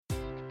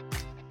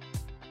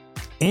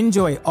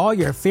Enjoy all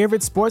your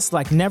favorite sports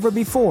like never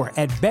before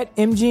at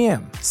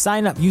BetMGM.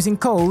 Sign up using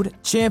code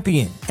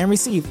CHAMPION and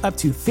receive up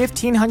to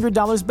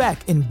 $1,500 back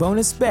in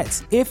bonus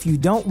bets if you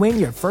don't win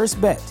your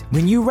first bet.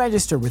 When you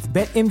register with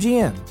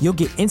BetMGM, you'll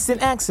get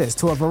instant access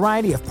to a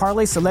variety of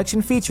parlay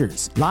selection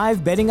features,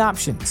 live betting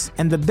options,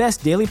 and the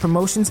best daily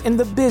promotions in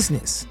the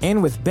business.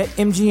 And with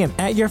BetMGM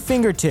at your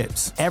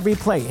fingertips, every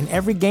play and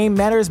every game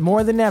matters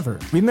more than ever.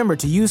 Remember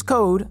to use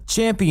code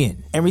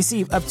CHAMPION and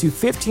receive up to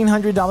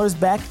 $1,500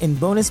 back in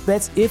bonus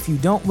bets if you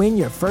don't win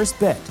your first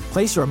bet.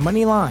 Place your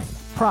money line,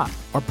 prop,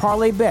 or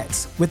parlay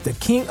bets with the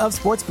king of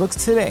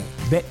sportsbooks today.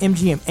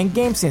 BetMGM and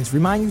GameSense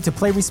remind you to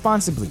play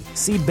responsibly.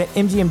 See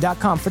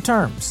BetMGM.com for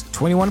terms.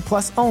 21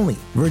 plus only.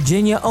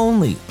 Virginia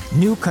only.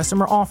 New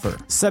customer offer.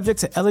 Subject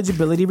to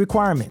eligibility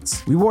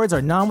requirements. Rewards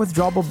are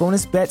non-withdrawable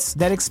bonus bets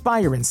that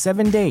expire in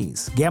 7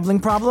 days. Gambling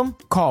problem?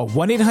 Call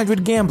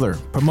 1-800-GAMBLER.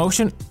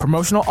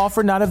 Promotional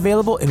offer not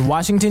available in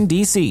Washington,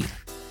 D.C.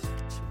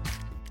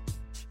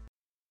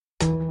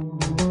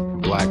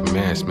 Black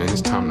mass, man,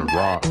 it's time to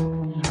rock.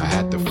 I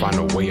had to find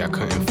a way, I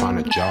couldn't find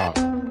a job.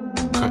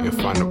 Couldn't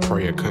find a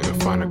prayer, couldn't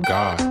find a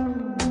God.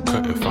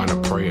 Couldn't find a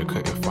prayer,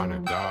 couldn't find a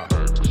God.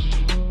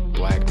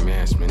 Black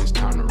mass, man, it's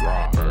time to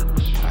rock.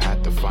 I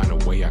had to find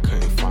a way, I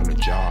couldn't find a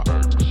job.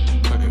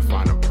 Couldn't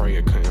find a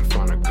prayer, couldn't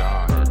find a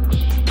God.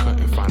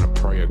 Couldn't find a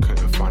prayer,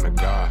 couldn't find a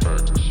God.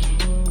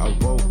 I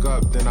woke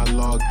up, then I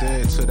logged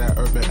in to that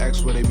Urban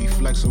X where they be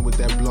flexing with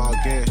that blog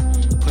in.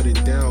 Put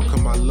it down, cause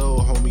my little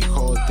homie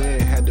called in.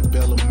 Had to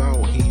bail him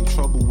out, he in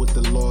trouble with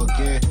the law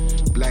again.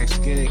 Black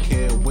skin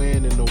can't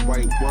win in the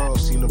white world.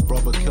 Seen a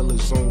brother kill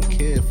his own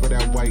kid for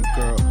that white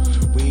girl.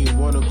 We ain't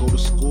wanna go to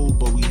school,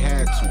 but we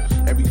had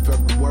to. Every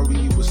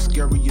February it was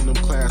scary in them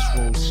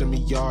classrooms. Shimmy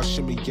y'all,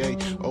 shimmy yay.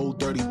 Old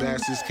dirty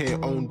bastards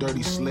can't own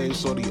dirty slaves,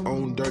 so they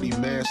own dirty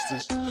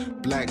masters.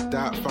 Black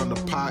Dot found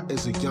a pot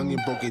as a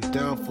youngin', broke it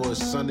down for his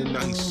son, and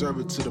now he serve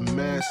it to the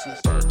masses.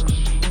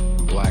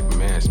 Black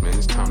mass, man,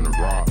 it's time to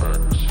rock.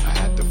 I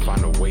had to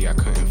find a way, I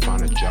couldn't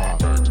find a job.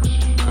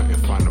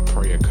 Couldn't find a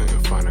prayer,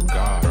 couldn't find a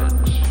God.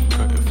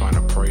 Couldn't find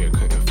a prayer,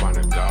 couldn't find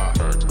a God.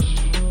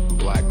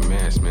 Black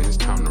mass, man, it's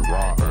time to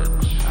rock.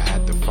 I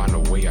had to find a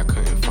way, I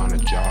couldn't find a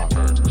job.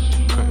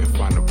 Couldn't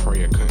find a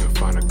prayer, couldn't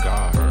find a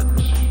God.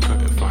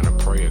 Couldn't find a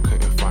prayer,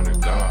 couldn't find a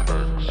God.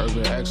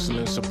 Urban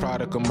excellence, a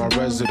product of my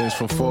residence.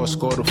 From 4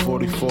 to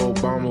 44,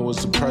 Obama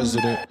was the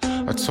president.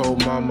 I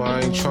told mama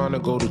I ain't trying to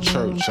go to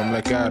church. I'm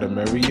like Adam,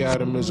 every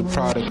Adam is a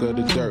product of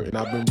the dirt. And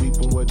I've been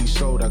reaping what he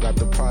sowed. I got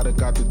the product,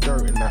 got the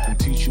dirt. And I can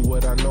teach you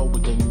what I know,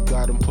 but then you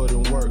gotta put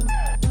in work.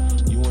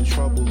 You in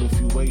trouble if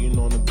you waiting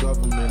on the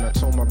government. I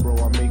told my bro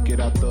I make it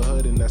out the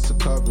hood, and that's a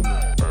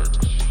covenant.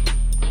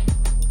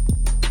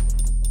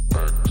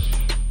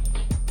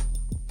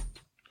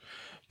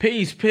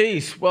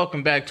 Peace.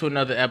 Welcome back to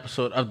another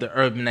episode of the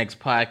Urban X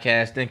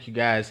Podcast. Thank you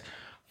guys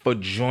for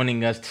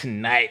joining us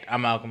tonight.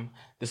 I'm Malcolm.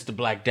 This is the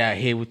Black Dot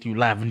here with you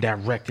live and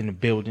direct in the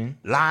building.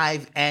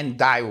 Live and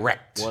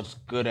direct. What's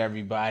good,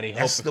 everybody?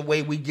 That's the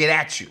way we get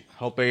at you.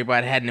 Hope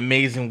everybody had an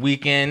amazing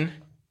weekend.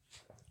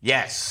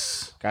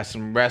 Yes. Got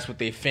some rest with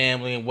their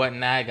family and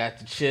whatnot. Got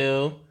to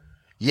chill.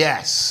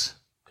 Yes.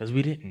 Because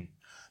we didn't.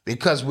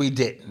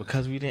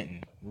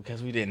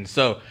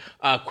 So,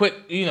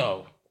 quick,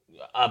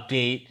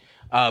 update.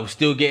 We're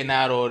still getting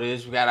out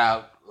orders. We got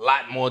out a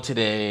lot more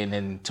today, and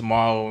then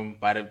tomorrow,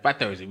 by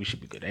Thursday, we should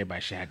be good. Everybody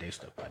should have their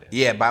stuff by then.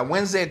 Yeah, by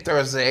Wednesday,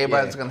 Thursday,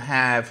 everybody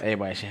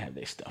should have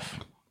their stuff.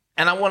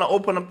 And I want to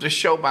open up the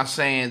show by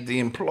saying the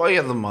employee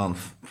of the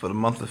month for the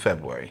month of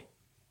February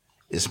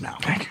is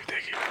Malcolm. Thank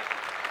you.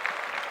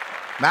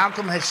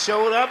 Malcolm has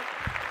showed up.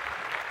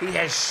 He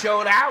has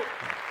showed out.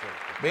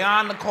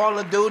 Beyond the Call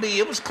of Duty,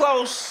 it was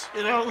close.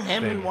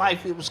 Him and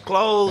wife, it was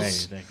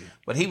close. Thank you.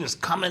 But he was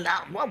coming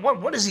out.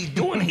 What is he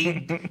doing?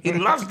 He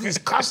loves these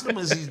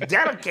customers. He's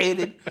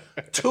dedicated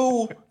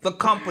to the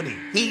company.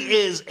 He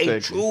is a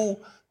true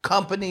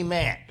company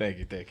man. Thank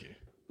you.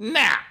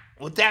 Now,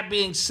 with that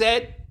being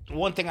said,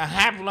 one thing I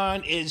have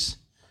learned is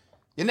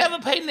you never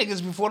pay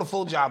niggas before the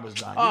full job is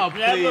done. Oh, you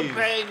never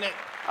pay niggas.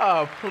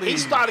 Oh, please. He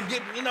started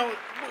getting,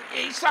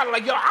 he started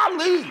like, I'll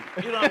leave.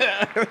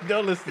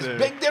 Don't listen to him.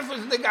 Big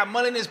difference. They got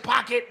money in his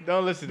pocket.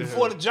 Don't listen to him.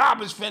 Before the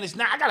job is finished.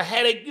 Now I got a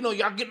headache. Y'all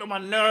getting on my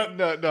nerve.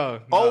 No.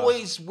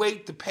 Always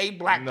wait to pay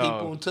black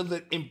people until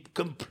the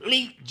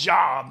complete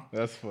job.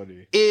 That's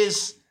funny.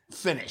 Is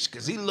finished.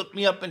 Because he looked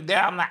me up and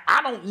down. I'm like,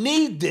 I don't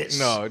need this.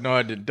 No,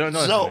 I didn't. Don't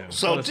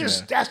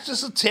That's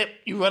just a tip.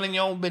 You running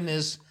your own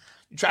business.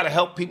 You try to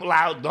help people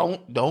out.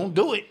 Don't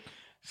do it.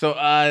 So,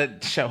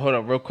 hold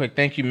up real quick.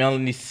 Thank you,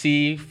 Melanie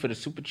C, for the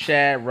super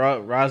chat.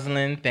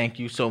 Rosalind, thank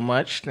you so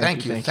much.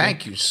 Thank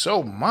you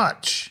so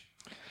much.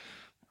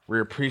 We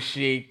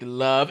appreciate the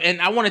love.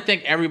 And I want to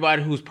thank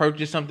everybody who's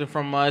purchased something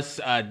from us.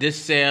 This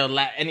sale,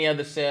 any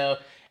other sale.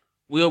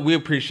 We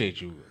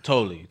appreciate you.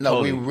 Totally.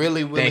 We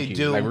really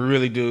do. We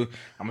really do.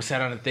 I'm going to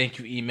send out a thank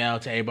you email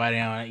to everybody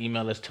on our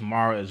email list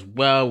tomorrow as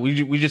well.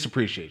 We just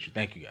appreciate you.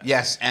 Thank you, guys.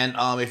 Yes, and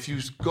if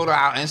you go to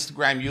our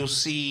Instagram, you'll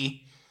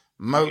see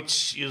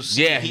merch. You'll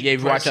see Yeah, heat yeah.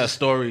 If you watch our presses.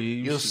 story,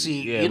 You'll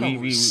see,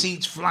 Yeah,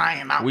 seats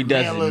flying out. we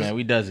does it, mailers. man.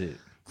 We does it.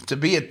 To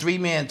be a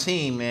 3-man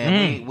team,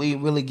 man, we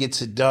really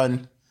gets it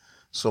done.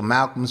 So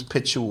Malcolm's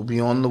picture will be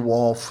on the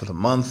wall for the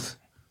month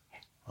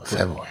of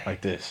February.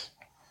 Like this.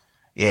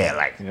 Yeah,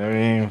 like You know what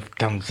I mean?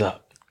 Thumbs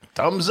up.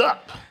 thumbs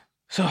up.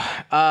 So,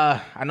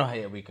 I know how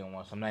your weekend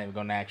was, so I'm not even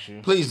gonna ask you.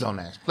 Please don't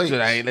ask. Please. So,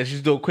 let's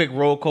just do a quick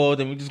roll call,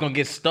 then we're just gonna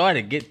get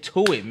started. Get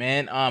to it,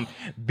 man.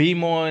 Be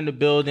more in the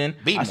building.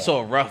 I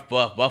saw Rough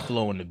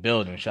Buffalo in the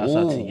building. Shouts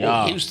out to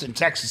y'all. Houston,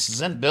 Texas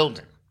is in the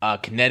building.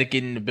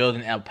 Connecticut in the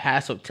building. El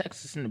Paso,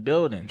 Texas in the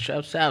building.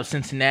 Shouts out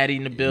Cincinnati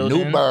in the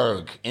building.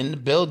 Newburgh in the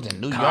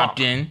building. New York.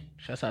 Compton.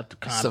 Shouts out to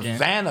Compton.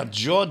 Savannah,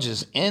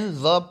 Georgia's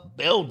in the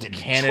building.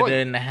 Canada Detroit.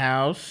 in the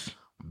house.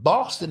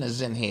 Boston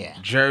is in here.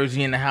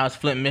 Jersey in the house.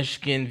 Flint,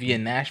 Michigan via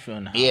Nashville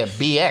in the house. Yeah,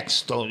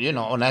 BX, though,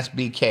 that's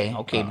BK.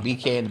 Okay,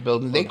 BK in the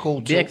building. They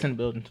cool too. DX in the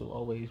building too,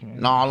 always, man.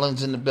 New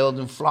Orleans in the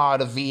building.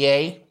 Florida,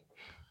 VA.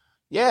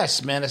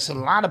 Yes, man, it's a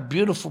lot of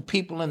beautiful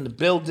people in the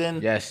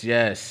building. Yes.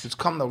 It's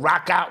come to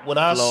rock out with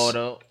us.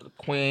 Florida,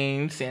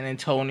 Queens, San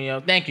Antonio.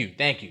 Thank you.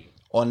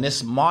 On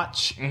this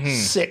March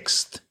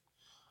 6th.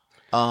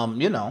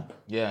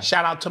 Yeah.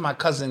 Shout out to my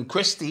cousin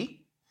Christy.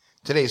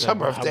 Today's her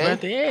birthday.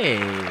 Hey.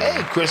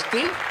 Hey, Christy.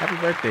 Happy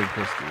birthday,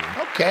 Christy.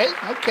 Okay.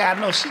 I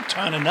know she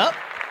turning up.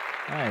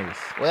 Nice.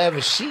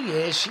 Wherever she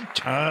is, she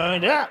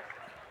turned up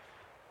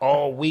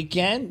all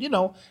weekend.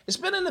 It's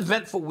been an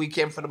eventful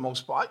weekend for the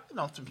most part.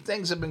 Some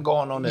things have been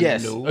going on in the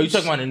news. Oh, you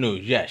talking about the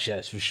news?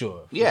 Yes, for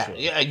sure. Yeah, sure.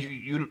 yeah.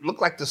 You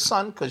look like the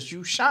sun because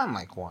you shine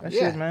like one. That's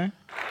yeah, it, man.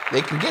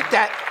 They can get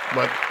that,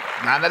 but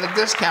not at a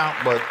discount.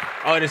 But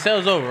Oh, the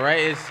sale's over, right?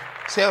 It's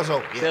sales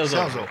over. Yeah, Sales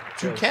sales over.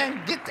 over. You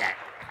can get that.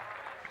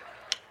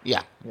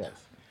 Yeah, yes.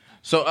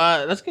 So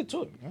let's get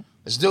to it, man.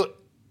 let's do it.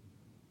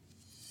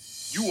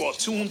 You are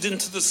tuned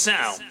into the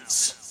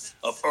sounds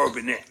of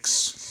Urban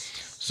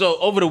X. So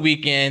over the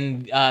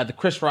weekend, the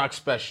Chris Rock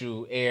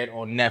special aired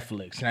on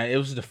Netflix. Now it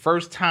was the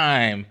first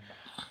time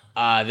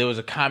there was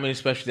a comedy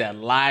special that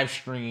live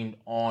streamed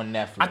on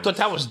Netflix. I thought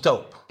that was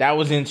dope. That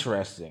was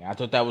interesting. I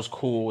thought that was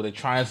cool. They're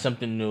trying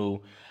something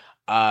new.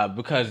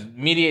 Because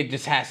media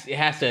just has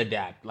to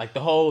adapt. Like the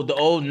old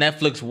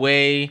Netflix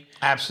way,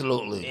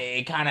 Absolutely.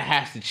 it kind of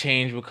has to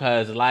change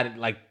because a lot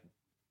of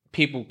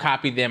people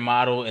copy their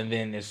model and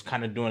then it's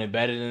kind of doing it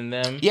better than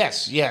them.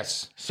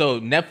 Yes. So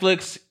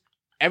Netflix,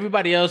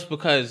 everybody else,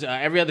 because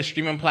every other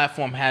streaming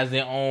platform has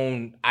their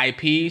own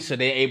IP, so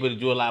they're able to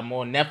do a lot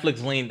more.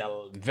 Netflix leaned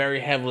very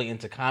heavily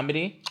into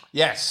comedy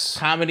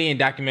and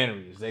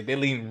documentaries. Like they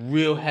lean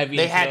real heavy.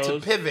 They into had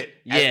those. to pivot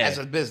as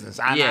a business.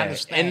 I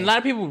understand. And a lot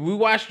of people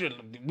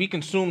we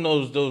consume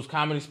those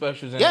comedy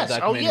specials and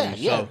documentaries.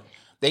 Yeah. So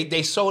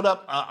They sold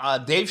up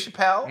Dave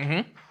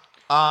Chappelle.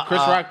 Chris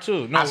Rock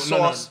too. No,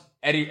 saw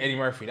Eddie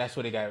Murphy. That's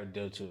what they got to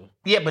do too.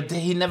 Yeah, but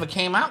he never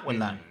came out with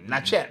nothing.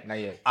 Not yet. Not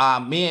yet.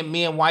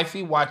 Me and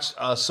wifey watched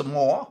some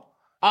more.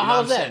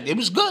 How's that? It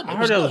was good. I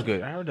heard that was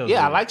good.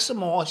 I like some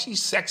more.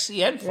 She's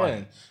sexy and funny.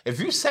 Yeah. If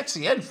you're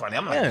sexy and funny,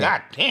 I'm like, Yeah.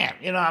 God damn.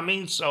 You know what I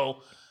mean?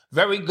 So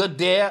very good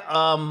there.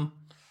 And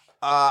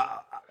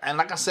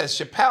like I said,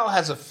 Chappelle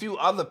has a few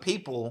other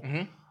people.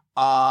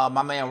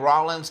 My man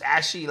Rollins,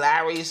 Ashley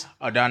Larry's,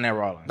 Donnell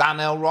Rollins.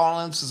 Donnell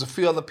Rollins. There's a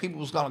few other people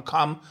who's gonna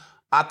come.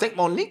 I think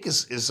Monique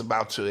is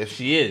about to.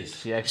 She is.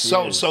 She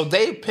actually is. So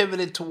they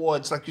pivoted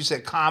towards, like you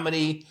said,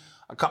 comedy,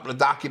 a couple of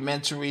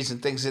documentaries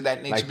and things of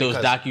that nature. Like those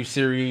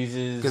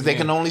docu-series. Because they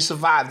can only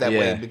survive that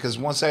way. Yeah. Because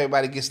once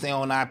everybody gets their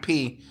own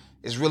IP,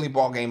 it's really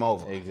ball game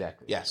over.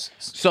 Exactly. Yes.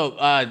 So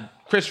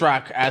Chris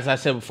Rock, as I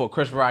said before,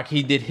 Chris Rock,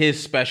 he did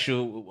his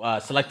special,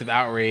 Selective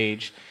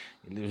Outrage.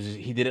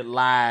 He did it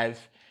live.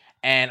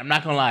 And I'm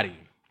not going to lie to you.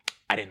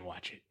 I didn't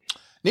watch it.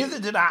 Neither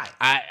did I.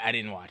 I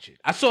didn't watch it.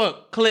 I saw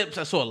clips.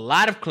 I saw a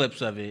lot of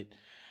clips of it.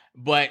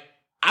 But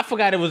I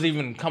forgot it was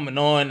even coming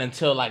on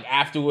until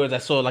afterwards. I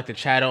saw the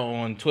chatter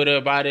on Twitter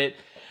about it.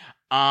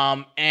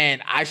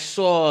 And I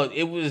saw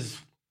it was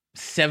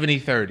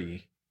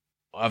 70-30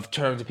 of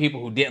terms of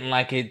people who didn't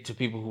like it to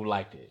people who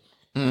liked it.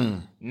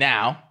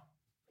 Now,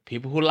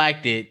 people who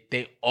liked it,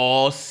 they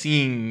all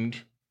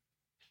seemed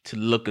to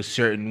look a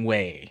certain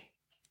way.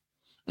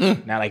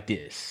 Not like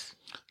this.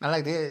 Not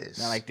like this.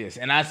 Not like this.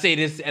 And I say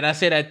this, and I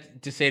say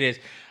that to say this.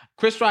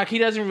 Chris Rock, he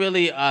doesn't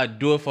really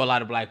do it for a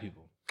lot of black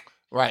people.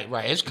 Right.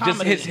 It's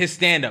comedy. Just his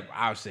stand-up,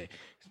 I would say.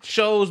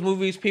 Shows,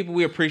 movies, people,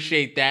 we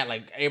appreciate that.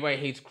 Everybody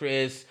hates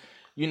Chris.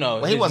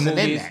 Well, he wasn't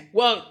in that.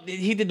 Well,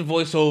 he did the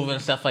voiceover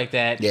and stuff like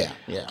that. Yeah.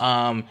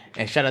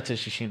 And shout out to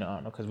Shashina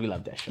Arnold, because we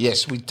love that show.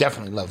 Yes, we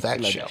definitely love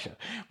that show.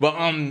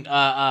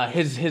 But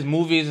his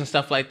movies and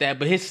stuff like that.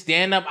 But his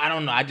stand-up, I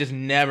don't know. I just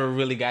never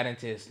really got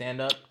into his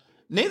stand-up.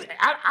 Neither,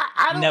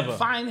 I don't Never.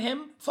 find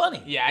him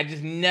funny. Yeah, I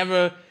just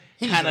never.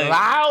 He's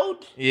loud.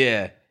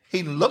 Yeah.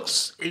 He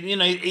looks, and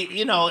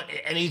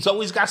he's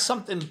always got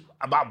something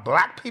about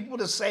black people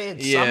to say in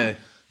some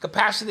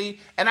capacity.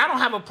 And I don't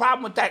have a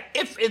problem with that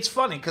if it's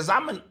funny, because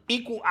I'm an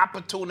equal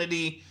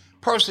opportunity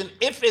person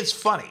if it's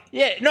funny.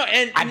 Yeah, no,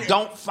 and I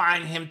don't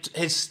find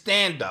his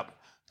stand-up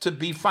to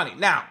be funny.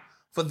 Now,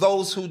 for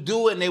those who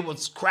do and they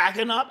was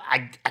cracking up,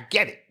 I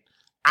get it.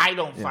 I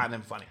don't find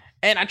them funny.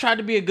 And I tried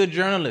to be a good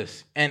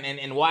journalist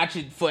and watch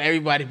it for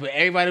everybody, but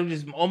everybody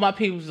was just, all my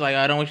people was like,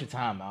 I don't waste your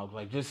time. I was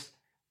like,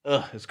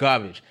 it's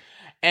garbage.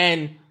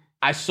 And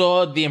I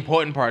saw the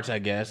important parts, I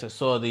guess. I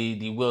saw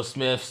the Will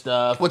Smith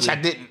stuff. Which I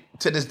didn't,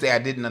 to this day, I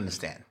didn't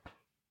understand.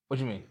 What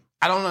you mean?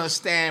 I don't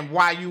understand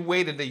why you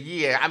waited a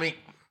year. I mean,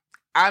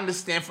 I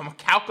understand from a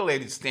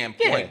calculated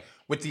standpoint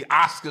with the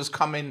Oscars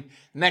coming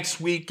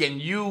next week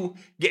and you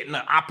getting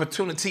an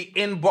opportunity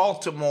in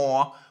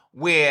Baltimore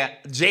where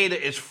Jada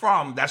is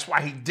from. That's why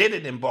he did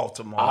it in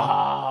Baltimore.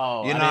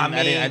 Oh, you know what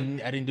I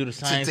mean? I didn't do the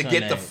science to on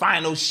get that. the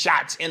final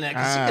shots in it.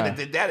 Because he could have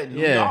did that in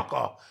New York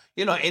or,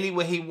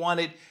 anywhere he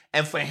wanted.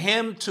 And for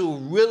him to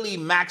really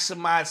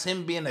maximize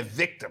him being a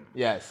victim.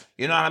 Yes.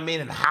 You know what I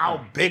mean? And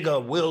how big a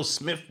Will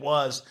Smith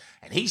was.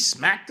 And he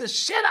smacked the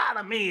shit out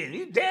of me. And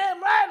you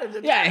damn right.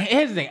 Yeah,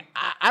 here's the thing.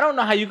 I don't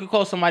know how you could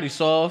call somebody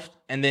soft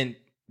and then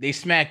they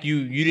smack you.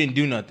 You didn't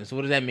do nothing. So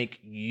what does that make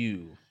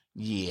you?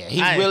 Yeah,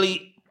 he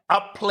really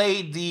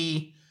upplayed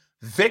the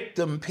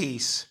victim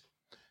piece.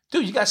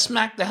 Dude, you got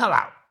smacked the hell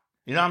out.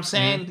 You know what I'm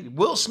saying? Mm-hmm.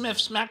 Will Smith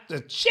smacked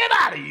the shit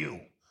out of you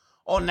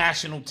on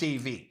national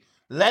TV.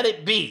 Let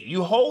it be.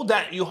 You hold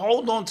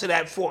on to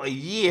that for a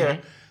year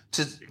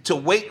to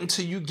wait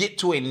until you get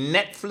to a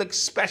Netflix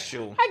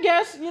special. I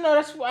guess,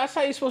 that's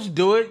how you're supposed to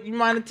do it. You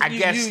mind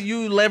it?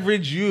 You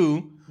leverage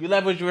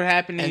what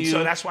happened to you. And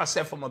so that's why I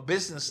said from a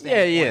business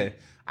standpoint,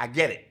 I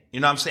get it.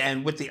 You know what I'm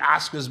saying? With the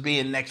Oscars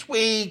being next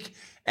week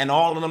and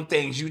all of them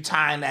things, you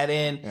tying that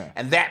in,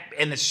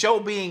 and the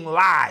show being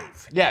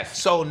live. Yes.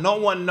 So no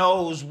one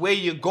knows where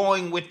you're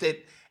going with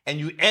it, and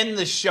you end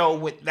the show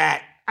with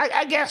that.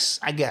 I guess.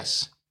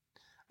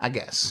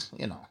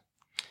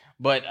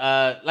 But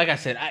like I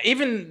said,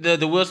 even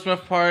the Will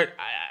Smith part,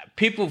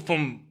 people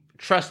from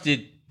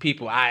trusted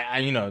people, I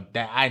know,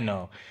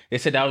 they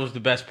said that was the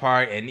best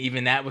part, and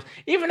even that was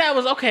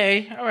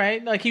okay. All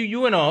right, like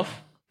you went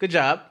off. Good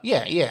job.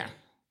 Yeah.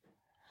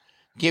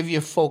 Give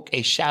your folk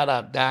a shout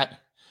out, Dot.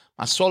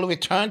 My soul will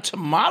return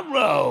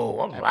tomorrow.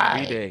 All right.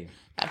 Happy B-Day.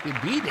 Happy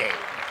B-Day.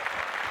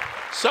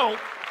 So,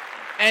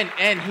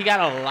 and he got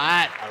a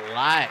lot.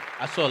 I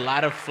saw a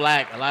lot of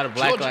flack, a lot of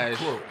backlash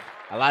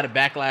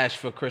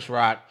for Chris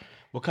Rock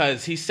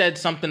because he said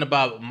something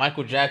about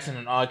Michael Jackson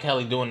and R.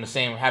 Kelly having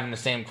the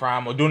same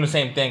crime or doing the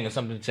same thing or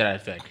something to that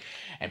effect.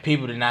 And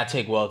people did not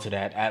take well to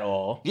that at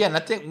all. Yeah, and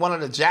I think one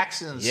of the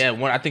Jacksons... Yeah,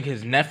 I think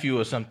his nephew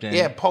or something...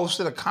 Yeah,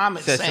 posted a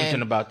comment saying...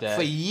 something about that.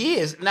 For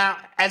years. Now,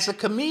 as a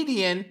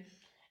comedian...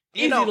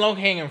 Easy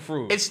low-hanging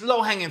fruit. It's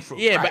low-hanging fruit.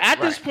 Yeah, but at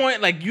this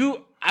point,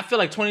 I feel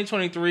like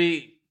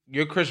 2023,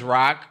 you're Chris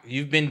Rock.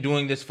 You've been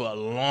doing this for a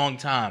long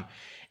time.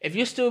 If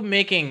you're still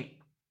making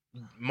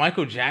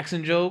Michael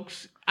Jackson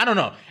jokes, I don't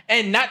know.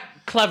 And not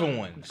clever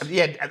ones.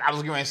 Yeah, I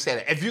was going to say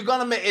that. If you're going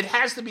to make... It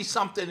has to be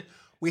something...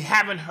 we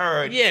haven't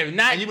heard. Yeah,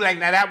 and you be like,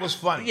 now that was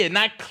funny. Yeah,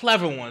 not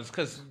clever ones,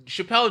 because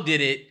Chappelle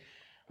did it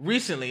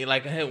recently,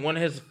 like one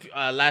of his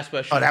last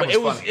specials. Oh, that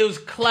was funny. It was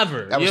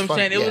clever. That you know was what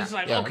I'm funny. saying? It was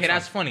like, okay,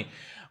 that's funny.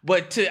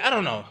 But I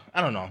don't know.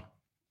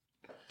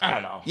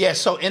 Yeah,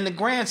 so in the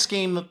grand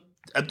scheme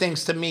of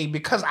things to me,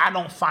 because I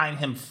don't find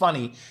him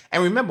funny,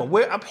 and remember,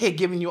 we're up here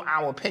giving you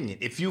our opinion.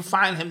 If you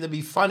find him to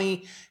be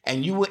funny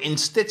and you were in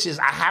stitches,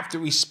 I have to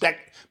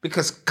respect,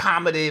 because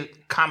comedy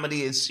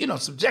is,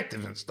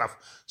 subjective and stuff.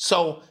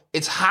 So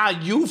it's how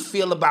you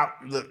feel about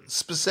the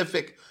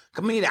specific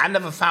comedian. I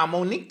never found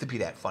Monique to be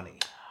that funny.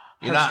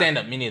 Stand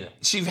up, me neither.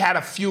 She's had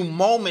a few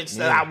moments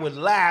that I would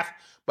laugh,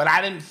 but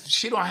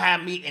she don't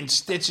have me in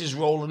stitches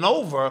rolling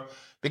over,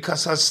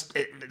 because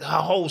her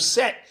whole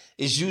set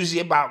is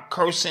usually about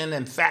cursing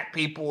and fat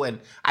people, and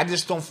I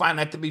just don't find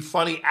that to be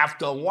funny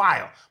after a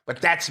while.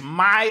 But that's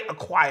my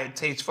acquired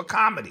taste for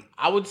comedy.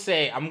 I would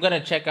say I'm going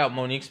to check out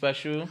Monique's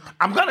special.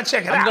 I'm going to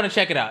check it out. I'm going to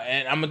check it out,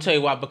 and I'm going to tell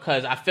you why,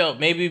 because I felt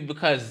maybe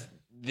because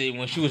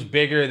when she was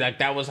bigger,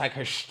 that was like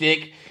her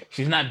shtick.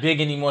 She's not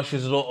big anymore.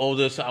 She's a little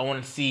older, so I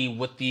want to see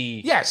what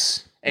the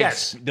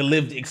the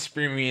lived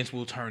experience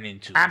will turn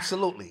into.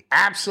 Absolutely.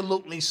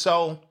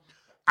 So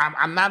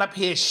I'm not up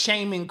here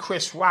shaming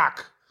Chris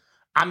Rock.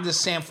 I'm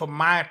just saying, from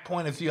my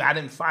point of view, I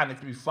didn't find it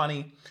to be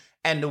funny.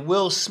 And the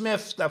Will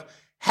Smith stuff,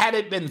 had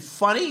it been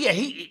funny,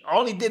 he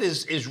all he did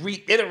is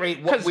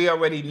reiterate what we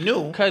already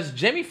knew. Because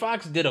Jamie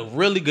Foxx did a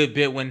really good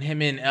bit when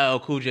him and LL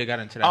Cool J got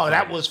into that fight.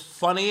 That was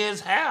funny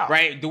as hell.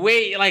 Right? The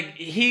way,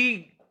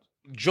 he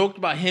joked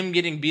about him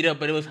getting beat up,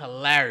 but it was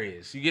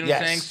hilarious. You get what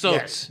I'm saying? So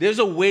there's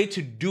a way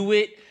to do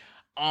it.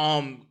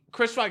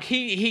 Chris Rock,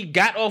 he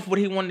got off what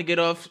he wanted to get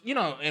off,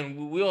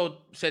 and we all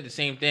said the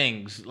same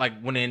things, like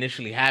when it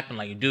initially happened,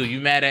 like, dude, you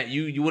mad at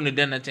you wouldn't have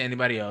done that to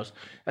anybody else.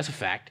 That's a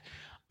fact.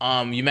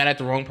 You mad at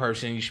the wrong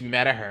person, you should be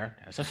mad at her.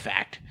 That's a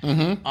fact.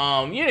 Mm-hmm.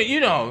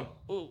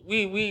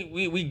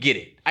 We get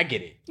it. I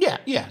get it.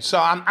 Yeah. So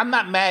I'm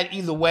not mad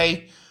either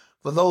way.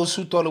 For those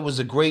who thought it was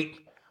a great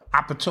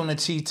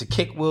opportunity to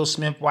kick Will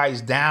Smith while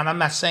he's down, I'm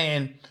not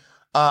saying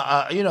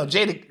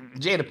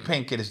Jada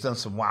Pinkett has done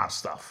some wild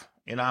stuff.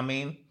 You know what I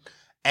mean?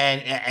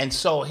 And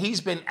so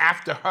he's been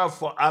after her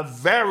for a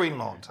very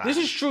long time. This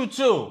is true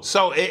too.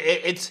 So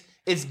it's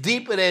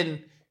deeper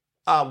than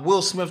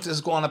Will Smith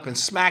just going up and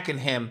smacking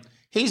him.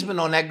 He's been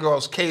on that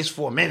girl's case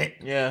for a minute.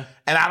 Yeah.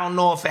 And I don't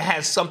know if it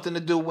has something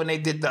to do when they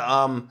did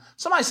the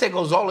somebody say it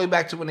goes all the way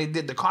back to when they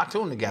did the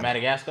cartoon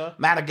together.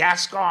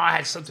 Madagascar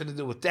had something to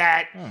do with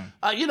that.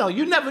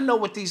 You never know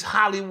with these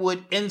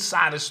Hollywood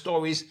insider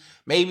stories.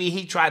 Maybe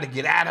he tried to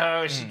get at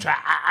her. She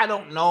tried. I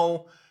don't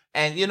know.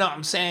 And you know what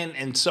I'm saying?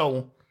 And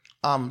so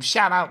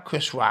shout out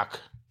Chris Rock.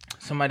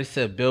 Somebody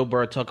said Bill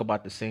Burr talk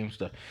about the same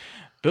stuff.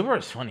 Bill Burr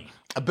is funny.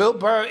 Bill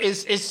Burr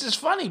it's just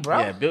funny, bro.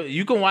 Yeah,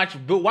 you can watch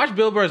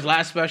Bill Burr's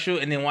last special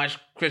and then watch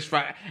Chris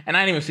Rock. And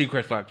I didn't even see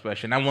Chris Rock's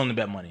special. And I'm willing to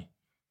bet money.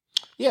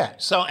 Yeah.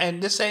 So,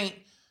 and this ain't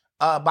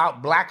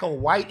about black or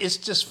white. It's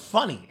just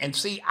funny. And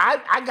see,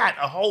 I got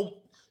a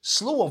whole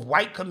slew of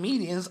white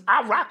comedians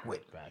I rock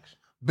with. Facts.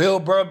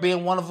 Bill Burr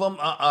being one of them.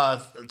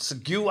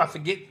 Segura, I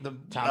forget the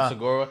Tom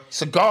Segura.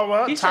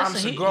 Segura. He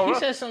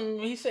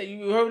said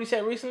you heard what he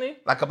said recently?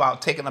 Like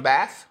about taking a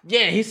bath?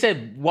 Yeah, he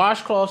said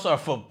washcloths are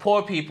for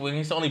poor people, and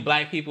it's only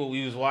black people who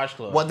use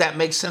washcloths. Well, that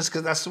makes sense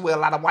because that's the way a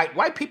lot of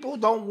white people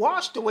don't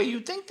wash the way you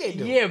think they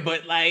do. Yeah,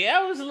 but like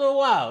that was a little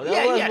wild.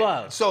 That was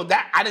wild. So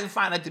that I didn't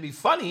find that to be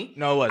funny.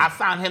 No, it wasn't. I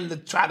found him to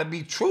try to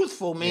be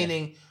truthful,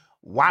 meaning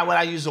why would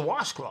I use a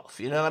washcloth?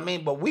 You know what I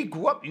mean? But we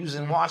grew up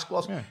using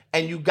washcloths,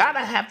 and you gotta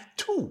have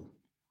two.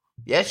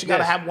 Yes, you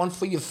gotta have one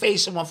for your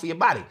face and one for your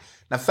body.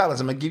 Now, fellas,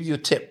 I'm gonna give you a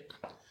tip.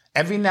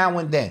 Every now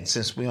and then,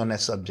 since we're on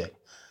that subject,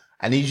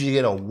 I need you to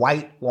get a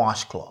white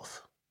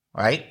washcloth,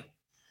 right?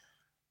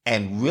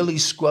 And really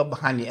scrub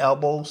behind your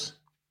elbows.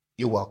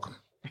 You're welcome.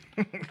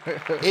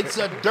 It's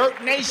a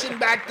dirt nation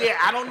back there.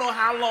 I don't know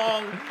how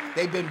long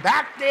they've been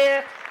back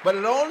there, but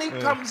it only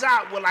comes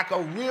out with like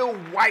a real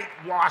white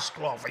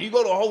washcloth. And you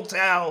go to a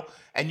hotel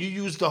and you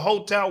use the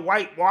hotel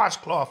white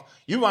washcloth,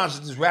 you might as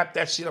well just wrap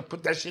that shit up,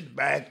 put that shit in the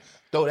bag,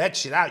 throw that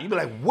shit out. You be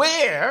like,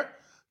 where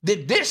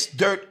did this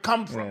dirt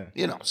come from? Yeah.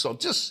 You know, so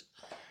just...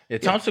 Yeah,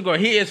 Tom Segura,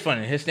 he is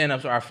funny. His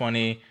stand-ups are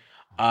funny.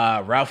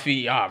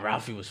 Ralphie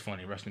was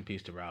funny. Rest in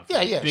peace to Ralphie.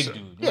 Yeah. Big so,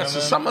 dude. Yeah, so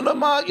some of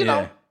them are, you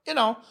know.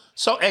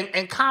 So,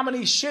 and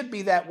comedy should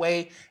be that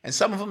way. And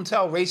some of them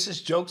tell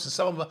racist jokes. And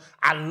some of them,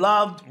 I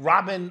loved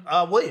Robin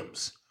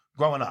Williams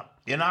growing up.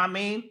 You know what I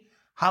mean?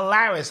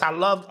 Hilarious. I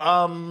loved,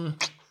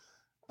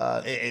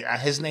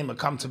 his name would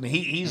come to me.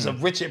 He's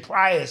of Richard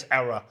Pryor's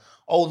era,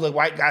 older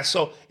white guy.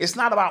 So it's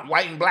not about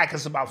white and black.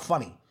 It's about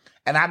funny.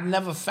 And I've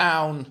never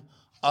found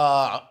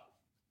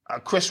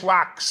Chris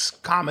Rock's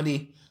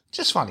comedy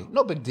just funny.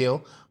 No big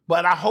deal.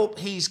 But I hope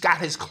he's got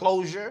his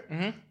closure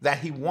that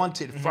he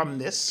wanted from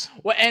this.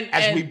 Well,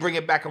 and we bring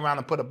it back around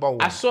and put a bow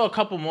on. I saw a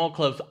couple more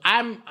clips. I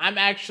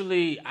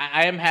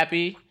am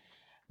happy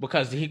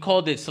because he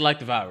called it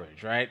selective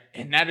outrage, right?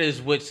 And that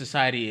is what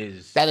society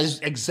is. That is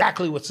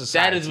exactly what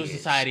society is. That is what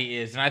society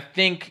is. And I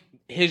think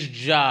his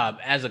job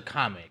as a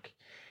comic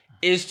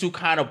is to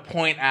kind of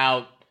point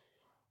out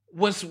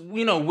where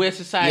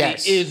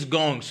society is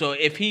going. So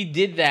if he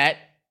did that,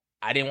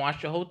 I didn't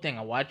watch the whole thing.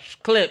 I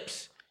watched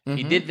clips.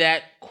 He did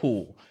that.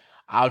 Cool.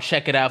 I'll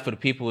check it out for the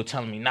people who are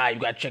telling me, nah, you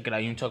got to check it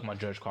out. You talking about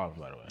George Carlin,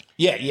 by the way.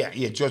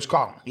 Yeah. George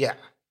Carlin. Yeah.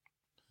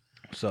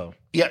 So.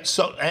 Yeah.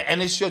 So,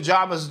 and it's your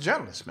job as a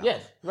journalist, man.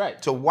 Yes.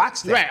 Right. To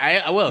watch that.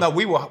 Right. I will. No,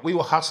 we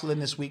were hustling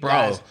this week,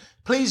 guys.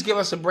 Please give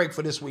us a break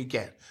for this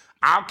weekend.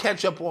 I'll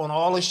catch up on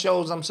all the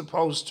shows I'm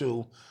supposed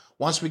to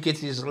once we get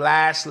these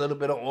last little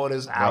bit of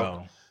orders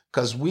out.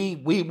 Because we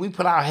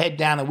put our head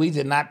down and we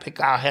did not pick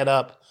our head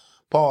up.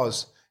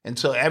 Pause.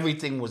 Until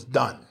everything was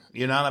done.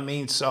 You know what I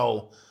mean?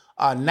 So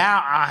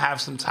now I have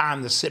some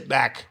time to sit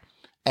back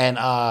and,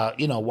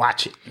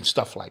 watch it and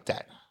stuff like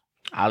that.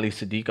 Ali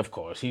Sadiq, of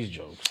course. He's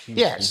jokes.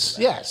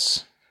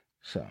 Yes.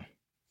 So.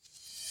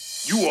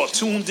 You are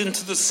tuned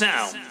into the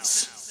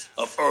sounds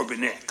of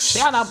Urban X.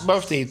 Shout out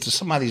birthday to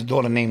somebody's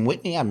daughter named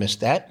Whitney. I missed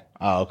that.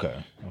 Oh,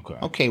 okay.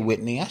 Okay,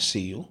 Whitney, I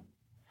see you.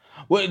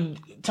 Well,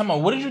 Tama,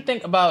 what did you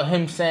think about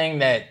him saying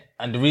that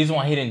the reason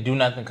why he didn't do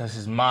nothing because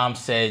his mom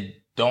said,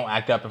 don't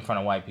act up in front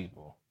of white people?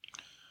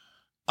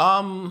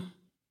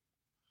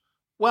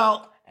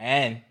 Well,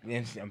 and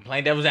I'm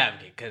playing devil's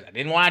advocate because I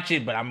didn't watch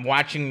it, but I'm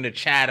watching the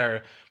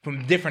chatter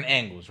from different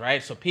angles,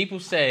 right? So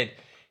people said,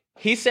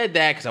 he said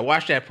that because I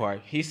watched that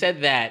part. He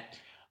said that,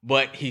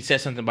 but he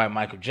said something about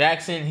Michael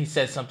Jackson. He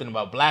said something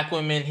about black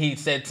women. He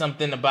said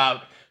something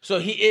about, so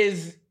he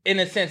is, in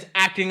a sense,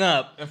 acting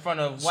up in front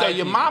of white people. So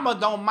your mama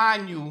don't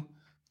mind you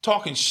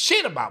talking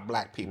shit about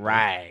black people.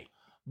 Right.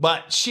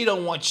 But she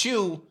don't want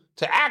you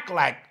to act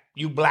like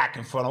you black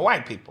in front of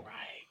white people. Right.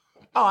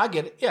 Oh, I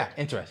get it. Yeah.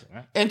 Interesting,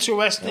 right?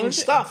 Interesting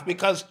stuff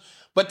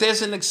but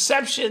there's an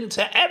exception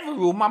to every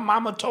rule. My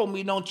mama told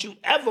me, don't you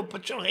ever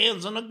put your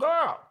hands on a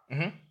girl.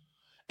 Mm-hmm.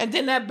 And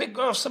then that big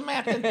girl,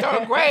 Samantha, in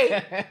third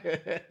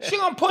grade, she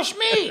gonna push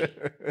me.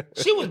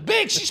 She was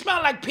big. She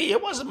smelled like pee.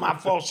 It wasn't my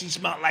fault she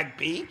smelled like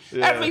pee.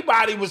 Yeah.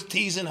 Everybody was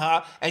teasing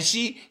her. And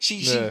she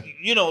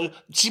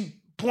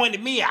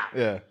pointed me out.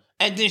 Yeah.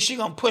 And then she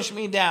gonna push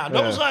me down.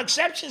 Those are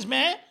exceptions,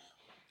 man.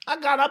 I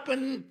got up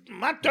and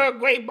my third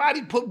grade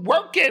body put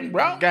work in,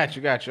 bro. Got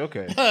you.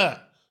 Okay.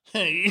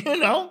 You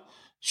know,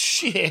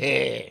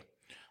 shit.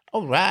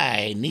 All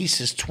right,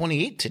 niece is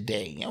 28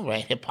 today. All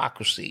right,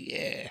 hypocrisy,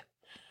 yeah.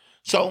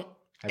 So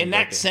in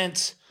that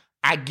sense,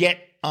 I get,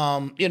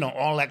 all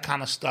that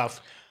kind of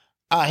stuff.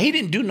 He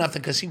didn't do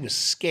nothing because he was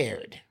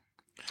scared.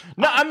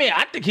 No, I mean,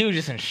 I think he was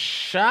just in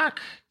shock.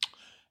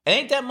 It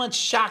ain't that much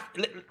shock.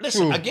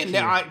 Listen,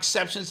 there are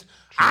exceptions.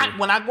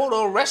 When I go to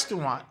a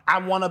restaurant, I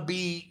want to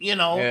be,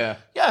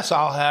 yes,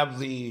 I'll have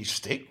the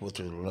steak with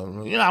it.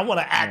 I want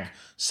to act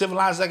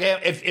civilized. Like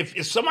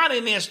if somebody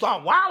in there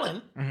start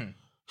wilding,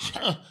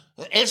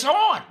 it's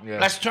on. Yeah.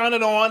 Let's turn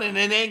it on, and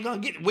then they ain't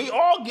gonna we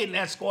all getting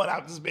escorted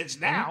out this bitch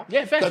now.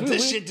 Yeah, because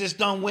this shit just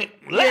done went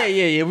left.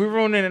 Yeah. We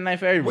ruining the night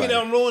for everybody. We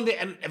done ruined it.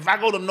 And if I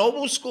go to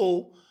Noble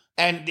School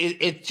and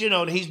it's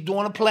he's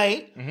doing a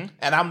play,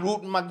 and I'm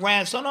rooting my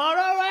grandson on,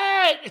 all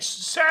right,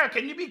 sir,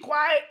 can you be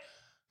quiet?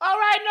 All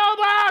right,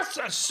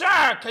 Noble,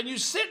 sir, can you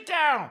sit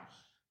down?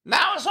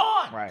 Now it's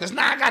on. Right. Because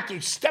now I got to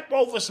step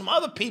over some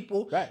other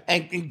people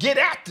and get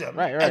at them.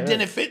 Right, and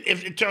then if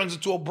it turns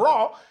into a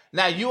brawl,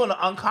 now you're in an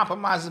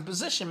uncompromising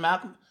position,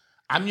 Malcolm.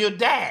 I'm your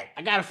dad.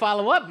 I got to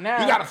follow up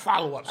now. You got to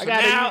follow up. So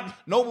now,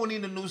 Noble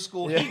need a new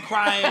school. He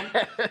crying.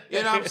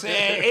 You know what I'm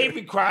saying?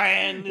 Avery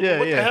crying.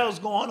 What the hell's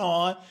going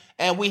on?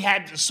 And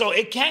so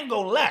it can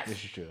go left.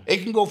 This is true.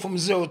 It can go from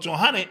 0 to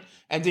 100,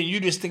 and then you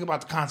just think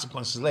about the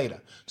consequences later.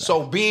 Right.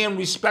 So being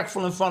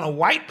respectful in front of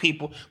white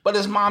people, but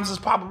his mom's is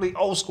probably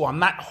old school. I'm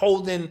not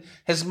holding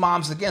his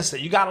mom's against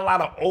it. You got a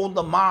lot of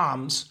older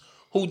moms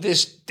who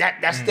that's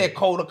their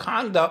code of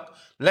conduct.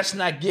 Let's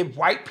not give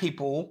white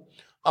people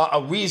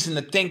a reason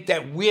to think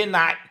that we're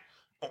not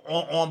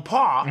on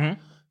par. Mm-hmm.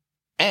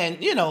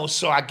 And,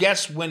 so I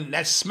guess when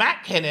that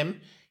smack hit him,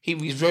 he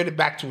reverted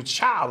back to a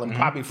child and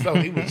probably felt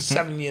he was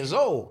 7 years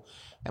old.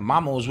 And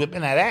mama was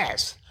whipping that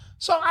ass.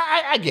 So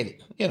I get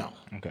it,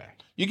 Okay.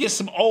 You get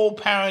some old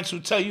parents who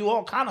tell you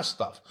all kind of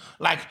stuff.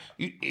 Like,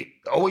 you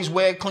always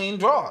wear clean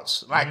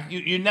drawers. Like,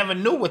 you never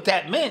knew what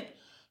that meant.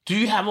 Do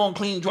you have on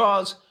clean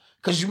drawers?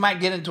 Because you might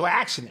get into an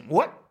accident.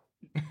 What?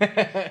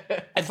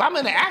 If I'm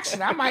in an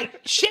accident, I might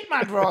shit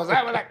my drawers.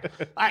 I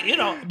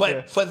would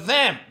but for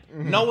them,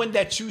 knowing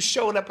that you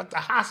showed up at the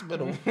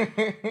hospital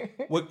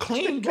with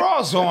clean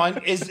drawers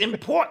on is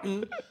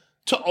important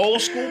to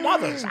old school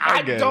mothers.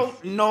 I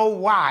don't know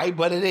why,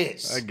 but it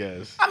is. I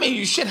guess. I mean,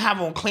 you should have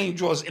on clean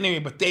drawers anyway,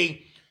 but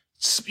they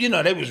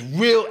was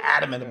real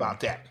adamant about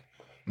that.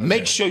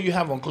 Make sure you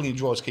have on clean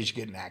drawers in case you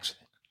get in an accident.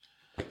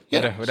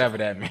 Whatever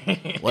that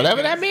means.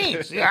 Whatever that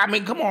means. Yeah, I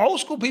mean, come on, old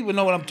school people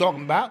know what I'm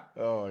talking about.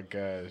 Oh my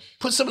gosh.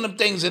 Put some of them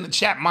things in the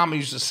chat. Mama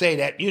used to say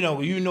that,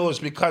 it's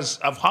because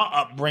of her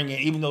upbringing,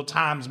 even though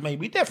times may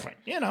be different,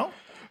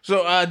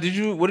 So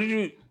what did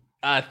you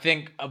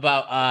think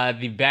about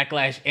the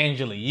backlash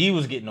Angela Yee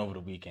was getting over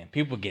the weekend?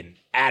 People getting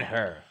at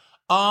her.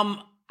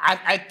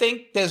 I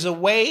think there's a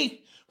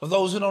way, for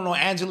those who don't know,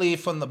 Angela Yee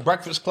from the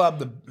Breakfast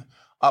Club,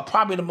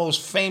 probably the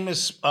most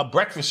famous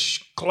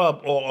breakfast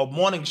club or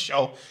morning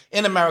show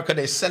in America.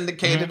 They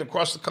syndicated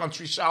across the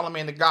country.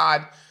 Charlamagne the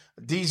God,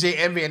 DJ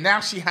Envy, and now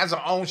she has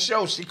her own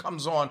show. She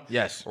comes on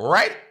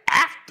right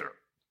after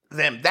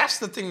them. That's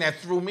the thing that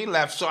threw me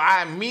left. So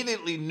I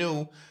immediately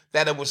knew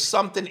that it was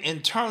something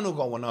internal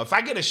going on. If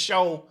I get a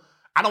show,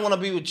 I don't want to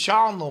be with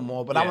y'all no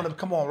more, but I want to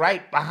come on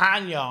right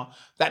behind y'all.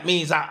 That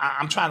means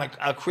I'm trying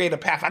to create a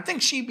path. I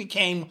think she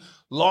became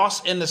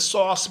lost in the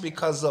sauce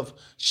because of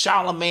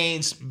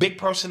Charlamagne's big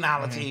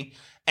personality.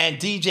 And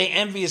DJ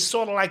Envy is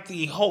sort of like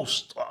the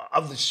host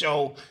of the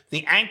show,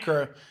 the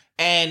anchor.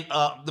 And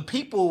the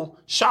people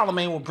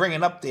Charlamagne were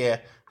bringing up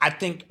there, I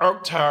think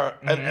irked her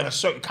in a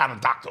certain kind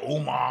of Dr.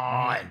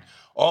 Umar and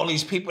all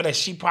these people that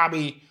she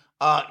probably,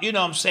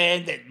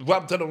 that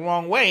rubbed her the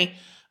wrong way.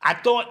 I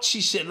thought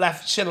she should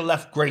have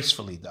left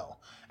gracefully though.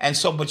 And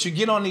so, but you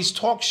get on these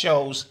talk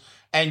shows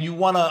and you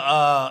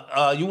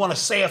wanna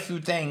say a few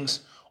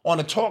things on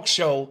a talk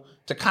show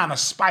to kind of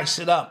spice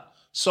it up.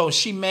 So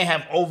she may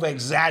have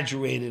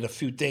over-exaggerated a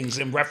few things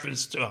in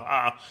reference to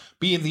her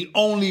being the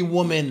only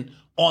woman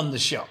on the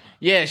show.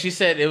 Yeah, she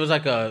said it was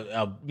like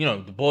a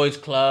the boys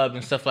club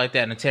and stuff like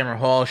that in the Tamron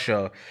Hall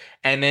show.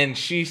 And then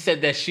she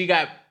said that she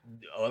got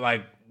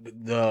like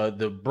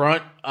the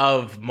brunt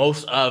of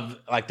most of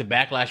like the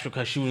backlash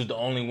because she was the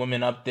only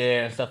woman up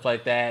there and stuff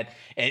like that.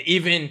 And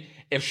even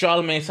if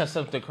Charlamagne said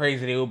something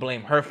crazy, they would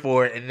blame her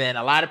for it. And then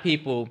a lot of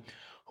people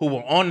who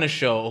were on the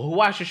show, who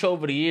watched the show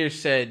over the years,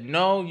 said,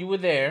 no, you were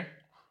there.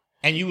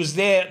 And you was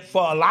there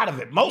for a lot of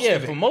it, most of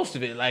it. Yeah, for most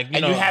of it. Like,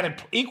 you had an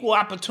equal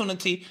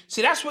opportunity.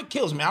 See, that's what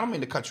kills me. I don't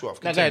mean to cut you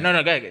off. No, go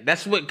ahead.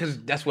 That's where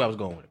I was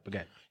going with it. But go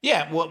ahead.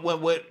 Yeah,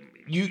 what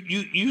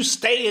you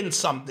stay in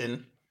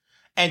something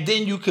and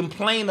then you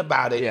complain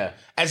about it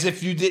as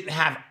if you didn't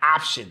have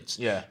options.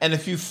 Yeah. And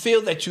if you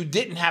feel that you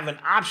didn't have an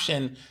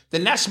option,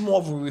 then that's more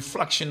of a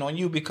reflection on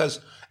you because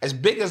as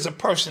big as a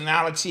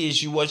personality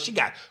as you was, she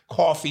got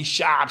coffee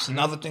shops and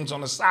other things on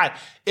the side.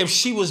 If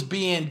she was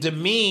being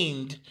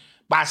demeaned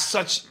by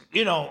such,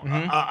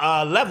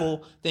 a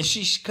level, then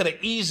she could have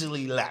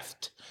easily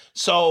left.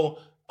 So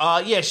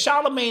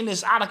Charlamagne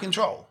is out of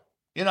control.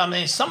 You know what I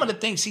mean? Some of the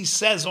things he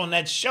says on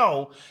that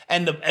show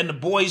and the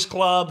boys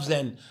clubs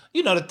and,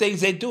 the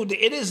things they do,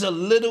 it is a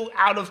little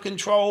out of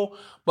control,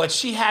 but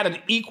she had an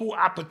equal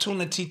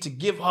opportunity to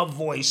give her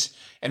voice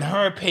and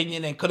her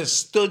opinion and could have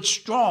stood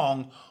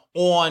strong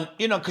on,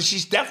 because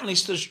she's definitely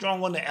stood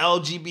strong on the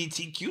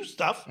LGBTQ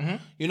stuff.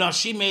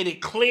 She made it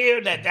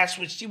clear that that's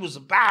what she was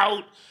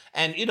about.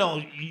 And,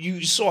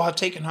 you saw her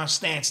taking her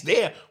stance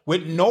there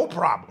with no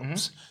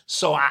problems.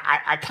 So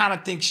I kind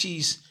of think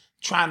she's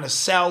trying to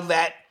sell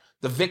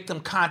the victim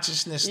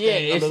consciousness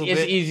thing a little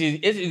bit. Easy.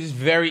 It's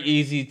very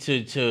easy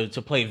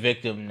to play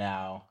victim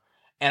now.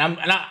 And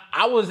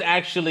I was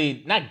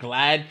actually not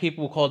glad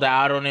people called her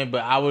out on it,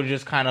 but I was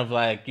just kind of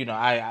like,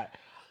 I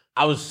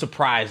was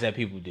surprised that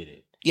people did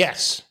it.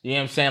 Yes. You know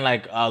what I'm saying?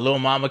 Like, Lil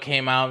Mama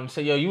came out and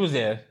said, yo, you was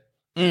there.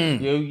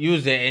 You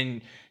was there.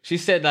 And she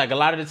said, like, a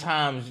lot of the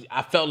times,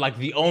 I felt like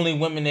the only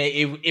women there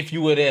if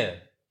you were there.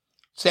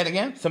 Say it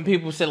again? Some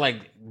people said,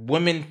 like,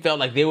 women felt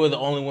like they were the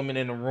only women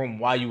in the room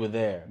while you were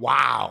there.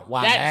 Wow.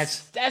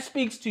 That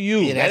speaks to you.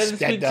 Yeah, that doesn't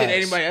speak to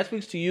anybody. That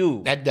speaks to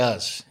you. That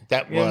does.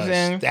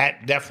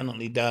 That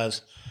definitely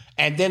does.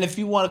 And then if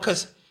you want to,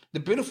 because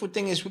the beautiful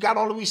thing is we got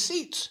all the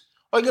receipts.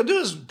 All you gotta do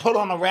is put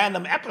on a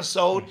random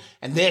episode,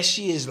 and there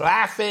she is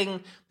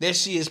laughing, there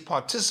she is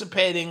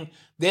participating,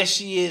 there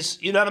she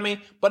is, you know what I mean?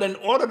 But in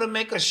order to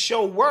make a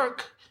show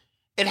work,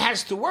 it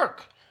has to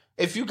work.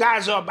 If you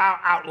guys are about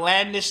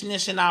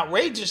outlandishness and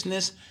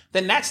outrageousness,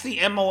 then that's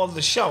the MO of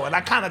the show. And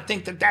I kind of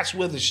think that that's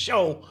where the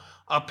show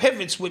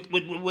pivots with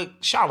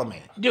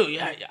Charlamagne.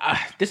 Dude,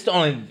 this is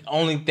the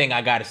only thing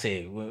I gotta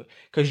say.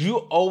 Because you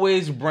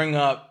always bring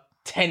up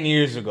 10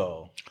 years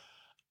ago.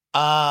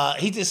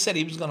 He just said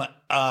he was gonna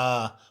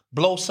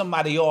blow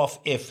somebody off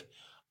if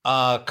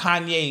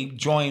Kanye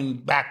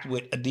joined back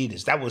with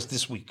Adidas. That was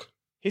this week.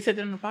 He said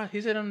that on the pod.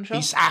 He said it on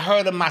the show. I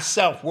heard it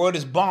myself. Word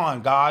is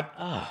bond, God.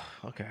 Oh,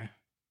 okay.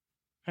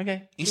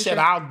 He said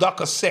I'll duck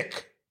a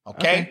sick.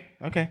 Okay.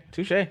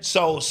 Touche.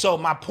 So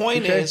my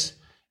point is,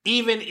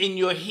 even in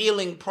your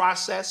healing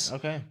process,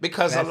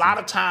 because a lot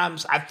of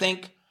times I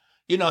think,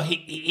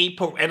 he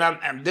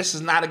and this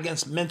is not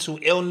against mental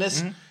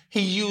illness. He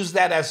used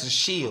that as a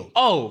shield.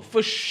 Oh,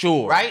 for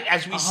sure. Right?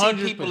 As we 100%.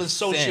 see people in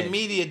social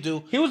media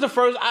do. He was the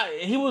first.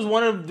 He was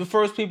one of the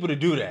first people to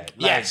do that.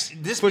 Yes,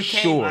 this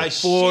became a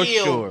shield. For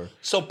sure.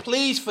 So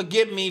please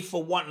forgive me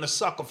for wanting to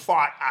suck a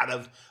fart out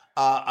of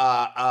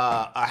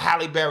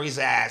Halle Berry's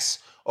ass.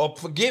 Or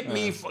forgive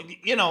me for,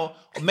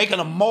 making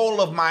a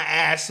mole of my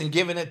ass and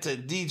giving it to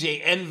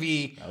DJ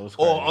Envy.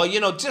 Or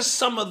just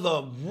some of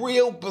the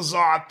real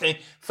bizarre thing.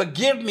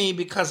 Forgive me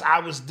because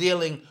I was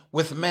dealing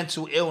with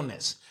mental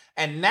illness.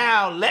 And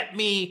now let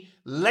me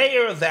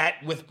layer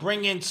that with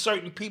bringing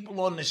certain people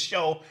on the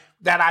show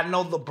that I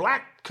know the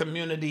black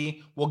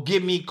community will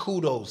give me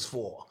kudos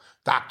for.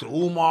 Dr.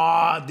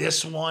 Umar,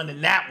 this one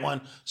and that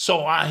one.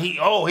 So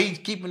he's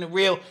keeping it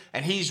real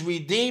and he's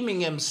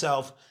redeeming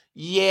himself.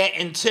 Yeah,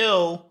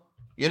 until,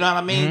 you know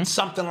what I mean?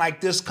 Something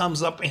like this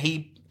comes up and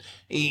he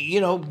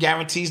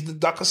guarantees the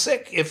duck a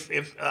sick if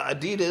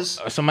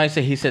Adidas. Somebody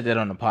said he said that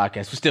on the podcast.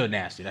 It's still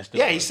nasty. That's still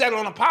gross. He said it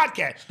on the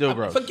podcast. Still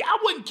gross. I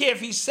wouldn't care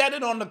if he said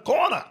it on the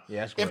corner.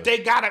 Yeah, that's gross. If they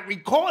got it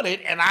recorded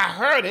and I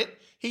heard it,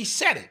 he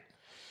said it.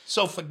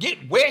 So forget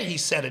where he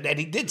said it, that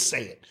he did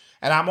say it.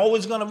 And I'm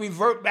always going to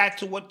revert back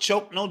to what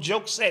Choke No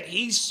Joke said.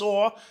 He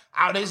saw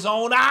out his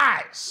own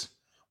eyes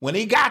when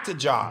he got the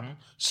job.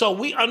 So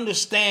we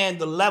understand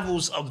the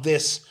levels of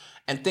this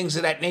and things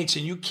of that nature.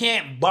 You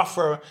can't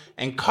buffer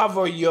and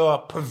cover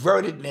your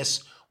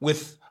pervertedness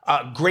with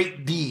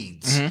great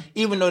deeds,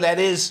 even though that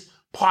is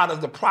part of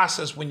the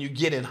process when you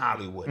get in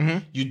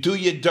Hollywood. You do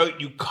your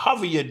dirt, you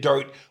cover your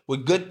dirt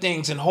with good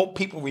things and hope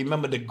people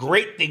remember the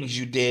great things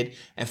you did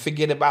and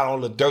forget about all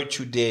the dirt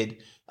you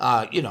did,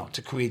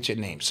 to create your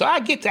name. So I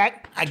get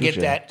that. I get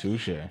that.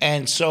 Touche.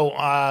 And so,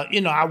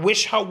 I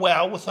wish her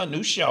well with her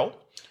new show.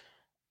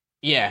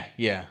 Yeah.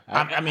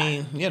 I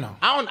mean,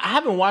 I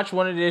haven't watched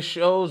one of their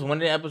shows, one of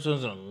their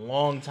episodes in a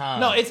long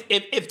time. No,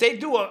 if they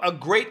do a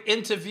great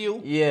interview,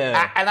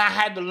 and I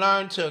had to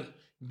learn to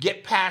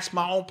get past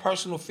my own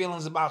personal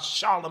feelings about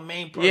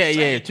Charlamagne per se.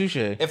 Yeah, touche.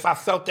 If I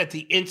felt that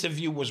the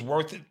interview was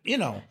worth it,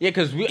 Yeah,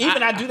 because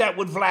I do that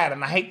with Vlad,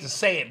 and I hate to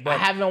say it, but I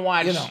haven't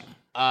watched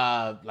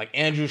like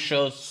Andrew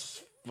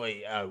Schultz for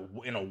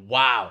in a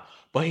while.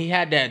 But he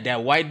had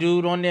that white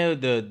dude on there,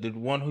 the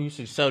one who used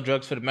to sell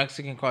drugs for the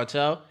Mexican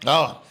cartel.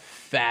 Oh.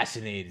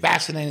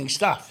 Fascinating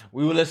stuff.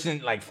 We were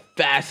listening like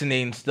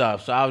fascinating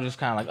stuff. So I was just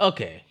kind of like,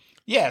 okay.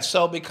 Yeah,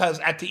 so because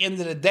at the end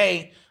of the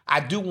day,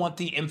 I do want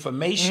the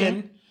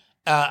information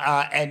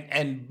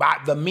and by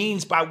the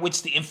means by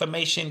which the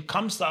information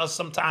comes to us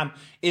sometimes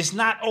is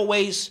not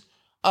always,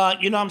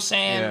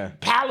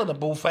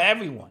 palatable for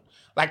everyone.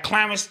 Like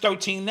Clarence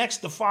 13 Next,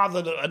 the father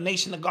of A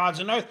Nation of Gods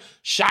and Earth,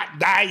 shot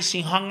dice,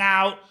 he hung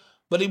out,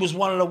 but he was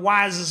one of the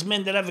wisest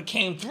men that ever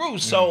came through.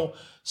 So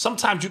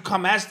sometimes you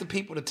come as the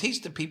people to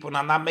teach the people, and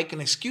I'm not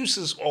making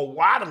excuses or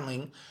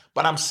waddling,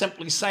 but I'm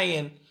simply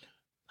saying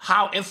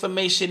how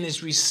information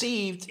is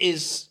received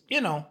is,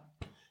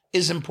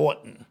 is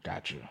important.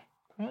 Got you.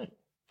 All right.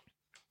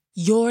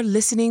 You're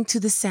listening to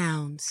the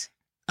sounds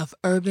of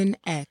Urban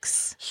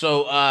X.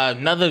 So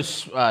another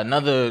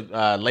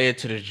layer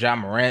to this Ja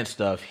Morant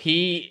stuff.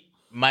 He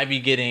might be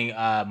getting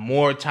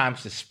more time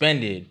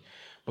suspended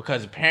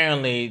because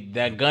apparently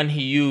that gun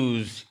he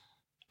used,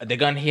 the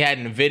gun he had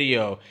in the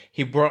video,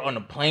 he brought on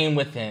a plane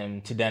with him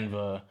to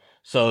Denver.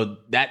 So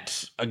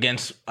that's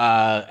against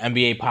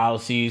NBA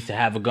policies to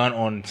have a gun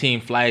on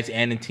team flights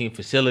and in team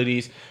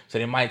facilities. So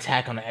they might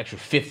tack on an extra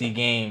 50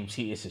 games.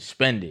 He is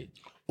suspended.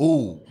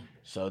 Ooh.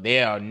 So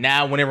they are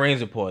now, when it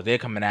rains, it pours. They're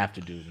coming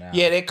after dude now.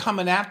 Yeah, they're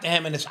coming after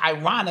him, and it's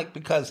ironic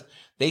because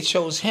they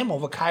chose him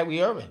over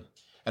Kyrie Irving.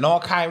 And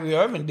all Kyrie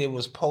Irving did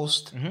was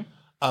post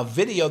a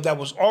video that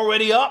was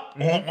already up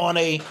on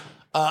a, you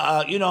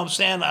know what I'm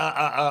saying,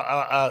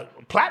 a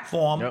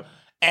platform. Yep.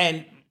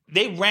 And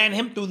they ran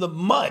him through the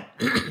mud.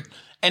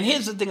 And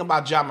here's the thing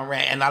about Ja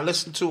Morant, and I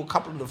listened to a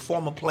couple of the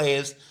former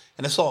players,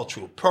 and it's all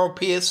true. Pearl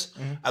Pierce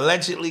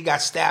allegedly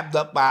got stabbed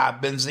up by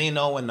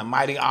Benzino and the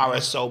mighty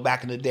RSO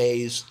back in the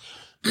days.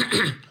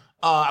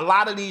 A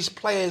lot of these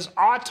players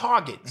are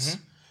targets.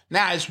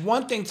 Now, it's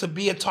one thing to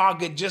be a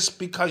target just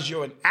because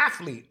you're an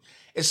athlete.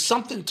 It's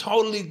something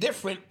totally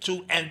different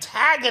to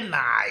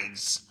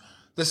antagonize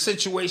the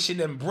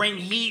situation and bring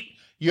heat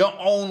your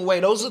own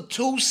way. Those are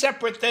two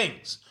separate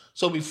things.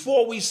 So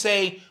before we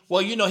say,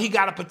 well, you know, he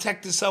got to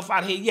protect himself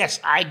out here. Yes,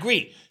 I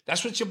agree.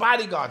 That's what your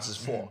bodyguards is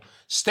for.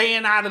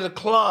 Staying out of the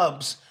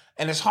clubs.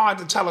 And it's hard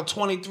to tell a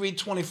 23,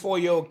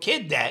 24-year-old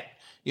kid that.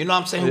 You know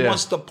what I'm saying? Who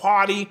wants to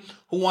party,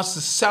 who wants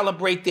to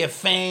celebrate their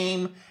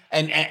fame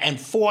and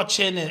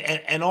fortune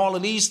and all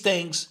of these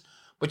things.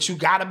 But you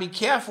got to be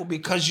careful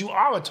because you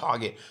are a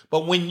target.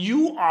 But when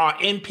you are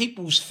in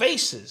people's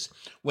faces,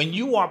 when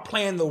you are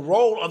playing the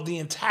role of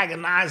the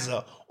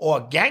antagonizer or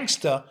a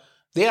gangster,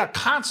 there are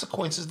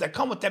consequences that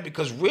come with that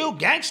because real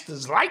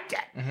gangsters like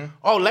that.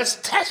 Oh, let's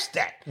test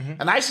that.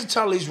 And I used to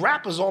tell these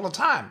rappers all the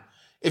time,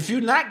 if you're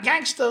not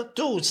gangster,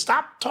 dude,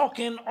 stop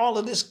talking all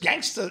of this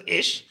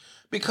gangster-ish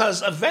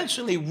because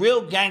eventually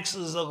real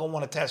gangsters are going to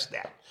want to test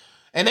that.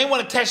 And they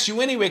want to test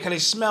you anyway because they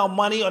smell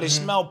money or they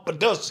smell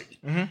pussy.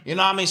 You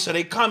know what I mean? So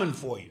they coming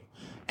for you.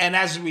 And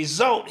as a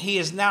result, he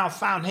has now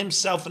found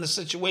himself in a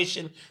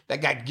situation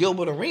that got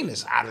Gilbert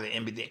Arenas out of the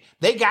NBA.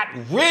 They got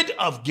rid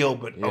of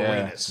Gilbert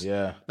Arenas.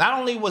 Yeah. Not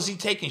only was he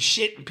taking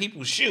shit in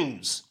people's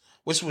shoes,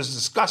 which was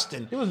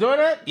disgusting. He was doing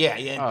that?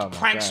 Yeah.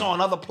 Pranks on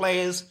other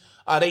players.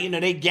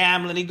 They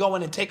gambling. He go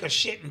in and take a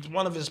shit in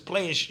one of his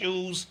players'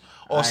 shoes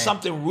or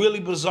something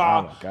really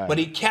bizarre. But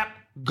he kept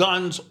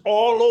guns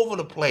all over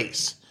the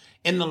place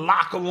in the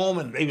locker room,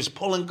 and he was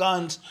pulling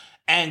guns.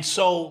 And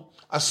so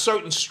a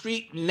certain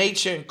street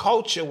nature and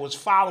culture was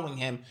following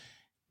him.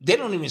 They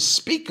don't even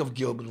speak of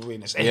Gilbert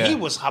Arenas. And he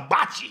was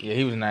hibachi. Yeah,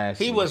 he was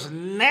nasty. He was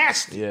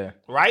nasty. Yeah.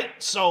 Right?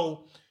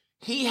 So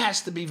he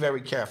has to be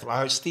very careful. I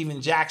heard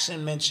Steven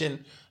Jackson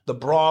mention the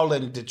brawl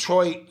in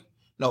Detroit.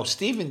 No,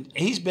 Steven,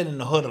 he's been in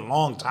the hood a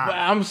long time. But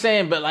I'm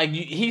saying, but like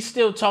he's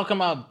still talking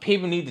about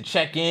people need to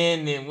check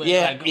in.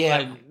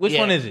 And which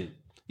one is it?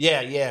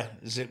 Yeah.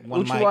 Is it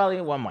one mic? Uchiwali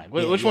and one mic.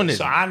 Which one is it?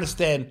 So I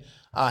understand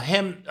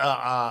him,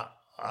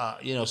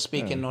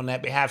 speaking on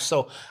that behalf.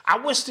 So I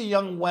wish the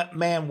young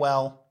man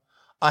well.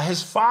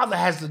 His father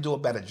has to do a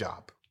better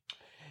job.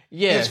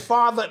 Yeah. His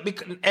father,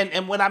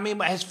 and what I mean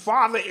by his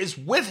father is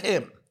with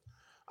him.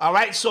 All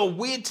right? So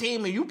we're a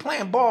team and you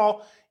playing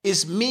ball,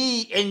 it's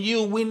me and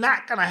you. We're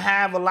not going to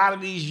have a lot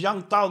of these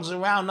young thugs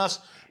around us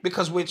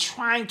because we're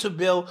trying to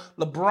build.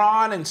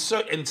 LeBron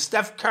and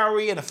Steph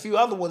Curry and a few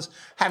other ones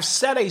have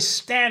set a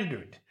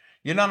standard.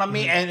 You know what I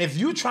mean? And if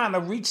you're trying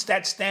to reach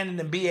that standard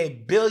and be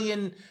 $1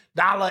 billion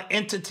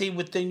entity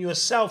within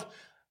yourself,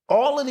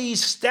 all of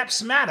these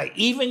steps matter,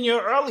 even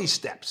your early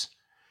steps.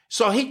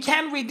 So he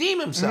can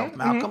redeem himself,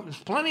 Malcolm. There's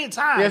plenty of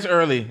time. Yeah, it's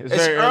early. It's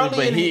very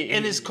early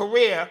in his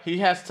career. He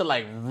has to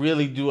like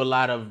really do a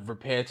lot of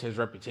repair to his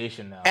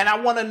reputation now. And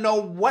I want to know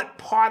what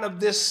part of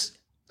this,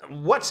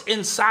 what's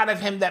inside of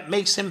him that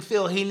makes him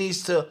feel he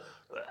needs to.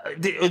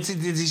 Did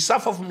he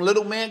suffer from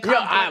little man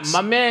complex?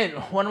 My man,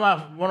 one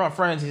of my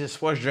friends, he's a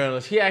sports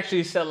journalist. He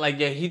actually said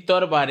he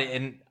thought about it,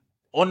 and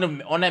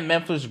on that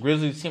Memphis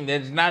Grizzlies team,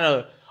 there's not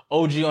a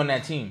OG on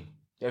that team.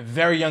 They're a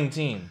very young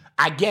team.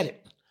 I get it.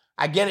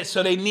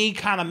 So they need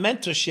kind of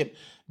mentorship.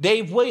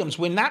 Dave Williams,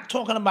 we're not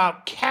talking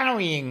about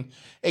carrying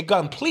a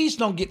gun. Please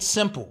don't get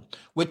simple.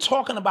 We're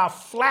talking about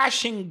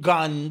flashing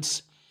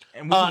guns.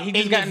 And he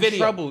just got in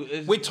trouble.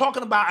 We're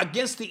talking about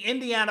against the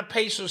Indiana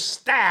Pacers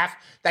staff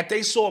that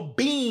they saw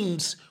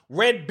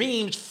red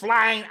beams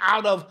flying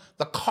out of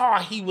the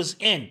car he was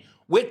in.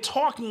 We're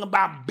talking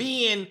about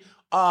being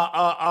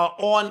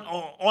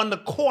on the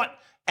court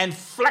and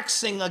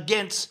flexing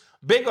against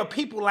bigger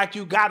people like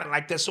you got it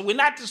like this. So we're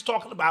not just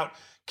talking about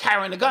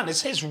carrying a gun.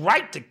 It's his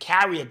right to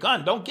carry a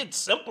gun. Don't get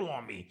simple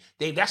on me,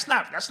 Dave. That's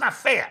not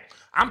fair.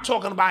 I'm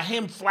talking about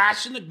him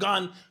flashing the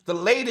gun, the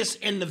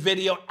latest in the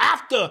video,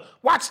 after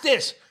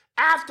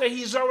after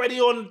he's already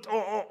on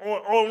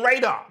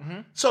radar.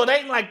 So they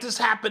ain't like this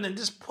happened and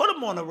just put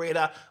him on the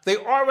radar. They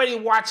already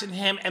watching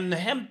him and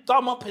him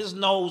thumb up his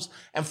nose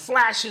and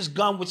flash his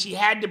gun, which he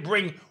had to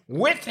bring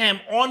with him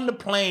on the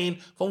plane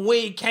from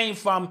where he came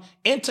from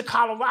into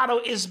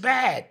Colorado is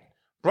bad.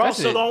 Bro,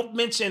 so don't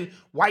mention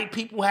white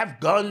people have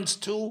guns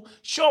too.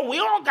 Sure, we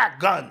all got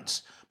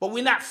guns, but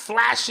we're not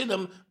flashing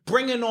them,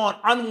 bringing on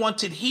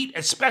unwanted heat,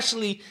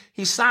 especially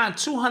he signed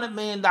 $200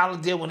 million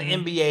deal with the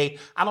NBA.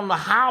 I don't know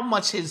how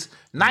much his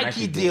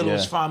Nike deal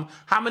was from,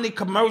 how many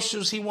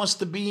commercials he wants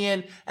to be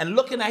in, and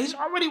looking at, he's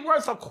already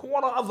worth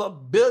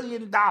 $250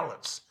 million.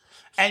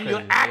 And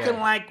you're acting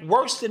like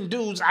worse than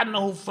dudes I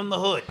know from the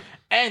hood.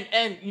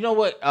 And you know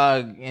what?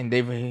 And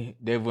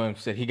Dave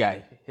Williams said he got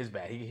his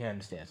bad. He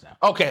understands now.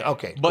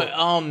 Okay. But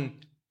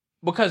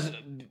because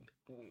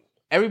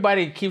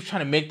everybody keeps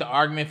trying to make the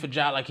argument for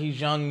Ja like he's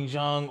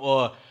young,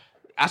 or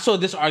I saw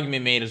this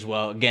argument made as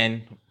well.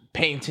 Again,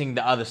 painting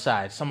the other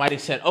side. Somebody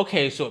said,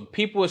 okay, so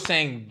people are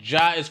saying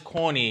Ja is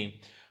corny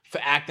for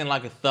acting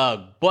like a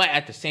thug, but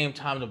at the same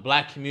time, the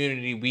black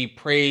community, we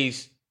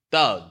praise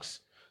thugs.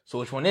 So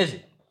which one is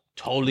it?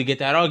 Totally get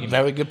that argument.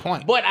 Very good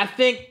point. But I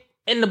think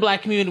in the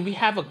black community, we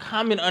have a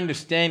common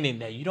understanding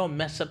that you don't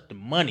mess up the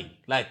money.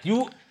 Like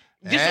you,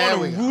 just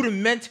on a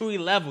rudimentary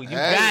level, you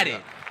got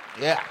it.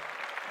 Yeah.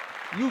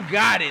 You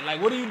got it.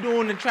 Like, what are you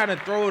doing to try to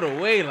throw it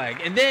away?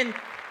 Like, and then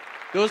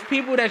those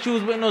people that you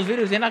was with in those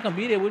videos, they're not gonna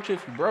be there with you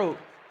if you broke.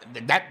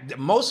 That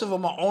most of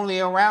them are only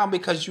around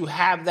because you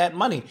have that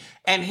money.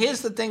 And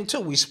here's the thing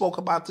too. We spoke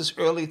about this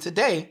earlier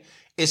today.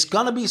 It's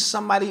gonna be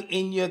somebody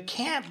in your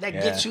camp that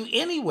gets you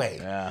anyway.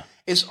 Yeah.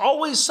 It's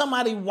always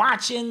somebody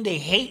watching. They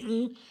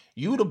hating.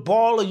 You the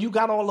baller. You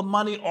got all the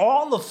money.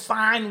 All the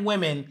fine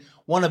women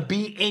want to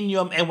be in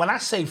your. And when I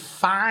say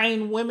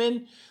fine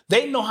women,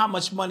 they know how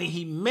much money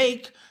he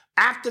make.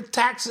 After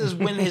taxes,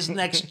 when his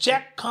next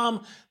check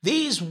come,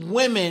 these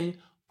women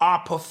are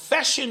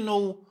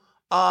professional,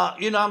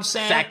 you know what I'm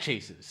saying?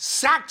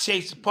 Sack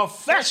chasers,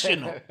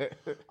 professional.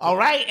 All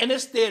right? And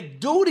it's their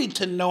duty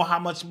to know how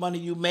much money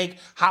you make,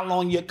 how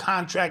long your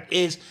contract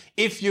is,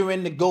 if you're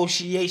in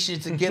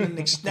negotiations to get an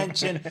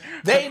extension.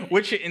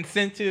 What your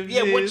incentive is.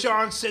 Yeah, what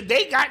your incentive.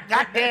 They got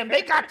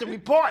the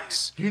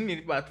reports. You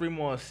need about 3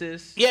 more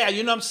assists. Yeah,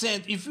 you know what I'm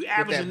saying? If you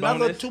average another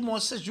bonus. 2 more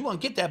assists, you're going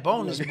to get that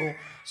bonus, boo.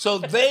 So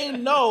they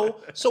know.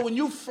 So when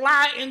you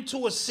fly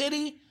into a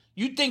city,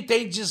 you think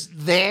they just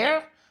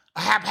there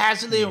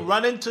haphazardly and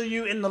run into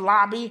you in the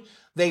lobby.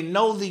 They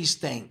know these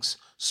things.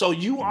 So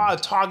you are a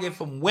target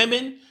from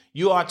women.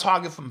 You are a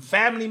target from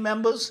family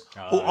members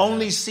who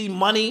only see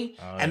money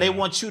and they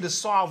want you to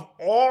solve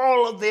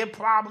all of their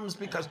problems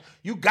because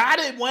you got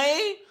it,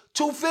 Wayne.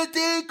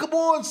 250, come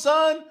on,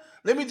 son.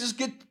 Let me just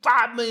get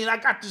 $5 million. I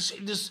got this,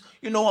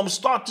 I'm gonna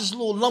start this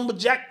little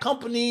lumberjack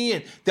company,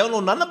 and they don't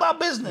know nothing about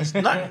business.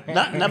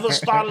 Never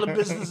started a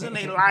business in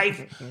their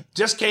life.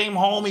 Just came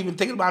home, even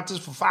thinking about this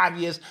for 5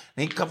 years.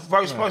 And the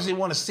first person they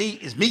want to see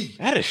is me.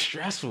 That is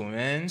stressful,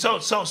 man.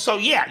 So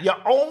yeah, your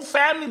own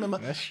family member.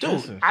 That's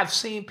stressful. Dude, I've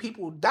seen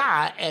people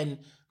die, and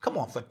come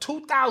on, for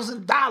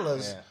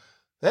 $2,000,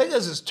 they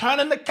just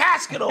turning the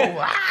casket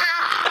over.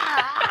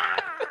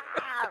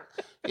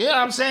 You know what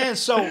I'm saying?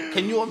 So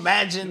can you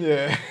imagine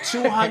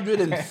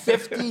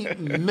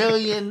 $250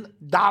 million?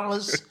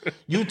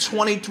 You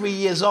 23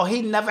 years old.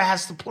 He never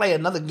has to play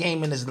another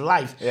game in his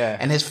life. Yeah.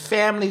 And his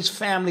family's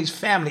family,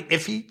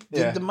 if he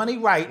did the money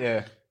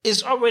right,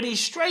 is already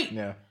straight.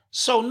 Yeah.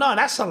 So no,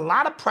 that's a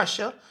lot of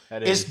pressure.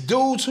 It's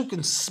dudes who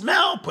can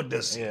smell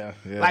Pudussy. Yeah.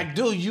 Like,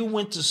 dude, you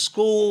went to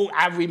school.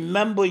 I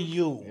remember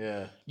you.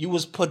 Yeah. You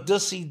was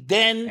Pudussy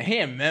then. And he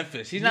in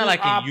Memphis. He's not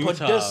like in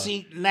Utah.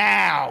 Pudussy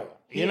now.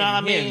 You know what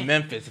I mean? In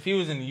Memphis. If he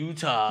was in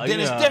Utah, then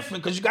it's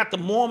different because you got the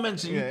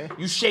Mormons and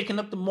you shaking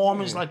up the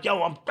Mormons like,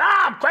 yo,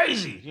 I'm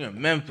crazy. You're in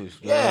Memphis.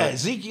 Bro. Yeah,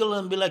 Ezekiel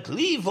and be like,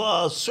 leave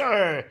us,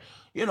 sir.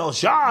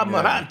 Shah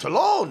Maran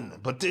Talon.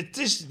 But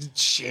this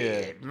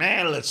shit,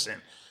 man, listen.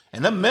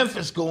 And the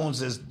Memphis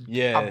goons is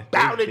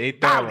about it. They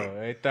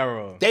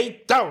thorough.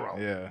 They thorough.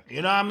 Yeah.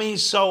 You know what I mean?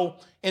 So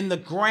in the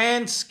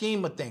grand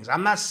scheme of things,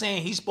 I'm not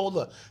saying he's supposed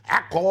to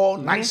act all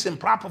nice and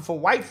proper for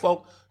white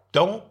folk.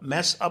 Don't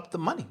mess up the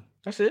money.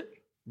 That's it.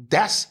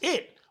 That's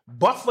it.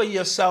 Buffer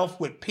yourself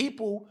with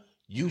people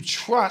you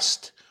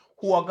trust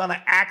who are going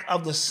to act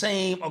of the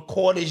same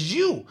accord as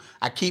you.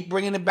 I keep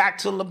bringing it back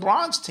to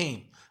LeBron's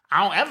team.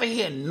 I don't ever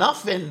hear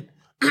nothing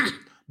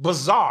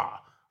bizarre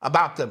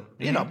about them,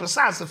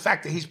 besides the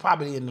fact that he's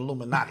probably in the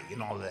Illuminati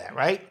and all of that,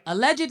 right?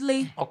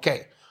 Allegedly.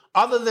 Okay.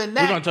 Other than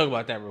that. We're going to talk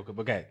about that real quick,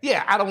 okay.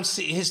 Yeah, I don't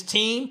see his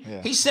team.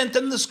 Yeah. He sent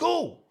them to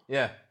school.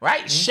 Yeah.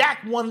 Right?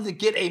 Shaq wanted to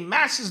get a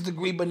master's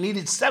degree, but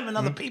needed 7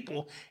 other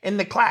people in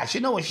the class.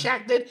 You know what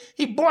Shaq did?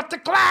 He bought the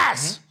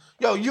class.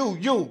 Yo,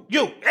 you.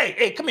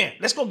 Hey, come here.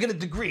 Let's go get a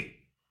degree.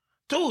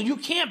 Dude, you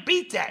can't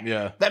beat that.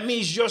 Yeah. That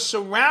means you're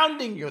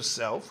surrounding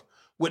yourself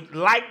with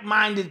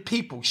like-minded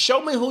people.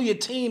 Show me who your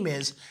team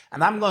is,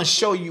 and I'm going to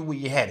show you where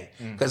you're headed.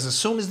 Because as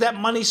soon as that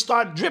money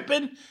start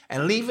dripping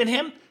and leaving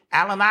him,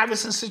 Allen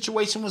Iverson's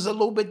situation was a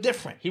little bit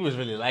different. He was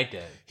really like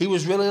that. He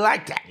was really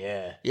like that.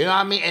 Yeah. You know what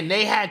I mean? And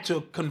they had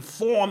to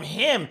conform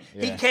him.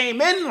 Yeah. He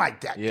came in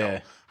like that, Yeah. though.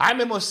 I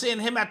remember seeing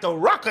him at the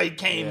Rucker. He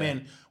came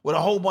in with a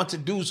whole bunch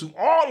of dudes who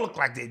all looked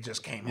like they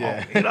just came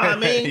home. You know what I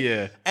mean?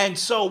 Yeah. And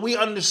so we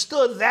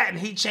understood that, and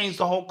he changed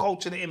the whole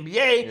culture of the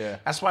NBA. Yeah.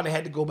 That's why they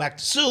had to go back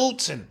to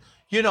suits, and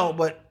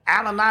but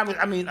Allen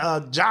Iverson,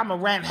 Ja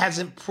Morant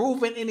hasn't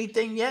proven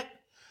anything yet.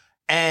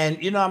 And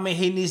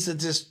he needs to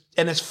just,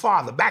 and his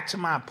father, back to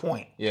my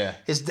point. Yeah.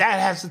 His dad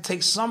has to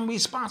take some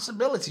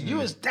responsibility. You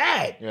his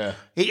dad. Yeah.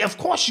 Of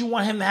course you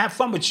want him to have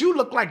fun, but you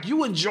look like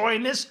you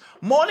enjoying this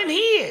more than he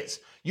is.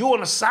 You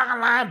on the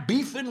sideline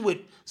beefing with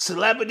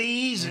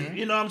celebrities and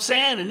you know what I'm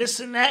saying, and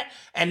this and that.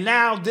 And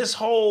now this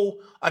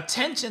whole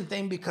attention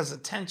thing, because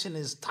attention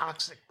is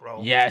toxic,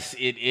 bro. Yes,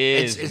 it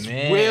is. It's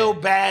man. real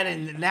bad.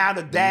 And now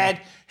the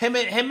dad, him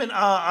and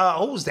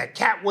who was that?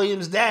 Cat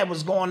Williams' dad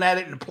was going at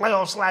it in the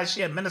playoffs last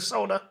year in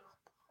Minnesota.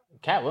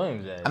 Cat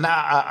Williams. And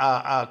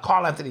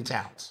Karl Anthony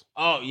Towns.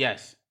 Oh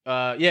yes.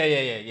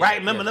 Yeah. Right?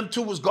 Remember them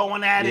two was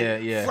going at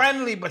it, Yeah.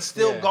 friendly, but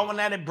still going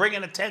at it,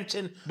 bringing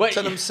attention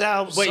to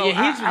themselves. But so he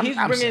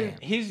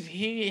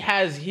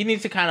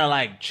needs to kind of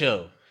like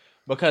chill.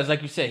 Because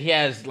like you said, he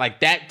has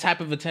like that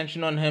type of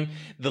attention on him,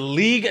 the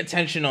league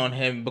attention on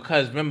him,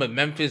 because remember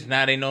Memphis,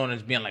 now they known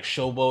as being like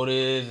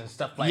showboaters and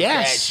stuff like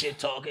that, shit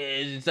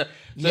talkers and stuff.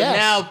 So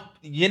now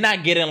you're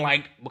not getting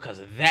like because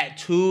of that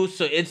too.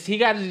 So he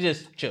got to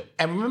just chill.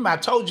 And remember, I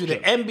told you the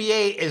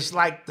NBA is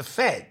like the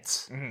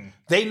feds. Mm-hmm.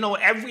 They know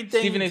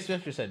everything. Stephen A.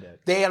 Smith just said that.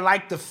 They are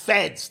like the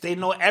feds. They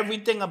know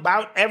everything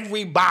about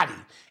everybody.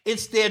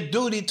 It's their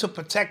duty to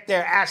protect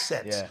their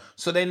assets. Yeah.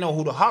 So they know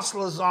who the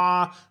hustlers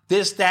are,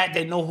 this, that.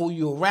 They know who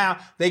you're around.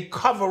 They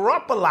cover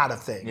up a lot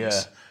of things.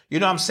 Yeah.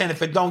 You know what I'm saying?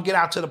 If it don't get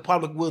out to the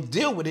public, we'll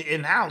deal with it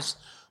in-house.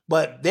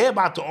 But they're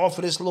about to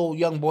offer this little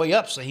young boy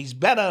up, so he's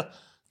better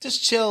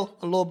just chill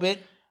a little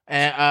bit.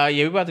 And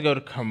we're about to go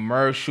to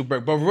commercial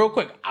break. But real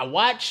quick, I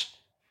watched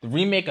the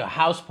remake of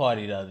House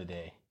Party the other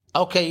day.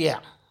 Okay, yeah.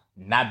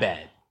 Not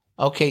bad.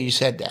 Okay, you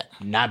said that.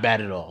 Not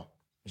bad at all.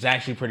 It's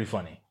actually pretty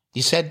funny.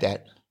 You said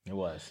that. It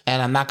was.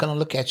 And I'm not going to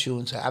look at you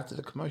until after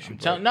the commercial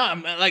break.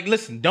 I'm like,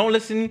 listen, don't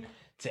listen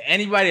to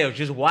anybody else.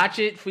 Just watch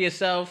it for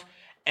yourself,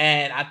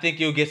 and I think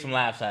you'll get some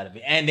laughs out of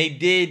it. And they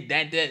did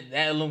that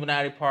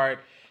Illuminati part.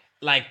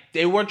 Like,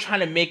 they weren't trying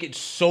to make it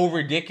so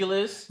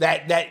ridiculous.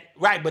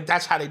 Right, but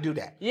that's how they do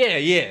that.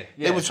 Yeah.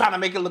 They were trying to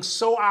make it look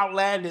so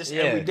outlandish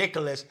and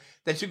ridiculous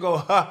that you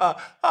go,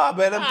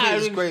 man, them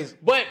kids is crazy.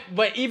 But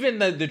even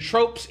the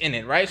tropes in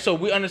it, right? So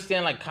we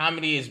understand, like,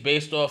 comedy is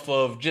based off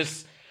of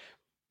just,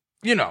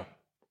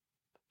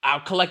 our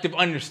collective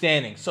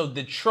understanding. So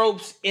the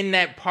tropes in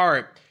that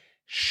part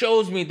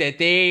shows me that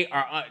they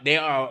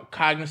are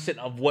cognizant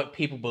of what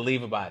people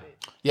believe about it.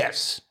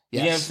 Yes. You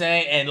know what I'm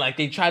saying? And like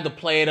they tried to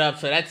play it up,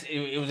 so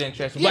it was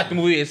interesting. Yeah. But the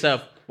movie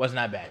itself was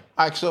not bad.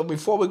 All right, so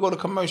before we go to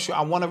commercial,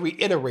 I want to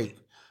reiterate.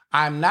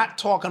 I'm not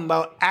talking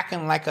about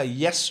acting like a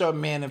yes sir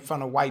man in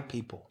front of white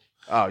people.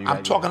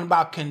 I'm talking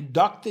about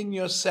conducting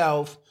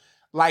yourself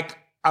like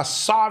a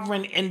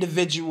sovereign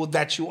individual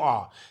that you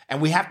are.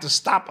 And we have to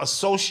stop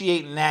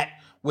associating that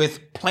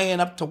with playing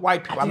up to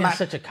white people. That's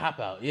such a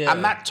cop-out. Yeah.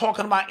 I'm not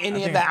talking about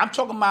any of that. I'm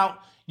talking about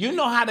you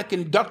know how to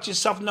conduct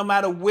yourself no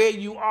matter where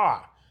you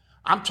are.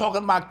 I'm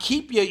talking about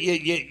keep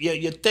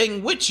your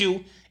thing with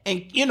you,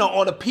 and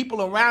or the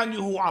people around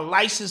you who are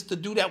licensed to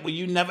do that, where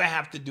you never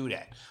have to do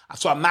that.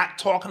 So I'm not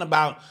talking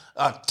about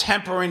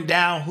tempering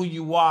down who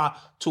you are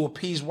to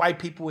appease white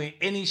people in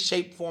any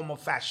shape, form, or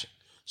fashion.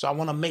 So I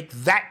want to make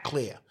that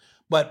clear.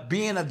 But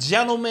being a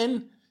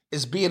gentleman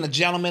is being a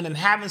gentleman, and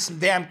having some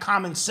damn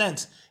common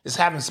sense is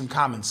having some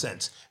common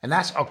sense, and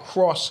that's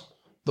across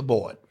the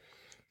board.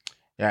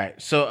 All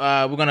right, so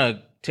we're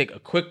gonna take a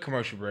quick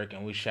commercial break,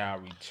 and we shall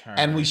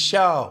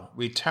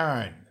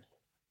return.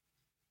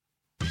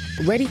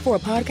 Ready for a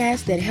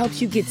podcast that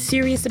helps you get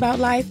serious about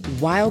life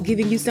while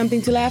giving you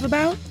something to laugh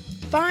about?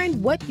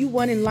 Find what you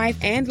want in life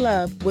and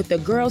love with the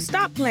Girl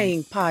Stop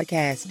Playing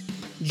podcast.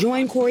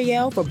 Join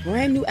Coriel for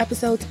brand new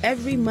episodes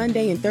every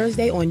Monday and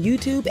Thursday on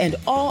YouTube and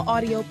all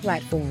audio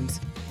platforms.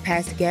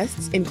 Past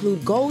guests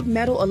include gold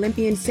medal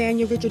Olympian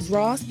Sanya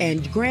Richards-Ross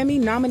and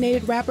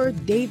Grammy-nominated rapper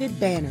David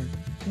Banner.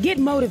 Get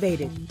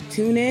motivated.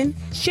 Tune in,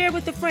 share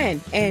with a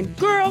friend, and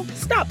girl,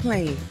 stop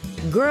playing.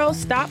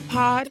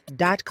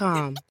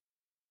 GirlStopPod.com.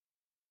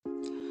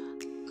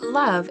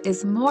 Love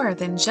is more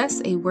than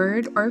just a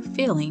word or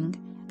feeling.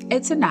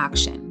 It's an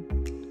action.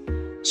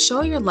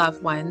 Show your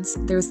loved ones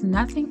there's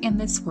nothing in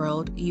this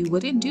world you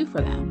wouldn't do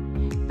for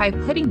them by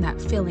putting that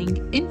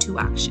feeling into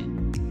action.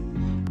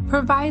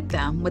 Provide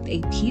them with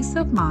a peace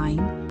of mind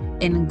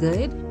in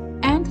good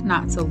and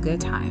not so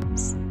good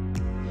times.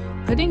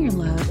 Putting your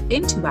love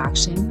into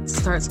action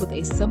starts with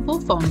a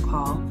simple phone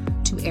call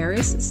to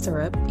Eris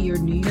Stirrup, your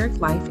New York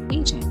Life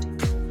agent.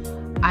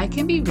 I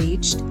can be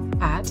reached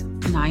at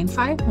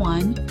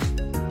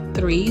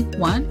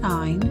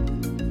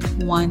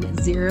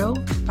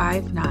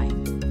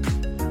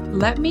 951-319-1059.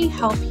 Let me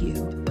help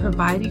you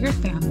provide your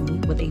family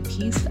with a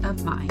peace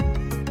of mind.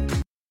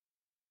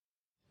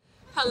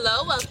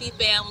 Hello, wealthy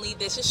family.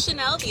 This is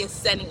Chanel, the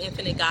Ascending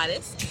Infinite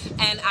Goddess,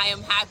 and I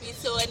am happy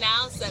to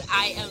announce that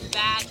I am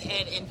back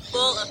and in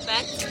full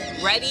effect,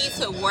 ready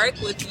to work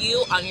with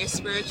you on your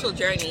spiritual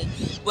journey.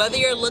 Whether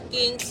you're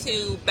looking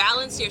to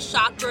balance your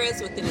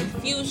chakras with an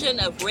infusion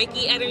of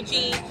Reiki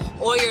energy,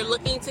 or you're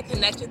looking to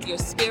connect with your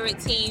spirit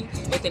team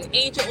with an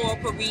angel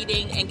oracle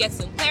reading and get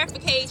some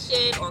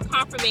clarification or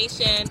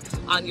confirmation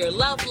on your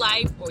love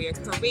life or your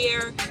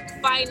career,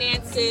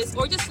 finances,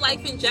 or just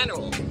life in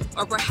general.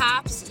 Or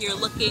perhaps you're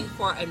looking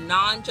for a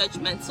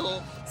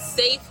non-judgmental,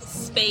 safe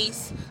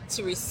space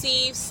to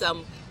receive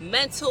some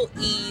mental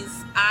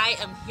ease. I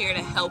am here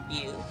to help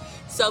you.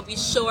 So be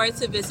sure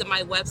to visit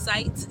my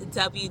website,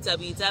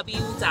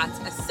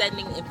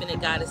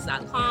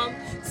 www.ascendinginfinitegoddess.com.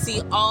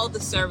 See all the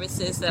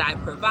services that I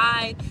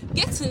provide.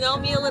 Get to know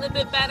me a little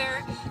bit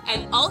better.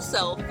 And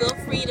also, feel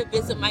free to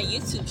visit my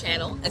YouTube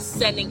channel,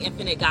 Ascending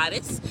Infinite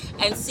Goddess,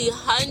 and see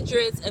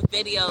hundreds of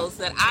videos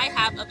that I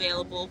have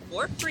available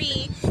for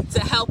free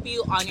to help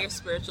you on your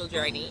spiritual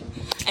journey.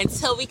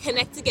 Until we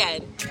connect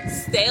again,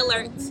 stay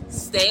alert,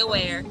 stay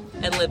aware,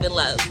 and live in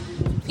love.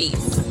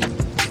 Peace.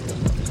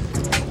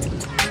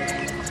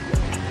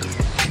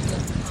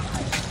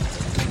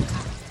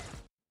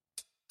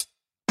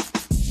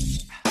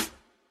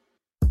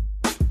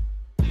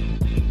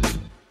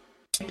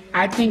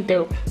 I think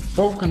they're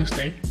both going to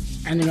stay,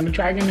 and they're going to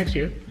try again next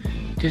year.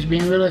 Just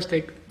being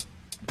realistic.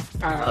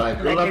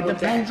 It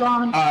depends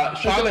on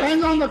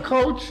the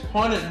coach.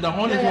 The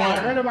Hornets I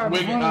heard about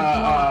the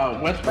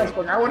Hornets.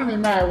 Westbrook. I wouldn't be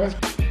mad.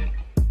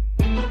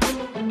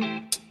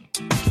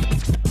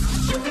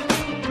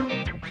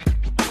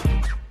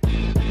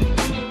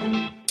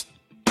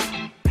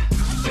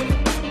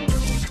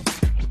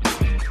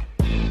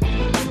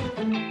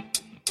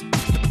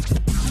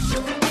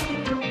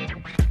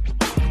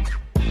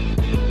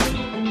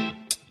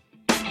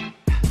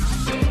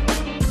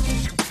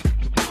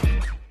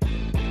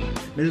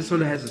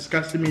 Minnesota has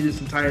disgusted me this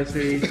entire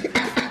series.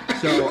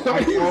 So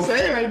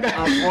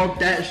I'm off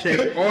that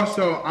shit.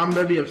 Also, I'm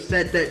really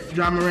upset that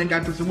Ja Morant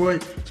got this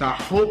award. So I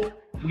hope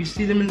we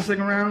see them in the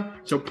second round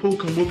so Poole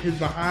can whoop his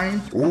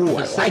behind. Ooh,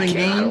 I seven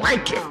games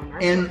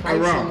in a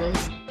row.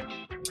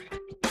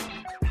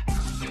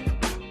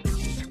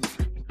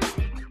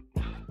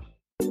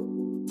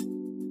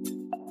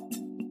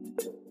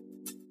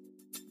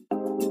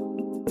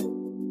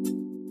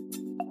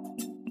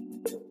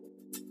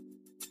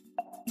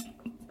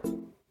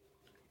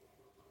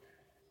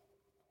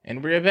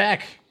 And we're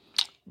back.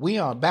 We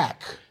are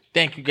back.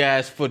 Thank you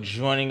guys for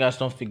joining us.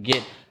 Don't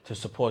forget to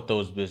support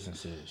those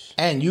businesses.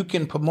 And you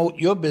can promote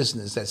your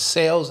business at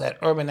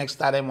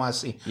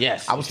sales@urbanx.nyc.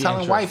 Yes. I was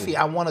telling Wifey,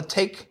 I want to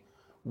take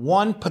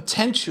one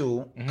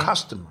potential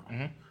customer,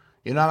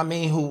 you know what I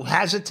mean, who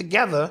has it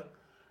together,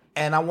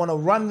 and I want to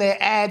run their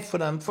ad for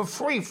them for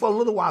free for a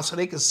little while so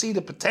they can see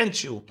the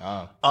potential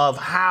of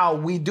how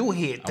we do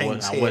here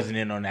things I wasn't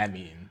in on that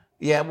meeting.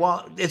 Yeah,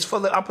 well, it's for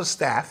the upper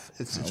staff.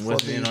 It's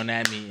wasn't in on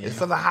that meeting. It's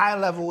for the high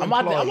level I'm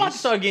employees. about to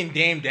start getting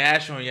Dame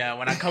Dash on y'all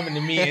when I come in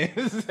the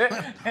meetings.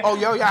 Oh,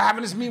 y'all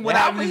having this meeting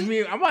without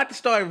me? I'm about to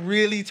start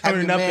really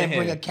turning up in here.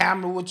 Bring a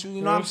camera with you,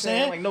 you know what I'm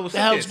saying? Like, no, what the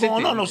hell's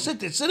going on? No, sit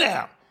there, sit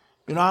down.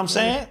 You know what I'm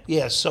saying?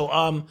 Yeah,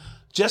 so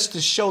just to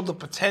show the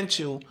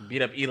potential.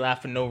 Beat up Eli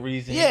for no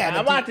reason. Yeah.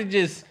 I'm about to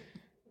just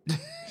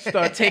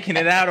start taking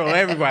it out on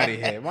everybody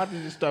here. I'm about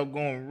to just start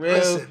going real.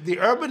 Listen, the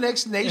Urban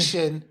X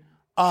Nation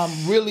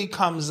really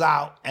comes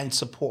out and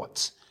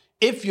supports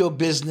if your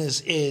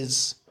business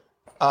is,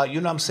 you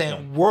know what I'm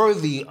saying,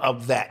 worthy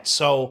of that.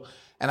 So,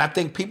 and I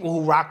think people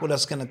who rock with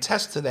us can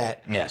attest to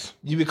that. Yes.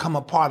 You become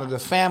a part of the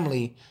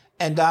family.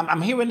 And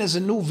I'm hearing there's a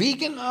new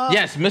vegan.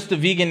 Yes, Mr.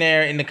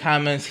 Veganaire in the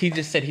comments, he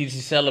just said he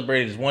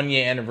celebrated his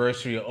 1-year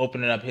anniversary of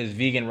opening up his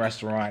vegan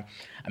restaurant.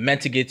 I meant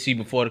to get to you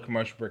before the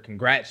commercial break.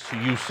 Congrats to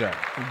you, sir.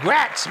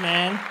 Congrats,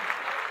 man.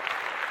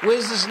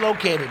 Where's this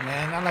located,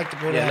 man? I'd like to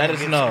go there let and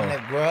us get know. some of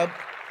that grub.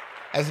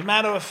 As a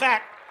matter of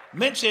fact,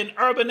 mention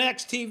Urban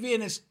X TV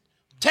and it's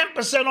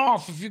 10%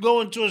 off if you go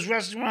into his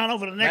restaurant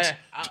over the next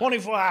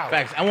 24 hours.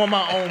 Facts. I want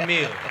my own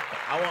meal.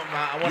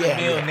 I want a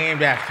meal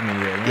named after me.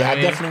 I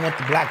definitely want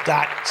the Black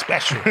Dot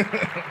special. You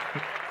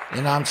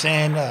know what I'm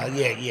saying?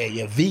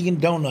 Yeah. Vegan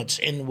donuts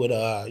in with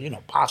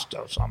pasta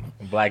or something.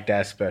 Black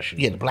Dot special.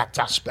 Yeah, the Black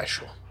Dot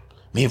special.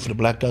 Me in for the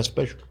Black Dot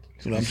special.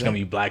 You know what I'm saying? It's gonna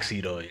be black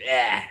seed oil.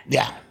 Yeah.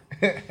 Yeah.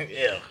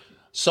 Yeah.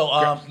 So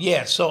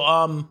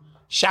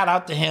shout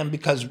out to him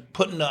because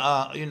putting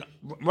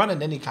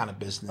running any kind of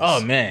business.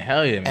 Oh man,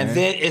 hell yeah, man. And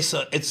then it's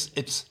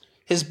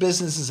his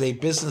business is a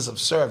business of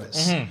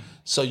service. Mm-hmm.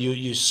 So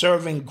you're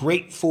serving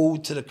great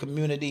food to the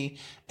community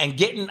and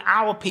getting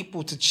our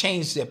people to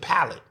change their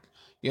palate.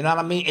 You know what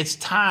I mean? It's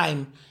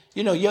time.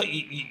 You know,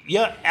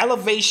 your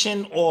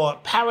elevation or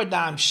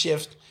paradigm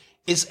shift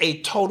is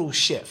a total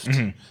shift.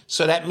 Mm-hmm.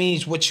 So that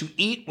means what you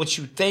eat, what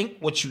you think,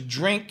 what you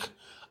drink,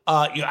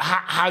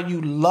 how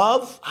you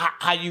love,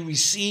 how you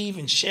receive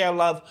and share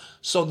love.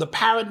 So the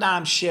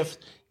paradigm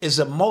shift is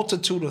a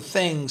multitude of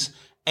things,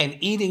 and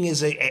eating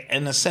is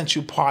an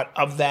essential part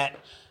of that.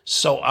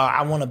 So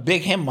I want to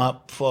big him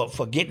up for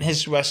getting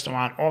his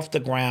restaurant off the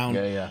ground.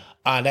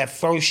 That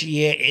first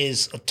year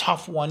is a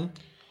tough one.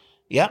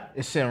 Yep.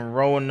 It's in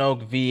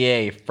Roanoke,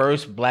 VA.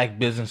 First black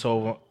business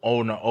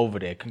owner over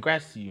there.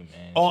 Congrats to you,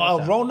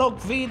 man. Roanoke,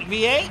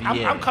 VA?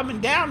 I'm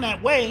coming down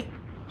that way.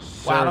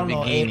 Well, I don't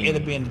know.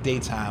 It'll be in the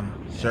daytime.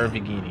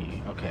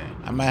 Servigini. Okay.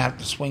 I might have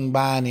to swing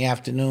by in the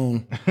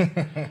afternoon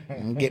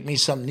and get me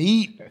something to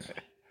eat.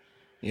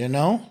 You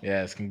know?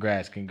 Yes,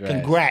 congrats.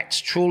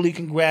 Truly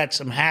congrats.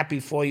 I'm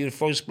happy for you. The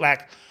first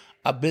black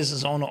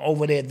business owner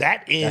over there.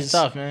 That's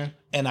tough, man.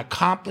 An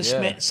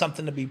accomplishment,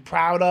 something to be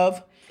proud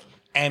of.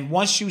 And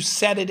once you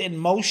set it in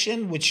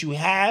motion, which you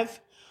have,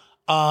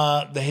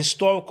 the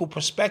historical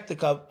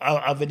perspective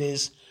of it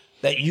is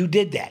that you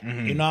did that.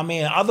 Mm-hmm. You know what I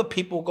mean? And other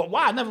people go,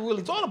 wow, I never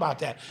really thought about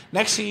that.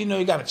 Next thing you know,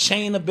 you got a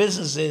chain of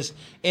businesses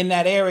in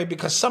that area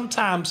because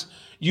sometimes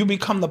you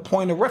become the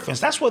point of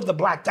reference. That's what the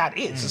Black Dot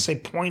is. Mm-hmm. It's a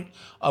point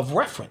of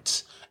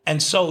reference.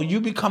 And so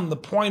you become the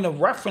point of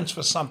reference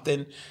for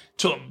something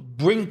to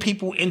bring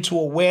people into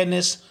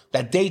awareness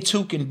that they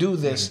too can do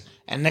this. Mm-hmm.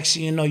 And next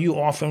thing you know, you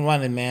off and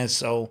running, man.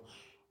 So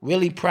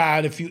really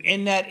proud. If you're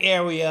in that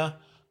area,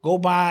 go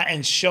by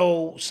and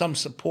show some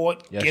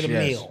support. Get a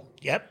meal.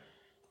 Yep.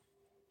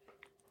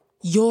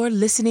 You're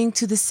listening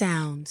to the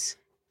sounds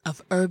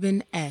of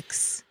Urban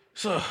X.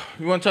 So,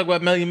 you want to talk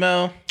about Melly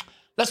Mel?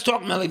 Let's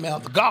talk Melly Mel,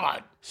 the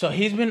God. So,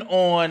 he's been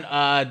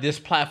on this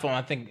platform,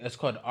 I think it's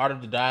called Art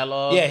of the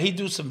Dialogue. Yeah, he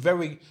do some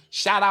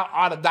shout out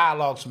Art of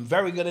Dialogue, some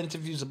very good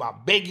interviews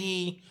about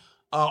Biggie.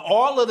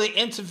 All of the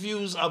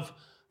interviews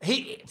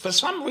for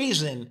some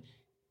reason,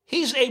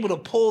 he's able to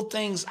pull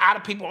things out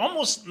of people,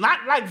 almost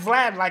not like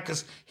Vlad,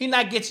 because he's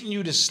not getting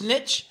you to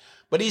snitch,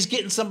 but he's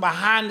getting some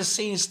behind the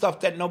scenes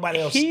stuff that nobody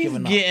else is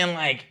giving up. He's getting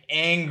like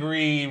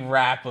angry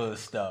rapper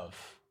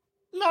stuff.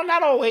 No,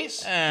 not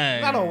always.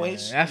 Not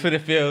always. That's what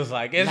it feels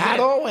like.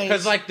 Not always.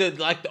 Because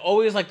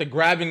the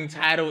grabbing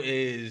title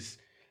is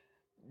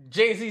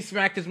Jay-Z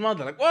smacked his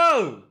mother. Like,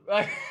 whoa!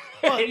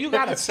 Well, you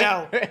gotta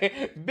sell.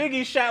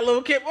 Biggie shot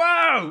Lil' Kip.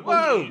 Whoa!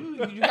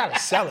 Whoa! You gotta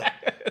sell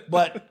it.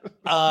 But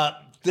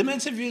them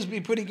interviews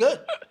be pretty good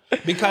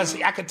because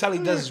I can tell he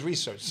does his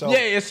research. So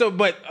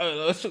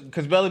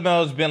because Melly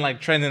Mel's been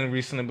like trending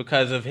recently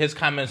because of his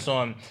comments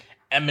on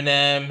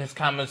Eminem, his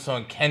comments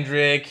on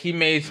Kendrick. He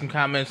made some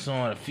comments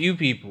on a few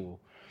people,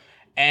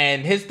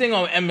 and his thing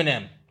on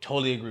Eminem,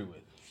 totally agree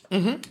with.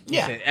 Mm-hmm.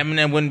 Yeah, he said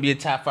Eminem wouldn't be a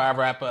top 5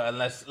 rapper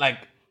unless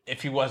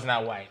if he was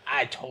not white.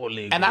 I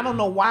totally agree. And I don't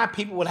know why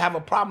people would have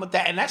a problem with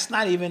that. And that's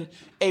not even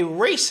a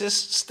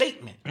racist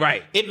statement.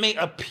 Right. It may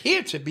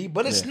appear to be,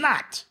 but it's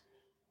not.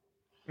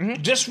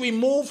 Mm-hmm. Just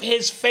remove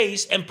his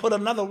face and put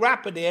another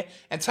rapper there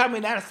and tell me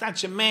that's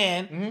not your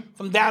man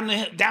from down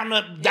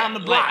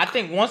the block. I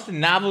think once the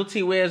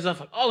novelty wears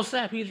off,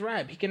 snap, he's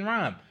right. He can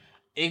rhyme.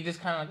 It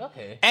just kind of like,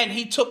 okay. And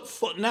he took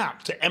now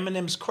to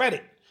Eminem's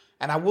credit.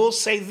 And I will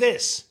say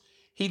this.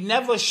 He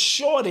never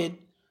shorted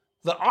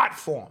the art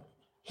form.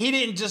 He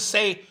didn't just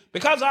say,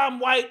 because I'm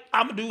white,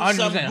 I'm going to do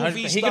some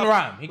goofy stuff. He can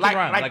rhyme. He can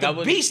rhyme. Like the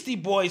Beastie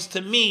Boys,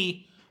 to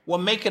me, were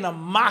making a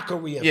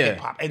mockery of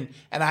hip-hop. And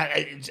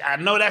I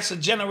know that's a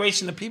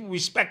generation of people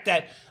respect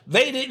that.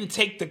 They didn't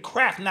take the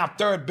craft. Now,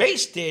 Third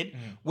Base did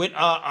with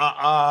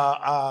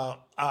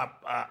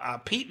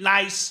Pete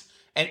Nice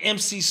and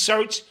MC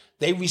Search.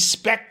 They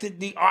respected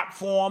the art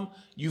form.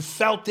 You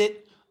felt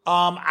it.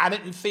 I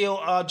didn't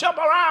feel jump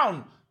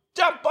around.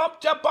 Jump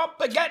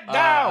up and get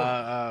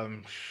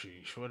down.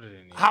 What did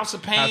it need? House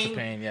of Pain. House of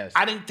Pain, yes.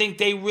 I didn't think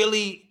they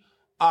really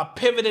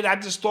pivoted. I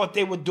just thought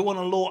they were doing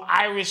a little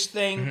Irish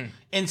thing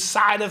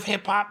inside of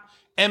hip hop.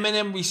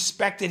 Eminem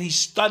respected. He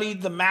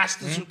studied the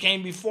masters who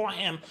came before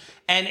him.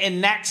 And in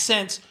that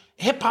sense,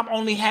 hip hop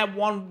only had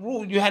one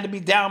rule. You had to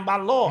be down by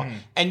law.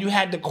 And you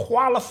had to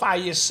qualify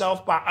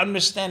yourself by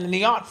understanding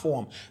the art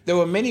form. There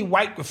were many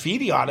white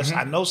graffiti artists.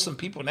 I know some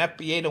people in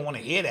FBA don't want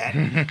to hear that.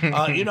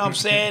 You know what I'm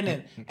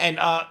saying?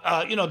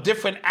 And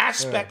different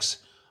aspects.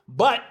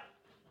 But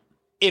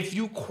if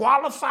you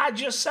qualified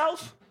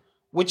yourself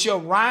with your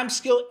rhyme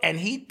skill, and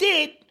he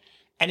did,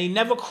 and he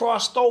never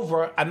crossed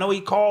over. I know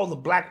he called the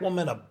black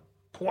woman a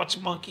porch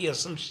monkey or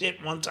some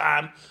shit one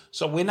time.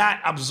 So we're not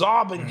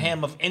absolving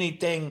him of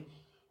anything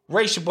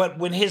racial, but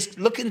when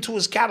look into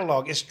his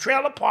catalog, it's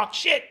trailer park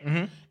shit.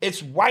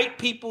 It's white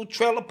people,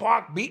 trailer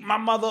park, beat my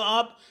mother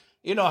up,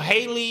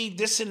 Haley,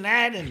 this and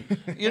that, and,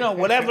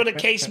 whatever the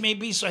case may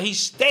be. So he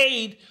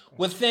stayed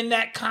within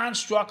that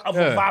construct of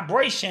a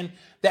vibration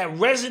that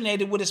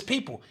resonated with his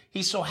people.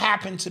 He so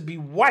happened to be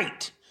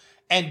white,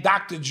 and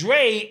Dr.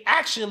 Dre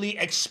actually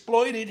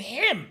exploited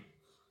him.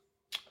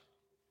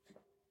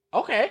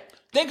 Okay.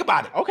 Think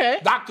about it. Okay.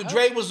 Dr.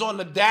 Dre was on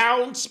the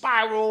down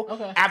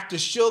spiral after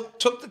Suge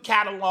took the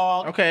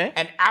catalog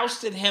and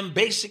ousted him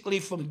basically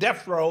from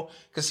Death Row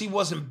because he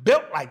wasn't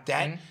built like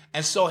that.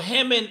 And so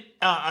him and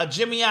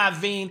Jimmy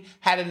Iovine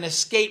had an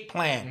escape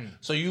plan.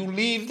 So you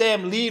leave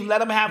them, let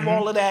them have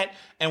all of that,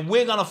 and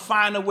we're going to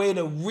find a way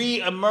to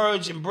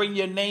re-emerge and bring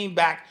your name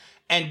back.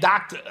 And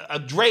Dr.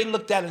 Dre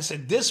looked at it and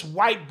said, this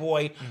white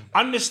boy,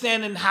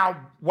 understanding how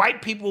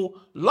white people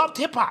loved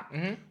hip-hop.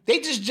 They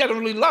just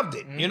generally loved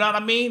it. You know what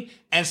I mean?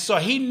 And so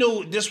he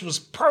knew this was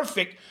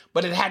perfect,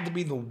 but it had to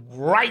be the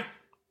right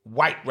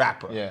white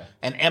rapper. Yeah.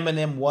 And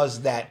Eminem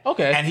was that.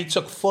 Okay. And he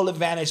took full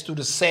advantage through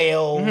the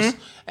sales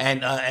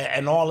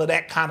and all of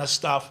that kind of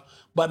stuff.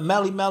 But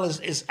Melly Mel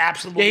is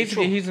absolutely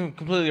true. He's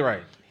completely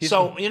right.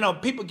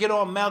 People get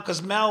on Mel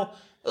because Mel,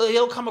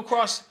 he'll come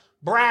across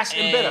brass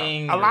and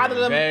bitter. A lot of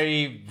them,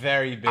 very,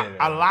 very bitter.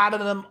 A lot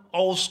of them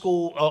old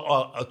school,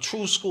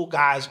 true school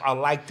guys are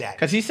like that.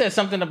 Because he said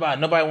something about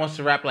nobody wants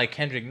to rap like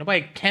Kendrick.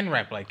 Nobody can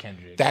rap like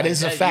Kendrick. That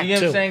is a fact, you know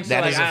too. What I'm saying? So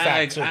that is a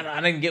fact, too.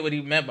 I didn't get what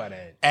he meant by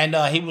that. And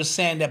he was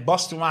saying that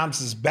Busta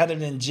Rhymes is better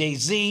than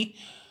Jay-Z.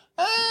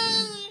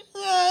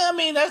 I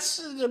mean,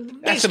 that's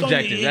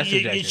subjective.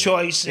 Your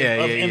choice of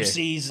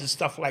MCs and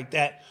stuff like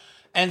that.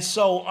 And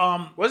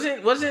so,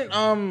 wasn't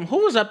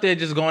who was up there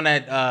just going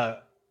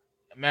at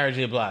Mary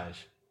J.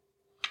 Blige?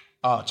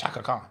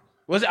 Chaka Khan.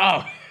 Was it?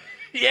 Oh,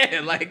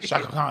 yeah, like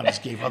Chaka Khan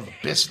just gave her the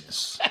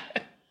business.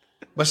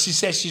 But she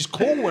said she's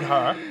cool with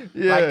her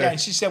like that.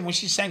 And she said when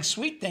she sang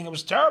Sweet Thing, it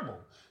was terrible.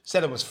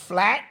 Said it was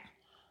flat.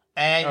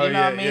 And you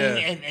know what I mean?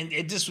 Yeah. And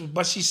it just,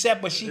 but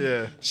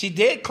she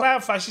did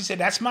clarify. She said,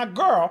 that's my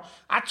girl.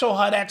 I told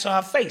her that to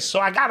her face.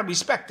 So I got to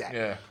respect that.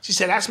 Yeah. She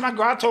said, that's my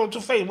girl. I told her to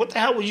her face. What the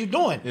hell were you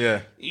doing?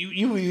 Yeah.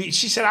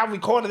 She said, I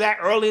recorded that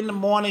early in the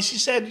morning. She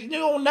said, you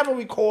don't never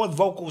record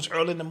vocals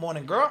early in the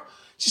morning, girl.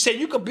 She said,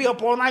 you could be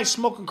up all night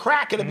smoking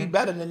crack. It'll be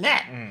better than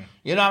that.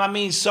 You know what I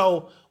mean?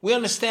 So we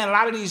understand a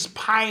lot of these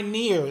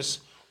pioneers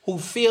who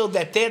feel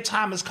that their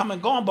time is come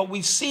and gone, but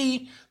we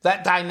see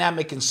that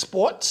dynamic in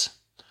sports.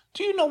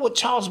 Do you know what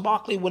Charles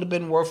Barkley would have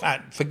been worth?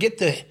 Forget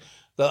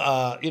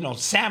the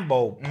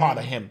Sambo part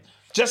of him.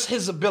 Just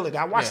his ability.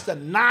 I watched a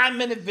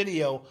 9-minute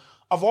video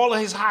of all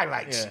of his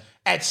highlights. Yeah.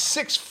 At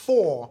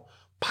 6'4",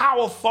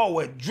 power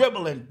forward,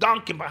 dribbling,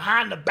 dunking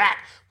behind the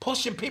back,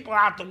 pushing people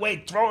out the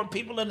way, throwing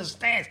people in the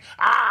stands.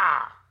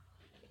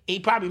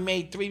 He probably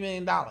made $3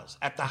 million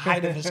at the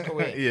height of his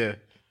career. Yeah.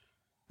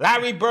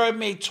 Larry Bird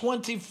made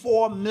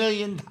 $24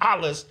 million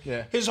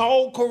his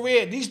whole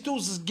career. These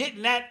dudes is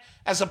getting that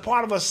as a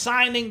part of a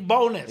signing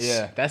bonus.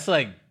 Yeah, that's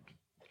like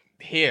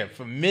here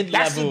for mid-level.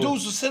 That's the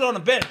dudes who sit on the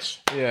bench.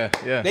 Yeah.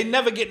 They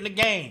never get in the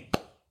game,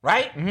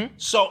 right?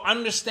 So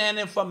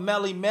understanding from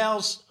Melly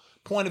Mel's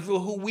point of view,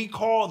 who we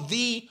call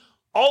the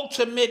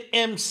ultimate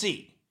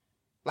MC.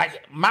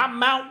 Like my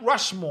Mount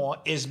Rushmore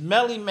is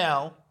Melly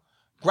Mel,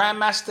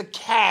 Grandmaster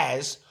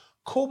Caz,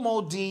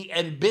 Kumo D,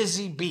 and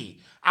Busy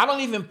B. I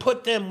don't even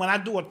put them when I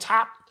do a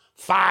top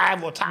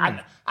 5 or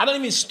top. I don't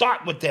even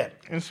start with them.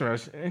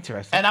 Interesting.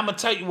 And I'm gonna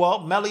tell you,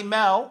 Melly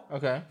Mel,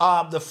 okay,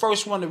 the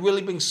first one to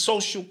really bring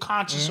social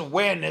conscious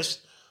awareness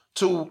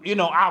to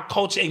our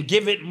culture and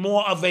give it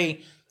more of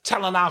a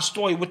telling our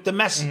story with the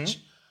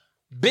message.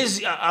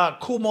 Busy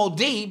Kumo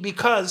D,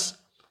 because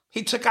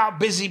he took out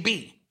Busy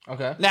B.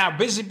 Okay. Now,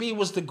 Busy B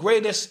was the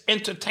greatest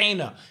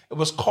entertainer. It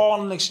was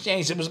call and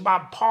exchange. It was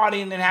about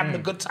partying and having a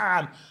good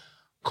time.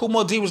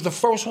 Kumo D was the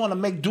first one to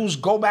make dudes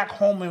go back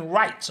home and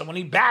write. So when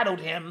he battled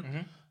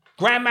him,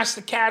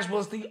 Grandmaster Caz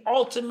was the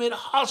ultimate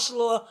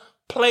hustler,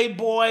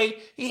 playboy.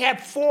 He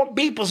had 4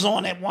 beepers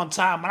on at one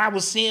time. When I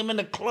would see him in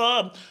the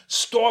club,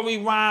 story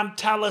rhyme,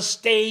 teller,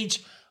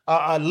 stage,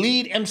 a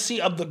lead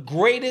MC of the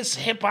greatest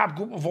hip-hop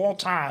group of all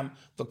time,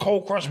 the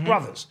Cold Crush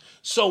Brothers.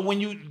 So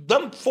when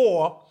them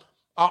 4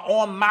 are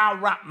on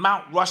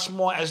Mount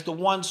Rushmore as the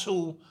ones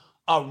who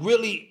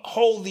really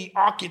hold the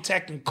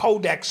architect and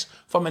codex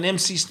from an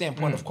MC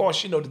standpoint. Of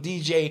course, the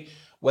DJ,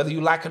 whether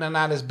you like it or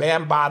not, is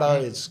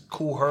Bambaataa, it's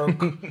Kool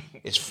Herc,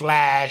 it's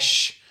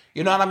Flash,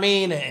 you know what I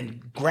mean?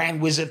 And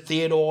Grand Wizard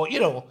Theodore,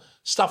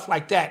 stuff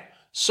like that.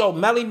 So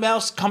Melly Mel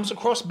comes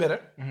across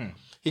bitter.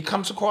 He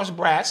comes across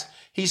brass.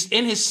 He's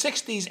in his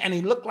 60s and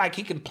he looked like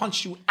he can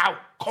punch you out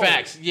cold.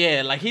 Facts,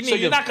 yeah. Like he. So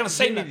you're not gonna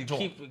say nothing to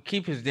him.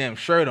 Keep his damn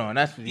shirt on.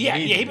 That's what he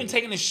needs. Yeah. He's been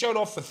taking his shirt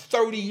off for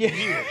 30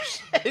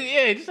 years.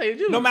 Yeah, just like you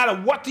do. No matter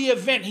what the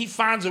event, he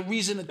finds a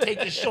reason to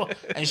take his shirt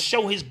and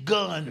show his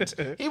guns.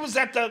 He was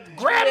at the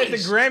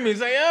Grammys.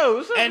 Like, yo,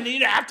 what's up? And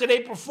after they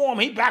perform,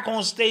 he back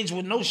on stage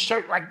with no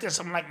shirt like this.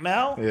 I'm like,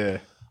 Mel. Yeah.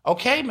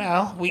 Okay,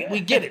 Mel.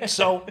 We get it.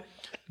 So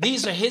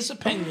these are his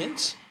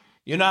opinions.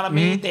 You know what I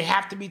mean? They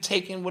have to be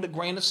taken with a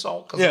grain of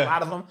salt because a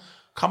lot of them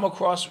come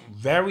across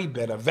very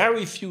bitter.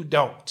 Very few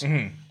don't.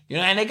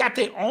 And they got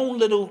their own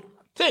little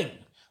thing.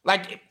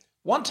 Like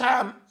one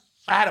time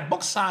I had a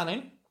book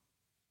signing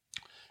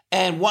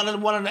and one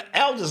of the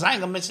elders, I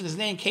ain't gonna mention his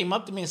name, came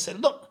up to me and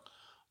said, look,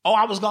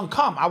 I was gonna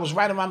come. I was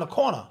right around the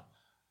corner.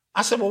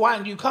 I said, well, why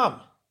didn't you come?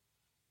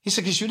 He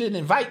said, because you didn't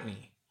invite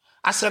me.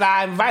 I said,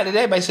 I invited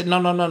everybody. He said,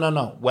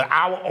 no. With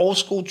our old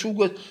school True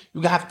Goods,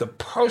 you have to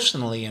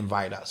personally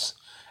invite us.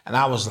 And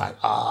I was like,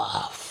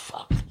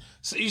 fuck.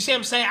 So you see what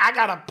I'm saying? I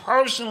got to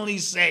personally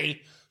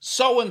say,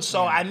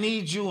 so-and-so, I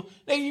need you.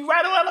 Nigga, you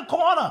right around the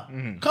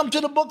corner. Come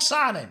to the book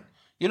signing.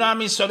 You know what I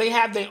mean? So they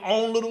have their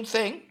own little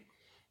thing.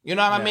 You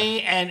know what I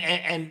mean?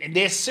 And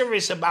they're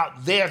serious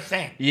about their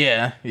thing.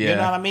 Yeah. You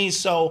know what I mean?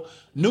 So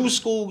new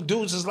school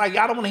dudes is like,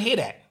 y'all don't want to hear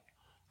that.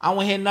 I don't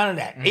want to hear none of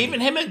that. Even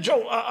him and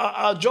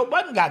Joe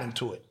Budden got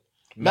into it.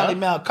 Melly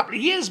Mel a couple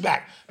of years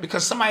back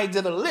because somebody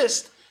did a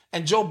list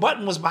and Joe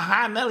Budden was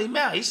behind Melly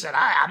Mel. He said,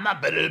 I'm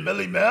not better than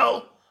Melly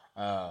Mel.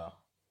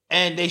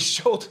 And they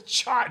showed the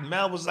chart and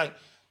Mel was like,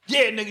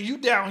 yeah, nigga, you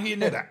down here,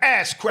 nigga,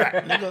 ass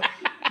crack, nigga.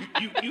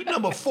 You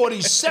number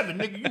 47,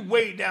 nigga, you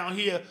way down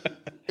here.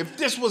 If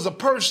this was a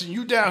person,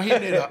 you down here,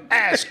 nigga,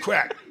 ass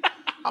crack.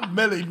 I'm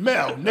Melly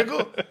Mel,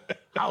 nigga.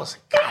 I was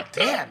like, God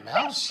damn,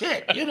 Mel,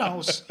 shit, it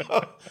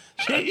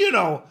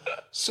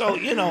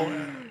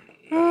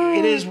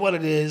is what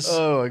it is.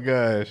 Oh my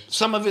gosh.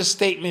 Some of his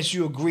statements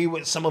you agree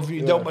with, some of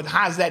you don't, but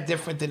how's that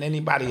different than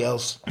anybody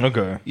else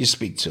you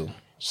speak to?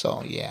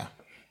 So, yeah.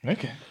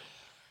 Okay.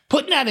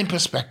 Putting that in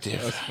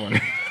perspective. That's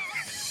funny.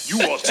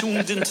 You are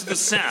tuned into the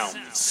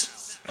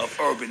sounds of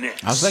Urban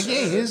X. I was like,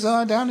 yeah, he's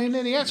down in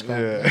the X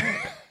Club.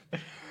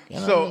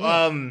 Yeah.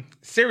 So,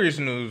 serious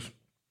news.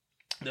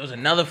 There was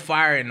another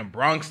fire in the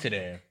Bronx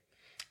today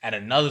at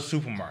another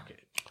supermarket.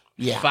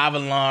 Yeah.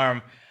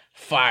 5-alarm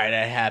fire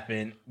that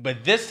happened.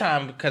 But this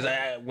time, because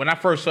when I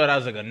first saw it, I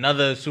was like,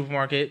 another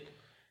supermarket,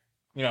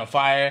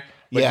 fire.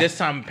 But this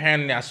time,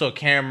 apparently, I saw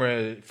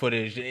camera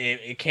footage.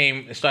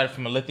 It started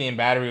from a lithium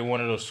battery in one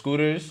of those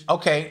scooters.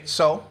 Okay,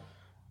 so,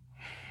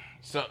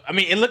 I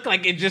mean, it looked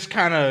like it just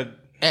kind of...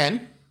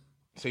 And?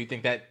 So you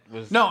think that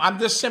was... No, I'm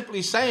just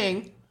simply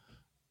saying,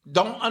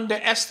 don't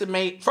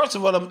underestimate... First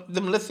of all,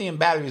 them lithium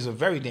batteries are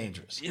very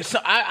dangerous. So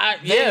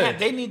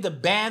They need to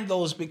ban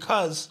those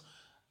because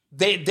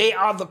they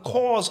are the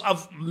cause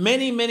of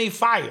many, many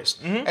fires,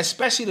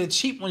 especially the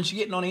cheap ones you're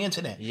getting on the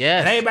internet.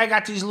 Yes. And everybody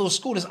got these little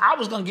scooters. I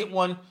was going to get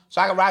one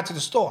so I could ride to the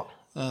store.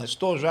 The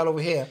store's right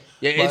over here.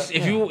 Yeah,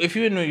 if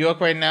you're in New York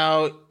right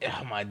now,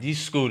 oh my, these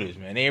scooters,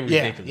 man, they're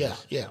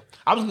ridiculous. Yeah.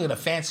 I was going to get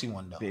a fancy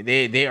one, though.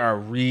 They are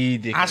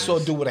ridiculous. I saw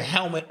a dude with a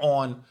helmet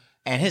on,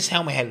 and his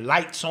helmet had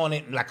lights on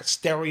it, like a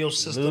stereo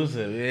system.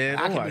 Loser, man.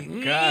 Oh my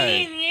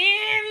God.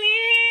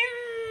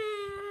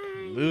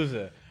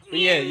 Loser. But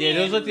yeah,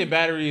 those lithium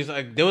batteries,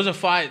 like, there was a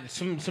fire,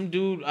 some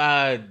dude,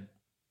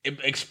 it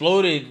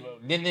exploded,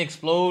 didn't it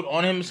explode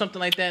on him or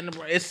something like that?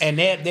 And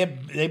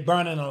they're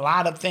burning a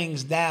lot of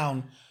things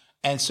down,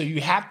 and so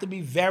you have to be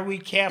very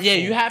careful. Yeah,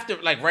 you have to,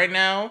 like, right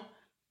now,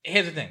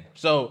 here's the thing.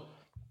 So,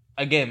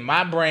 again,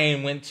 my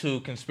brain went to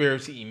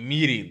conspiracy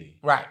immediately.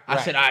 Right. I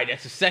said, all right,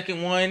 that's the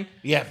second one.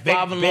 Yeah, big,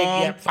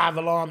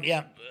 5-alarm,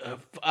 yeah.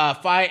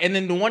 Fire, and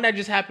then the one that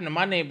just happened in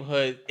my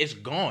neighborhood, it's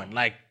gone.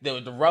 Like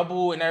the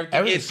rubble and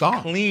everything, it's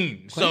gone.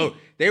 Clean. So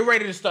they're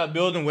ready to start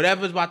building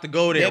whatever's about to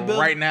go there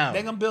right now.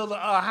 They're gonna build a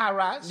high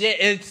rise. Yeah,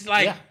 it's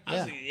like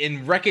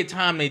in record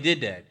time they did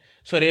that.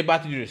 So they're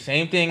about to do the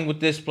same thing with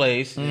this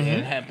place. And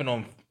it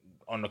happened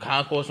on the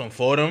concourse on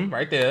Fordham,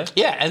 right there.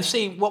 Yeah, and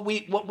see what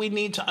we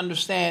need to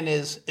understand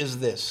is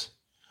this.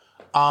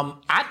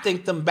 I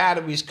think them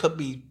batteries could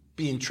be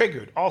being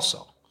triggered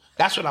also.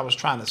 That's what I was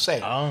trying to say.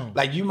 Oh.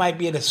 Like you might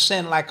be able to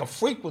send like a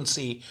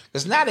frequency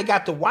because now they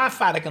got the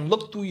Wi-Fi that can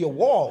look through your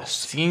walls.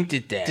 I synced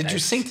it that. Did you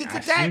sync it to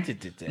that? I synced it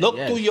to that. Look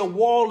through your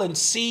wall and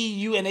see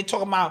you, and they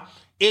talking about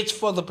it's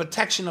for the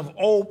protection of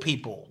old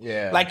people.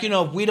 Yeah. Like,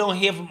 if we don't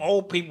hear from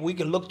old people, we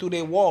can look through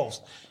their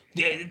walls.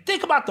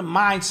 Think about the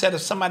mindset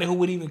of somebody who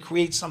would even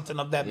create something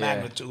of that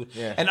magnitude.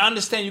 Yeah. And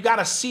understand you got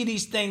to see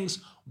these things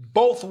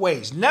both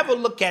ways. Never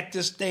look at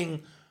this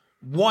thing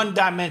one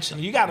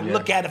dimensional. You got to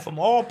look at it from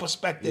all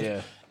perspectives.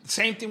 Yeah.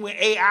 Same thing with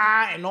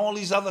AI and all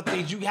these other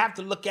things. You have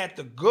to look at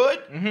the good.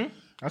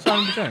 That's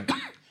 100%.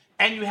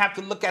 And you have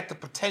to look at the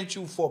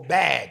potential for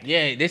bad.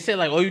 Yeah, they said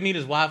like all you need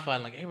is Wi-Fi.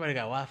 Like everybody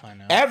got Wi-Fi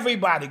now.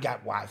 Everybody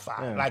got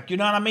Wi-Fi. Yeah. Like, you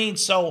know what I mean?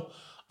 So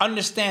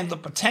understand the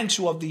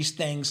potential of these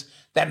things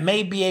that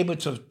may be able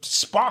to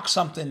spark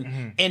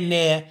something in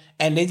there,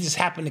 and they just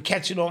happen to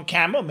catch it on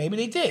camera. Maybe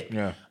they did.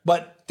 Yeah.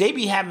 But they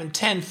be having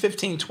 10,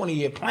 15,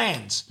 20-year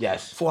plans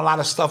for a lot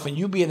of stuff, and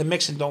you be in the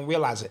mix and don't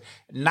realize it.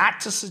 Not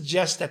to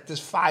suggest that this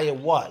fire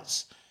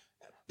was.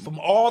 From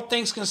all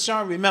things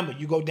concerned, remember,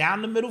 you go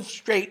down the middle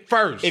straight.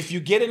 First. If you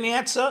get an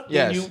answer,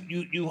 then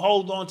you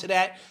hold on to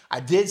that.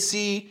 I did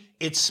see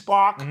it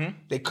spark.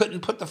 They couldn't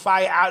put the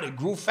fire out. It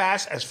grew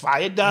fast, as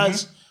fire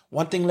does.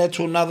 One thing led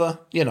to another,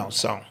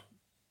 so...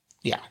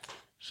 Yeah.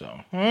 So,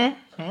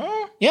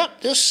 Yep,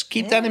 just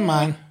keep that in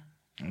mind.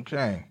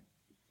 Okay.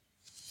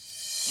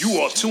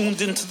 You are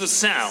tuned into the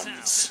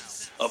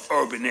sounds of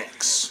Urban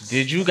X.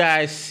 Did you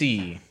guys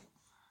see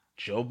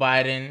Joe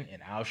Biden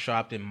and Al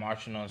Sharpton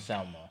marching on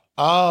Selma?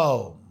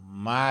 Oh,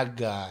 my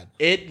God.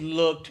 It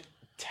looked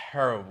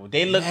terrible.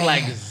 They looked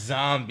like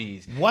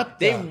zombies.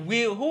 What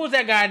who was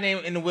that guy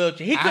named in the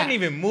wheelchair? He couldn't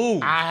even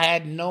move. I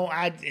had no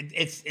idea.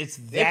 It's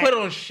that. They put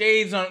on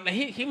shades on.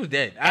 He was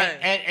dead.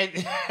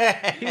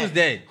 He was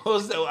dead.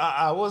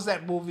 What was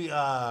that movie?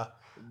 Breakfast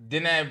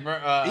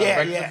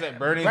at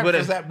Bernie's.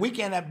 Breakfast at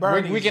Weekend at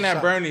Bernie's. Weekend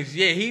at Bernie's.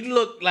 Yeah, he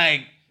looked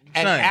like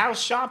And Al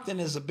Sharpton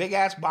is a big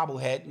ass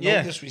bobblehead.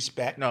 No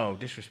disrespect. No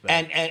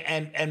disrespect.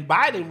 And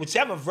Biden,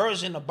 whichever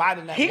version of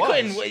Biden that he was,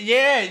 couldn't.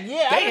 Yeah.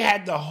 They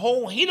had the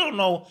whole. He don't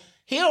know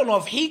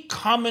if he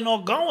coming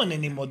or going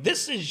anymore.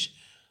 This is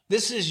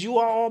you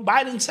are all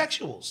Biden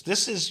sexuals.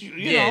 This is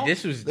you know.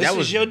 That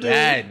was your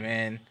bad, dude.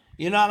 Man.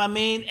 You know what I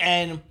mean?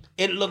 And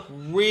it looked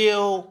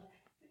real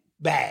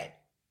bad.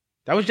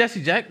 That was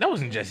Jesse Jackson. That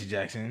wasn't Jesse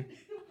Jackson.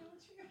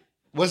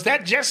 Was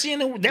that Jesse?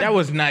 That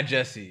was not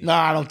Jesse. No,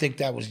 I don't think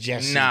that was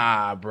Jesse.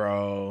 Nah,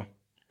 bro.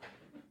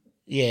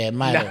 Yeah, it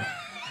might have.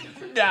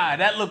 Nah,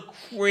 that looked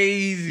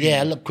crazy.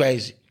 Yeah, it looked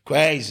crazy.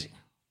 Crazy.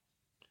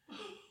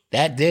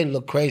 That did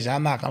look crazy.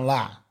 I'm not gonna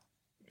lie.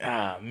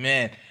 Ah,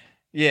 man.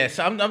 Yeah,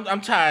 so I'm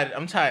tired.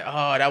 I'm tired.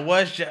 Oh, that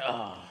was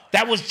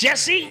That was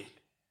Jesse?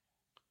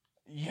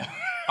 Yeah.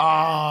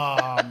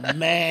 Oh,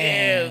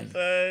 man. Damn,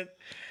 son.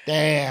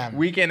 Damn.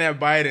 Weekend at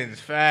Biden's.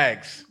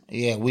 Facts.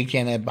 Yeah,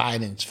 weekend at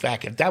Biden's.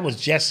 Fact. If that was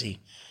Jesse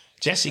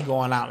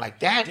going out like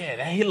that.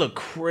 Yeah, he looked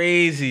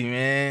crazy,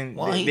 man.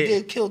 Well, he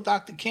did kill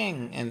Dr.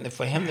 King. And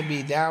for him to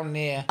be down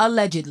there.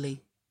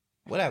 Allegedly.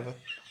 Whatever.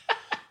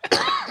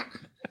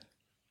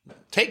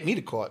 Take me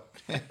to court.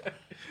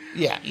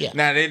 Yeah.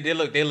 Nah, they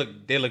look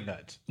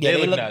nuts. Yeah,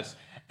 they look nuts.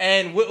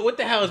 And what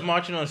the hell is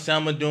Marching on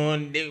Selma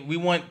doing? We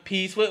want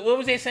peace. What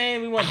was they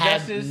saying? We want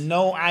justice?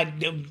 No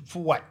idea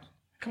for what.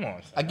 Come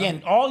on. Son.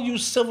 Again, all you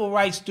civil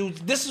rights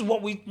dudes, this is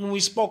what when we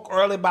spoke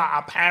earlier about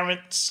our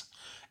parents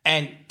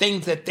and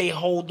things that they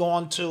hold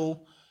on to.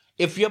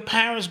 If your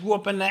parents grew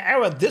up in that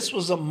era, this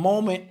was a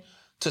moment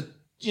to,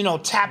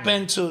 tap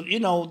into,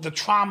 the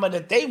trauma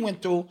that they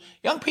went through.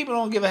 Young people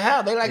don't give a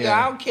hell. They like,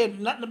 I don't care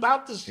nothing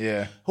about this.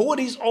 Yeah. Who are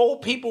these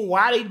old people?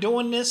 Why are they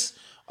doing this?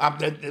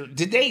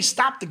 Did they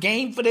stop the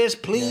game for this?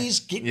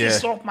 Please get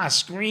this off my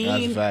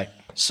screen. That's a fact.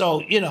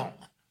 So,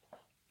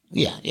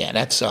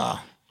 that's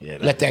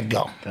let that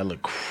go. That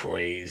looked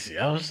crazy.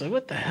 I was like,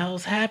 what the hell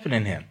is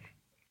happening here?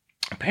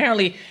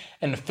 Apparently,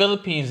 in the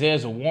Philippines,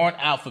 there's a warrant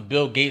out for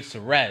Bill Gates'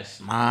 arrest.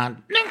 For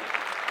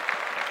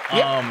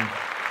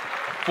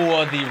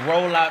the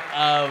rollout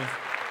of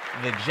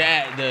the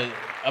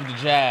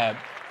jab.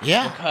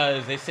 Yeah.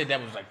 Because they said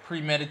that was like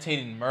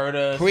premeditated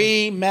murder.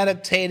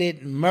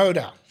 Premeditated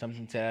murder.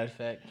 Something to that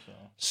effect.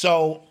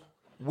 So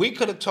we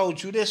could have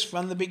told you this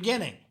from the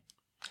beginning.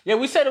 Yeah,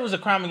 we said it was a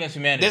crime against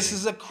humanity. This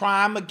is a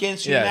crime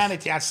against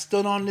humanity. I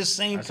stood on this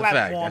same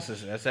platform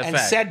and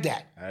said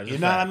that. You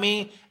know what I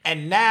mean?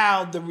 And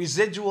now the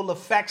residual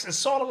effects, it's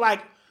sort of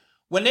like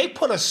when they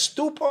put a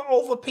stupor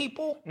over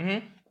people,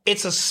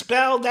 it's a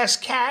spell that's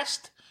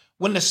cast.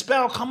 When the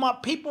spell come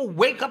up, people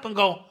wake up and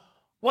go,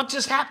 what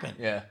just happened?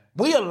 Yeah.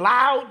 We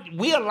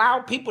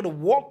allowed people to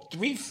walk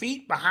 3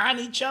 feet behind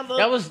each other.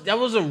 That was they're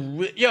gonna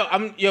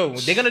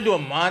do a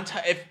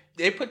montage. If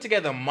they put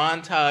together a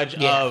montage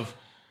of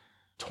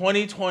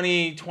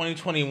 2020,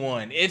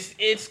 2021,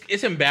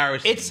 it's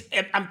embarrassing.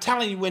 I'm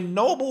telling you, when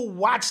Noble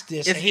watched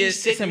this,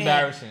 it's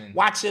embarrassing.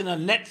 Watching a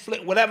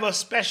Netflix, whatever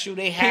special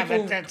they have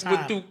people at that time,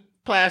 with through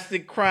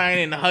plastic,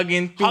 crying and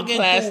hugging through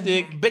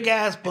plastic, big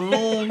ass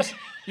balloons.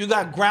 You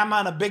got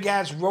grandma in a big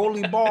ass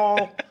rolly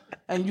ball,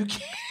 and you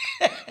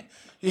can't.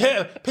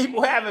 Yeah,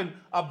 people having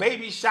a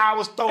baby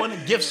showers, throwing the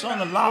gifts on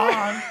the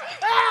lawn.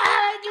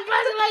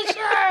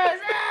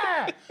 Congratulations!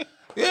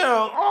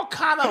 All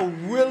kind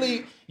of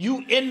really.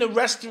 You in the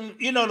restaurant,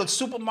 the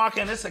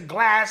supermarket, and it's a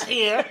glass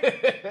here.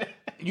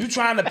 You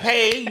trying to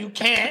pay, you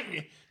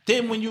can't.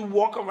 Then when you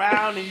walk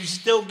around and you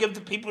still give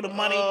the people the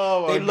money,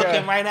 they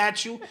looking right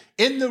at you.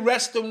 In the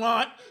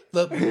restaurant,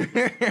 the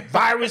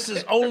virus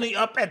is only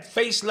up at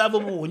face level,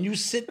 but when you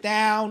sit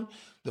down,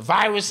 the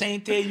virus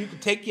ain't there. You can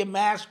take your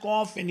mask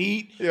off and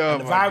eat. Yeah,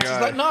 and the virus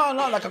is like, no,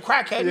 like a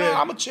crackhead. No,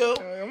 I'm going to chill.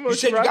 You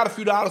said you got a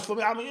few dollars for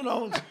me. I mean,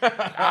 when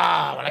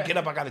I get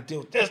up, I got to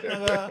deal with this,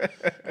 nigga.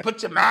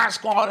 Put your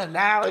mask on, and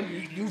now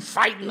you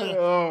fighting the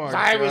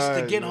virus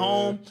to get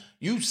home.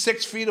 You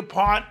 6 feet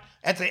apart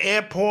at the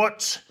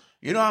airports.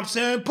 You know what I'm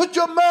saying? Put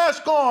your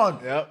mask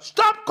on. Yep.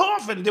 Stop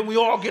coughing. Then we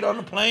all get on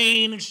the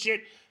plane and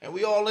shit, and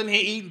we all in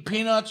here eating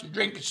peanuts and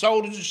drinking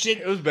sodas and shit.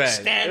 It was bad.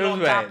 Stand on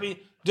top of you.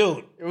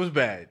 Dude. It was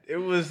bad. It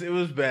was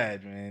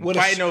bad, man. With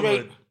fighting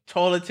over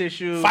toilet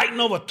tissue. Fighting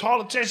over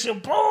toilet tissue.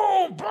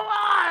 Boom!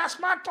 That's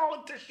my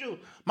toilet tissue.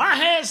 My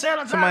hand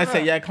sanitizer. Somebody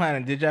said, y'all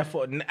clowning. Did y'all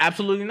fall?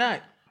 Absolutely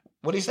not.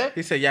 What'd he say?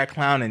 He said, y'all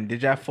clowning.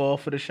 Did y'all fall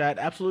for the shot?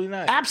 Absolutely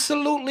not.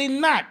 Absolutely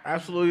not.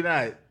 Absolutely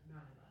not.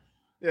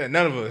 Yeah,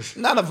 none of us.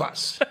 None of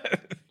us.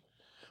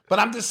 But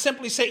I'm just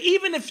simply saying,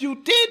 even if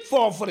you did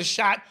fall for the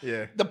shot,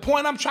 the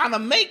point I'm trying to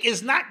make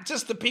is not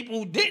just the people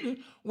who didn't.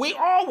 We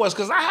all was,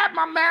 because I had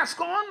my mask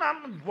on.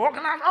 I'm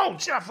walking out. Oh,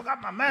 shit, I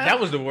forgot my mask. That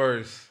was the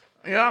worst.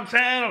 You know what I'm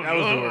saying? That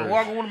was the worst.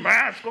 Walking with a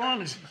mask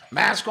on,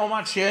 mask on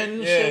my chin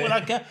and shit. When I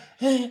got,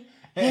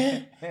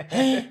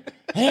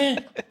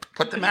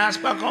 put the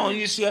mask back on.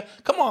 You see,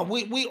 come on,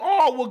 we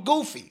all were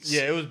goofies.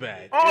 Yeah, it was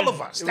bad. All of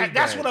us.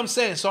 That's what I'm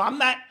saying. So I'm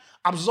not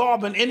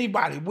absolving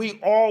anybody. We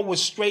all were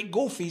straight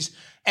goofies.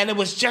 And it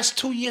was just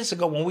 2 years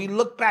ago. When we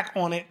look back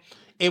on it,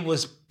 it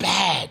was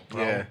bad,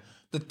 bro. Yeah.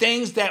 The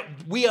things that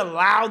we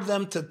allowed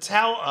them to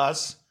tell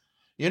us,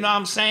 You know what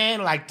I'm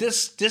saying? Like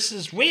this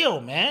is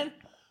real, man.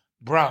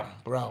 Bro,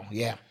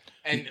 yeah.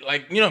 And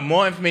like, you know,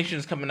 more information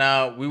is coming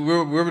out. We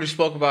already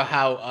spoke about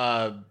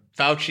how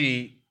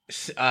Fauci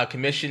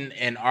commissioned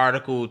an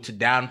article to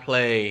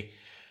downplay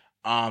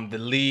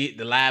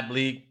the lab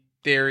leak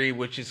theory,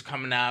 which is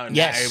coming out, and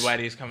now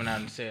everybody's coming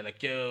out and saying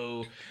like,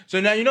 yo.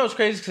 So now you know it's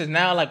crazy because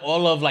now like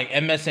all of like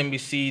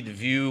MSNBC, The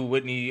View,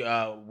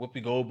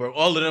 Whoopi Goldberg,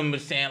 all of them are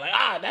saying like,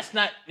 that's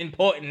not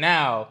important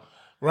now.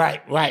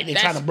 Right. They're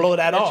trying to blow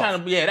that off.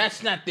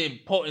 That's not the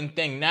important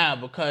thing now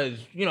because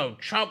you know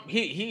Trump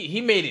he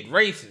made it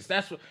racist.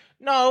 That's what.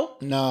 No.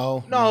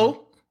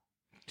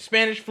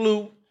 Spanish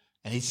flu.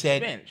 And he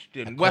said Spanish.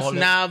 West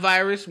Nile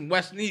virus. You get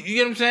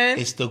what I'm saying?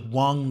 It's the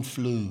Wong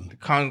flu. The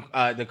Kung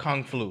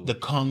flu. The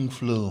Kung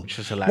flu. Which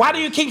is hilarious. Why do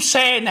you keep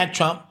saying that,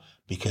 Trump?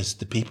 Because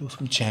the people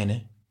from China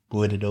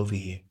brought it over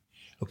here.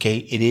 Okay?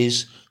 It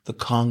is the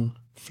Kung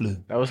flu.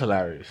 That was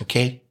hilarious.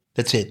 Okay?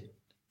 That's it.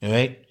 All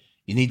right?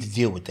 You need to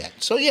deal with that.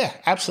 So, yeah,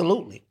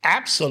 absolutely.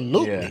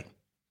 Absolutely. Yeah.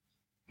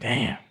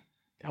 Damn.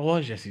 That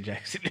was Jesse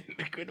Jackson in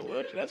the Good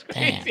Wheelchair. That's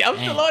crazy. I'm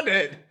still on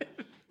that.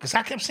 Because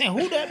I kept saying,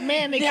 who that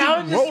man they keep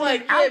I was rolling just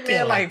like, out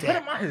there like that? put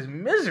him on his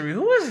misery.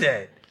 Who was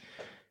that?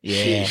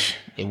 Yeah. Sheesh.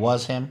 It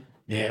was him?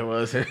 Yeah, it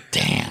was him.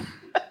 Damn.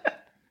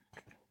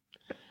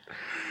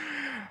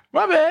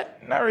 My bad.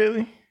 Not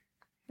really.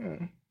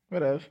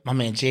 Whatever. My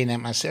man Jay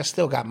and I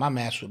still got my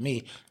mask with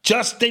me,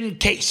 just in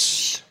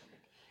case.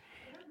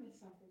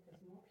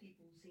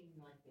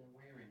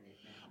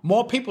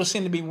 More people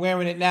seem to be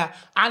wearing it now.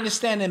 I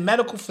understand in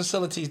medical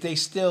facilities, they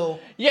still...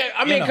 Yeah,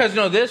 I mean, because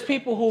there's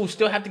people who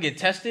still have to get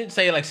tested.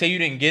 Say you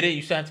didn't get it,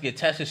 you still have to get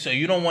tested. So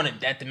you don't want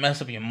that to mess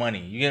up your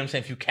money. You get what I'm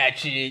saying? If you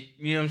catch it,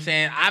 you know what I'm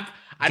saying? I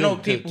know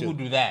people who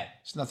do that.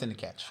 It's nothing to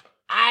catch.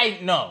 I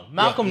know.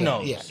 Malcolm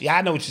knows. Yeah,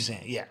 I know what you're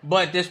saying. Yeah.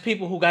 But there's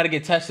people who got to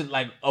get tested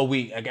like a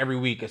week, like every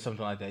week or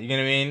something like that. You know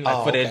what I mean?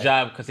 Like for their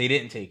job because they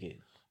didn't take it.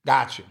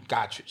 Got you.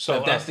 So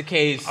if that's the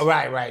case...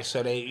 Right.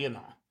 So they,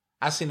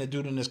 I seen a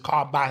dude in his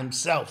car by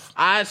himself.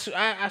 I seen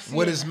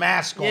with his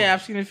mask on. Yeah,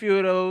 I've seen a few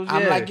of those.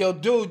 I'm like, yo,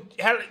 dude,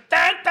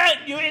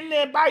 you're in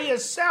there by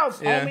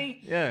yourself, homie.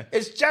 Yeah.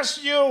 It's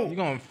just you. You're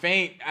going to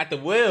faint at the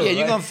wheel. Yeah,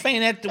 you're going to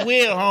faint at the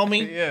wheel,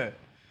 homie.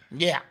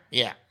 Yeah.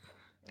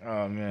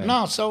 Oh, man.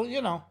 No, so,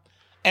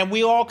 and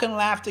we all can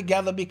laugh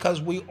together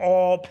because we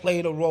all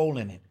played a role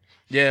in it.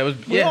 Yeah,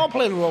 we all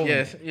played a role in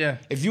it. Yeah.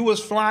 If you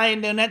was flying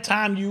during that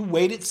time, you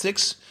waited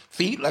 6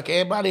 feet like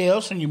everybody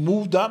else, and you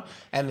moved up,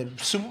 and the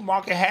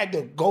supermarket had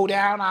to go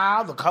down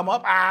aisle, to come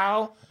up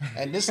aisle,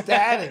 and this,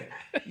 that,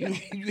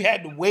 and you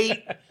had to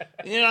wait.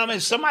 You know what I mean?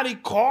 Somebody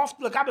coughed.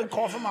 Look, I've been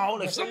coughing my whole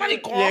life. Somebody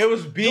coughed. Yeah, it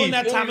was beef. During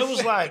that time, it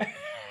was like,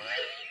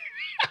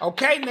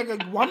 okay,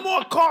 nigga, one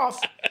more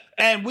cough,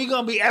 and we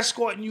gonna be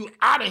escorting you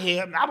out of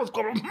here. And I was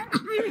going,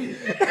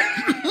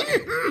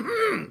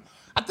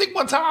 I think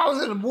one time I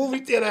was in a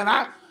movie theater, and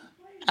I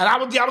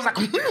was like,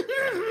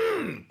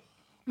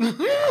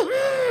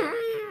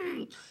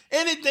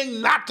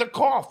 anything not to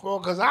cough, bro,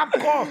 because I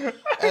cough.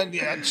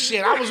 And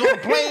shit, I was on a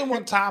plane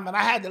one time, and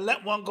I had to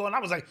let one go, and I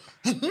was like,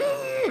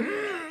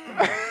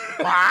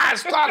 my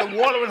eyes started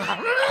watering.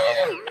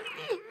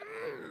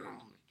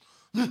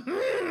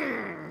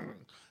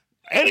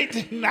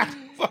 Anything not to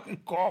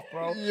fucking cough,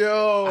 bro.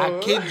 Yo. I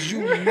kid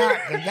you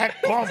not, because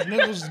that cough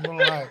niggas been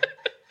like,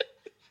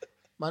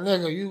 my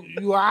nigga, you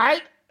all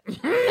right?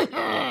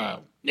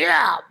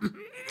 Yeah.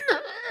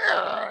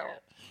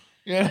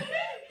 Yeah.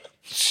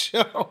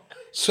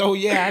 So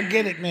yeah, I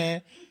get it,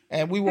 man.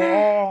 And we were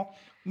all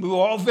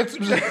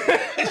victims of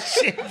that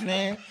shit,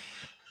 man.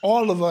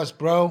 All of us,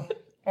 bro.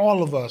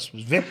 All of us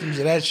was victims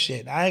of that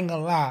shit. I ain't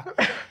gonna lie.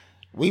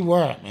 We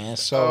were, man.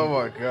 So oh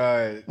my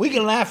God. We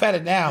can laugh at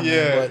it now,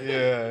 man. But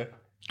yeah.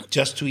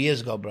 Just 2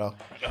 years ago, bro.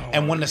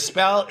 And when the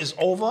spell is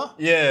over,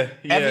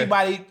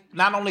 everybody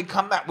not only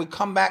come back, we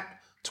come back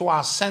to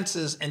our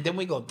senses, and then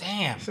we go,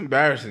 damn. It's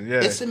embarrassing,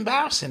 yeah. It's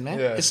embarrassing, man.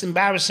 Yeah. It's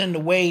embarrassing the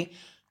way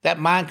that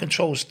mind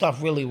control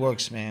stuff really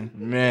works, man.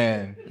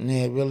 Man.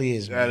 Yeah, it really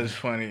is, man. That is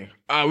funny.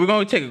 We're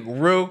going to take a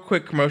real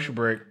quick commercial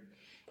break.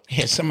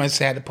 Yeah, somebody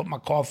said I had to put my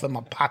cough in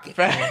my pocket.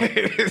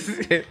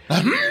 That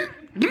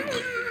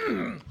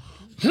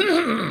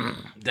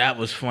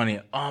was funny.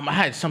 I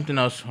had something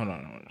else. Hold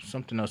on.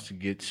 Something else to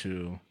get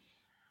to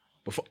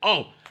before.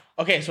 Oh,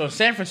 okay. So in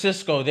San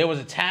Francisco, there was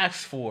a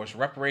task force,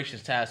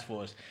 reparations task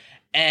force,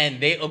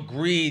 and they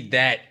agreed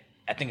that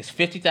I think it's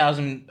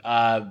 50,000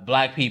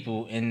 black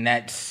people in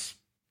that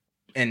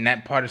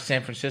part of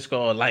San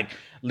Francisco are like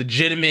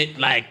legitimate,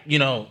 like,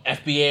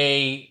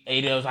 FBA,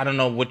 ADOs. I don't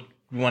know what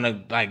you want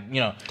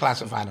to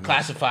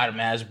classify them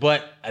as,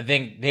 but I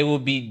think they will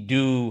be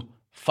due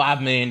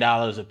 $5 million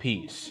a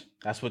piece.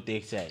 That's what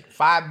they said.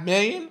 $5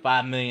 million?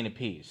 $5 million a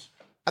piece.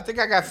 I think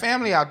I got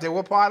family out there.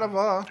 What part of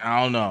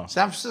I don't know.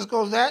 San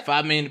Francisco is that?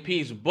 $5 million a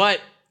piece,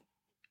 but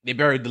they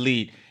buried the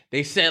lead.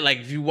 They said, like,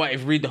 if you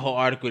read the whole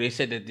article, they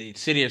said that the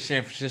city of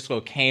San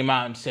Francisco came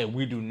out and said,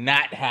 we do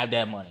not have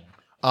that money.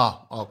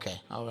 Oh, okay.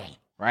 All right.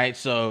 Right?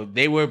 So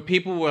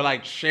people were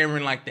like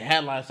sharing like the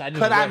headlines.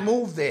 I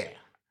moved there?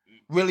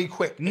 really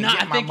quick and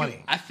get my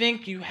money. I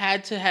think you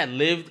had to have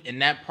lived in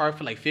that part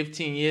for like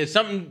 15 years.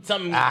 Something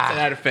to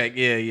that effect.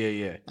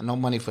 Yeah. No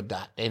money for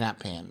Dot. They're not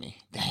paying me.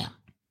 Damn.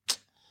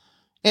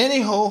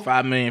 Anyhow.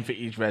 $5 million for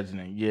each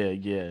resident.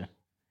 Yeah.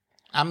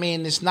 I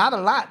mean, it's not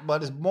a lot,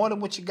 but it's more than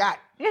what you got.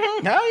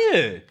 Hell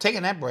yeah.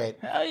 Taking that bread.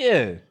 Hell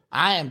yeah.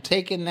 I am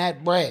taking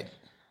that bread.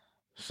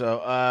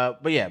 So,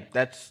 but yeah,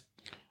 that's...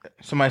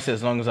 Somebody says,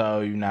 as long as I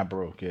owe you, not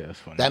broke. Yeah, that's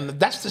funny.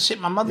 That's the shit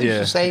my mother used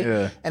to say.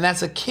 Yeah. And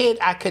as a kid,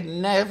 I could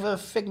never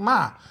figure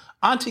my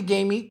auntie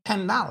gave me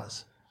 $10.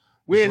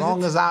 As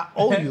long as I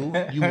owe you,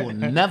 you will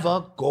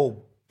never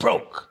go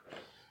broke.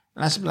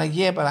 And I should be like,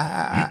 yeah, but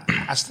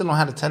I still don't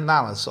have the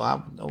 $10, so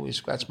I always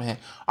scratch my head.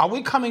 Are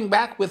we coming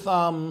back with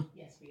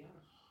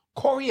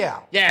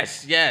Coriel?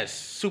 Yes.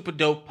 Super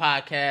dope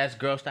podcast.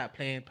 Girl Stop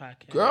Playing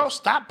podcast. Girl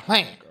Stop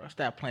Playing.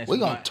 We're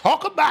going to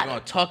talk about it. We're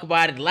going to talk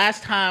about it.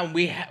 Last time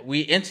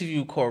we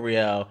interviewed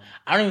Coriel,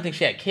 I don't even think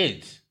she had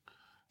kids.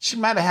 She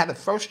might have had a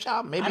first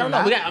child. Maybe I don't know.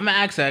 I'm going to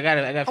ask her. I got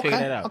to figure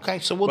that out. Okay,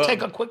 so we'll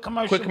take a quick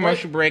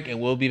commercial break and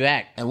we'll be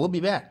back.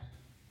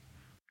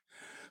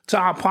 To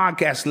our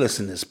podcast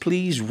listeners,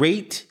 please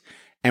rate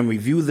and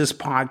review this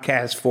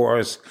podcast for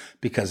us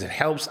because it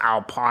helps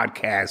our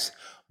podcast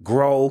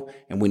grow,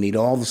 and we need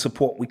all the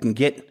support we can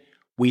get.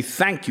 We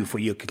thank you for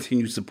your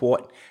continued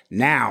support.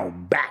 Now,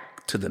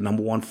 back to the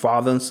 #1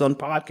 father and son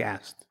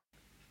podcast.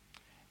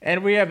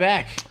 And we are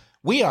back.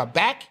 We are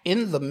back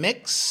in the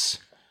mix.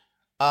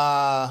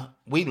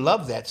 We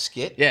love that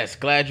skit. Yes,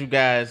 glad you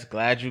guys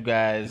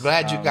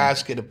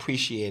could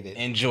appreciate it.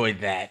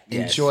 Enjoyed that.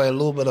 Yes. Enjoy a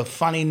little bit of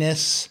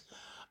funniness.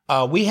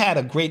 We had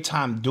a great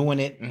time doing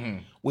it. Mm-hmm.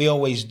 We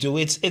always do.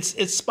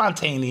 It's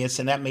spontaneous,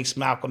 and that makes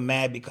Malcolm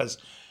mad because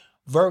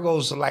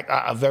Virgos are like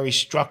are very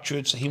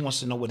structured, so he wants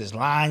to know what his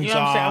lines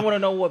are. I want to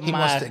know what he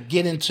wants to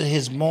get into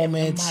his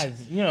moments.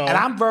 And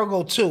I'm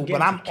Virgo too,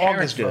 but I'm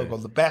August Virgo,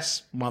 the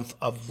best month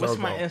of Virgo.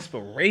 What's my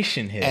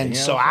inspiration here? And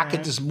so I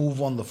could just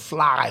move on the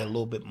fly a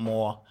little bit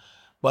more.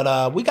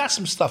 But we got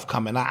some stuff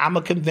coming. I'm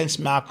gonna convince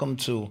Malcolm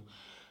to,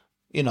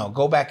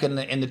 go back in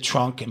the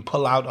trunk and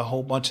pull out a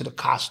whole bunch of the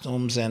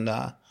costumes and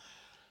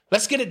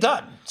let's get it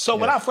done. So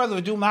without further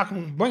ado,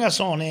 Malcolm, bring us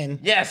on in.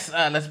 Yes,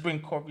 let's bring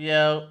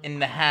Coriel in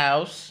the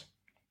house.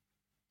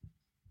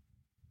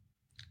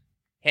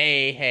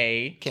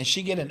 Hey. Can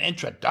she get an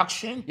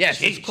introduction? Yes,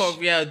 this is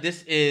Coriel.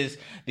 This is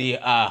the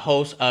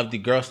host of the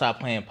Girl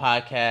Stop Playing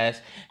podcast.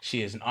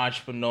 She is an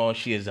entrepreneur.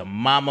 She is a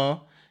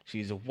mama.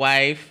 She's a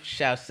wife.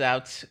 Shouts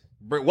out.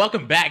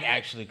 Welcome back,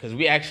 actually, because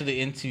we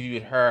actually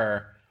interviewed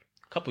her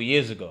a couple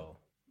years ago,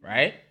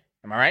 right?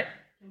 Am I right?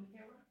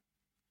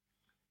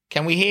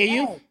 Can we hear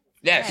you?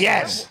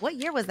 Yes. What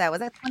year was that? Was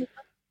that 2020?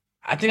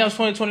 I think that was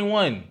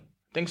 2021. I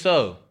think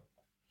so.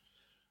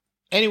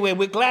 Anyway,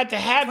 we're glad to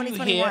have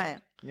you here.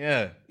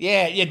 Yeah.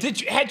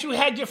 Had you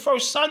had your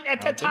first son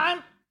at that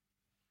time?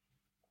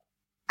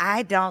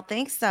 I don't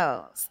think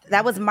so.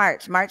 That was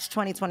March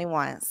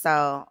 2021.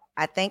 So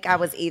I think I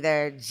was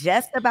either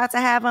just about to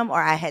have him or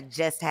I had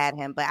just had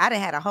him, but I done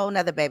had a whole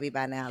nother baby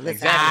by now.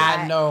 Listen,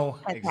 I know.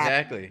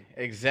 Exactly.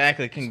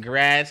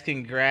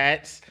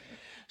 Congrats.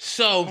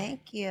 So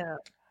thank you.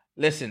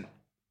 Listen,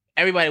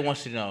 everybody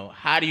wants to know,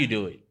 how do you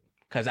do it?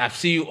 Because I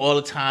see you all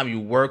the time. You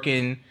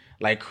working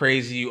like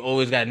crazy. You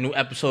always got a new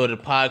episode of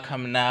the pod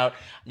coming out.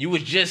 You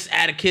was just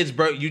at a kid's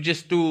birthday. You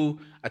just threw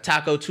a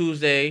Taco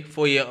Tuesday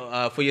for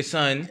your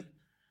son.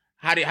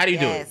 How do you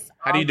do it?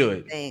 How do you do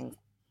it? Things.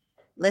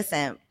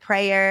 Listen,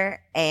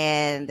 prayer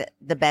and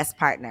the best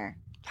partner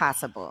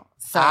possible.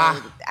 So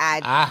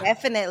I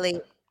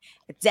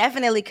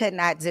definitely could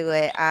not do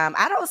it.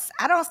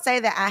 I don't say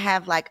that I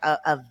have like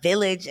a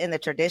village in the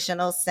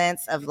traditional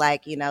sense of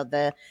like,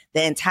 the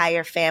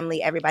entire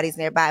family, everybody's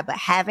nearby, but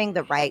having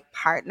the right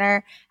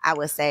partner, I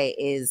would say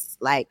is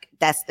like,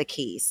 that's the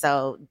key.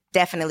 So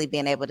definitely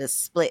being able to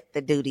split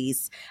the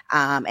duties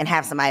and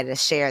have somebody to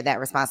share that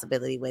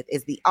responsibility with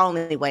is the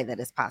only way that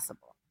is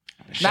possible.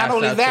 Not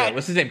only that,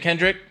 what's his name?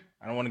 Kendrick?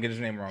 I don't want to get his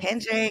name wrong.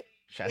 Kendrick.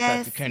 Shouts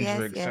out to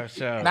Kendrick. Yes.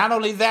 Not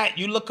only that,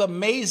 you look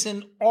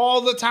amazing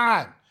all the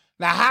time.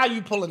 Now, how are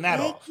you pulling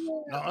that off?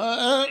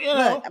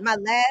 Look,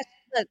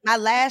 my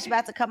lash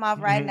about to come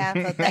off right now,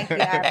 so thank you.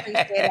 I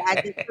appreciate it. I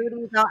just threw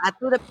these on. I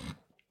threw the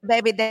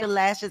baby day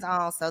lashes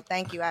on, so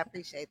thank you. I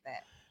appreciate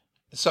that.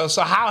 So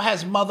how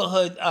has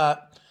motherhood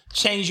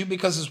changed you?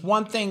 Because it's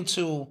one thing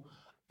to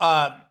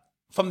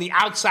from the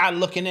outside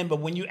looking in,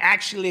 but when you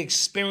actually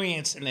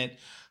experiencing it,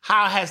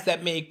 how has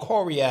that made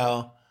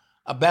Coriel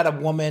a better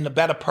woman, a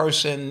better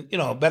person,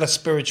 a better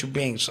spiritual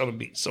being, so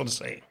to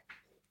say?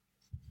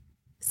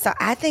 So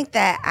I think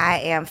that I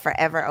am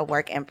forever a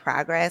work in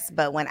progress.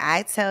 But when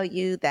I tell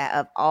you that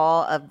of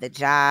all of the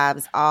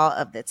jobs, all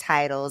of the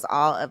titles,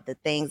 all of the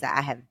things that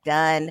I have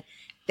done,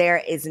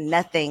 there is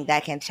nothing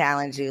that can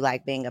challenge you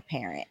like being a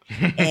parent.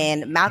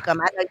 And Malcolm,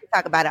 I know you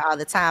talk about it all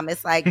the time.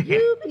 It's like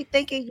you be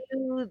thinking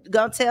you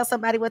gonna tell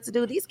somebody what to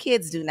do. These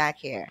kids do not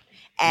care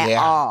at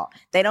all.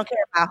 They don't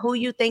care about who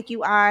you think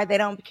you are. They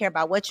don't care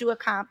about what you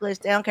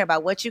accomplished. They don't care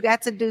about what you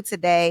got to do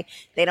today.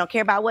 They don't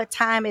care about what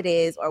time it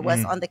is or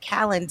what's on the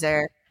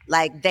calendar.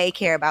 Like they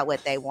care about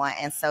what they want.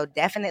 And so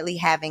definitely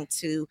having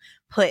to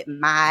put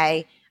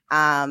my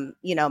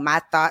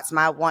my thoughts,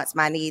 my wants,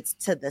 my needs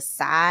to the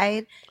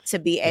side to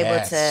be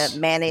able to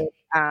manage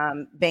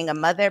being a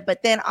mother,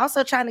 but then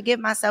also trying to give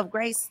myself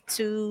grace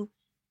to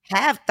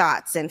have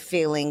thoughts and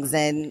feelings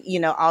and,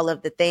 all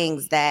of the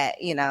things that,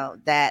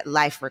 that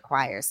life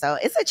requires. So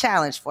it's a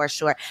challenge for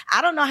sure.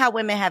 I don't know how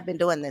women have been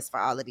doing this for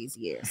all of these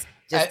years,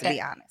 just to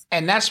be honest.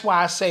 And that's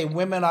why I say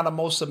women are the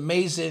most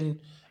amazing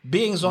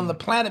beings on the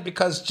planet,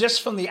 because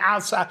just from the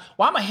outside,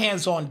 I'm a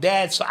hands-on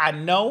dad, so I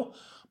know,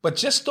 but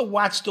just to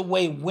watch the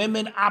way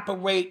women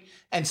operate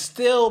and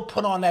still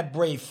put on that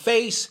brave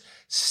face,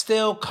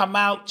 still come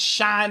out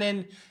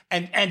shining.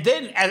 And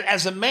then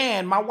as a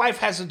man, my wife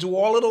has to do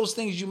all of those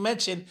things you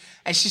mentioned,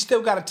 and she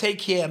still got to take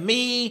care of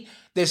me.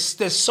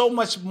 There's so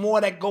much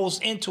more that goes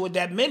into it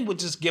that men would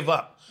just give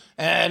up.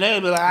 And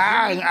they'll be like,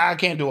 I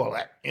can't do all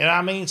that. You know what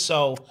I mean?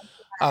 So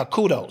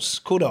kudos.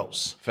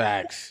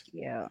 Facts.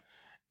 Yeah.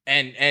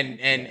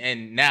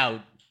 And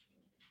now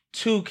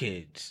 2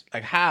 kids.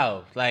 Like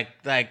how? Like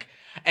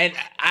and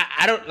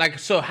I don't like,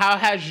 so how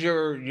has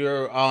your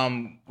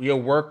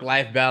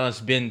work-life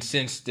balance been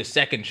since the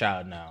second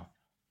child now?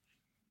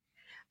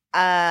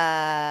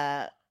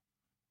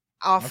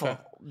 Awful,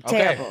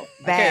 terrible,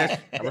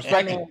 bad. I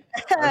respect it.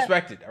 I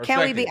respect it. Can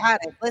we be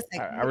honest?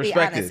 Listen, I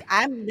respect it.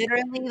 I'm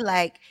literally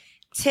like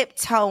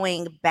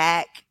tiptoeing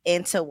back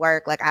into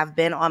work. Like I've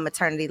been on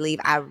maternity leave.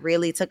 I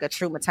really took a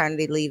true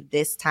maternity leave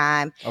this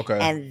time. Okay.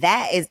 And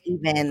that is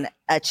even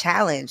a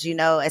challenge,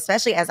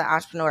 especially as an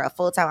entrepreneur, a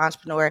full-time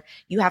entrepreneur.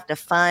 You have to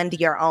fund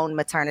your own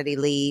maternity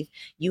leave.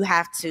 You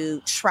have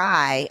to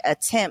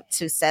attempt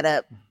to set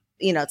up,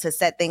 to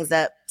set things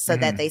up so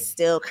that they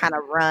still kind of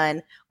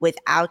run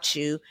without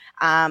you.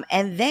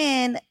 And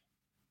then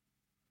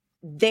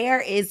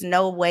there is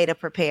no way to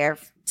prepare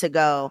to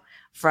go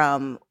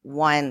from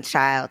 1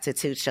 child to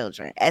 2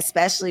 children,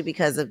 especially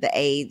because of the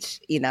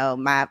age.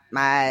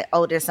 My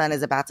older son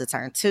is about to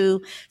turn 2.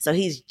 So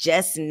he's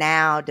just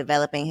now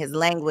developing his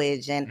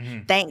language.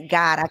 And thank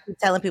God, I keep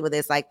telling people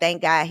this, like,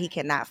 thank God he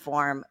cannot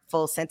form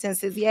full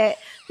sentences yet,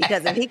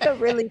 because if he could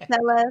really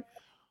tell us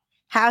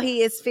how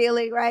he is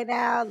feeling right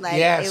now, like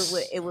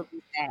it would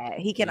be bad.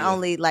 He can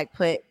only like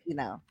put,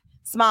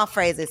 small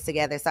phrases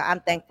together. So I'm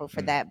thankful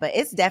for that. But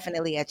it's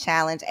definitely a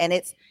challenge, and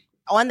it's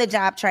on the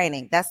job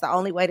training. That's the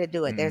only way to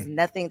do it. There's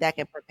nothing that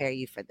can prepare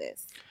you for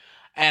this.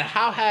 And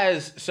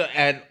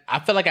and I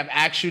feel like I've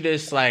asked you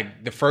this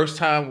like the first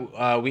time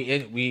we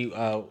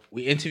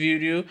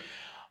interviewed you,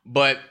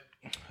 but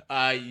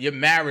your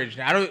marriage,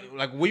 I don't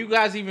like, were you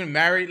guys even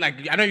married?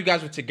 Like, I know you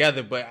guys were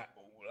together, but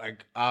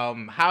like,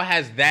 how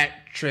has that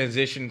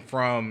transitioned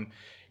from,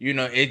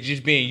 it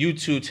just being you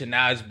 2 to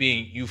now it's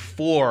being you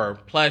 4,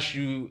 plus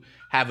you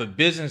have a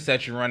business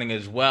that you're running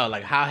as well.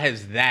 Like, how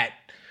has that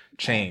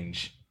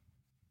changed?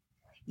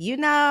 Me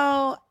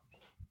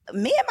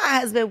and my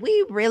husband,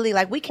 we really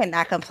we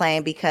cannot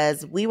complain,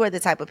 because we were the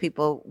type of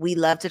people, we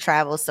love to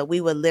travel. So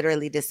we would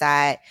literally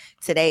decide,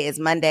 today is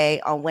Monday,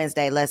 on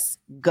Wednesday, let's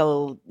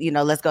go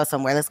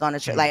somewhere. Let's go on a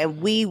trip.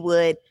 And we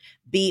would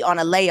be on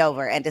a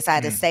layover and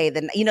decide to stay.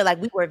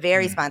 We were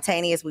very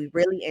spontaneous. We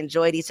really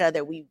enjoyed each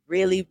other. We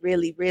really,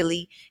 really,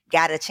 really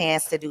got a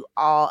chance to do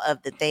all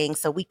of the things.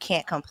 So we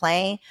can't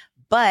complain.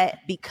 But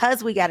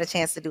because we got a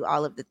chance to do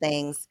all of the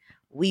things,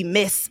 we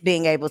miss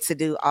being able to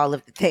do all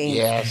of the things.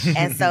 Yes.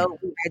 And so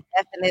we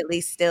are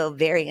definitely still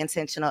very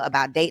intentional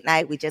about date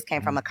night. We just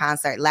came from a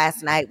concert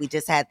last night. We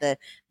just had the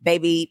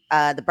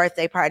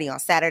birthday party on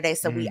Saturday.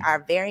 So we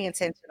are very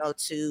intentional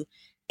to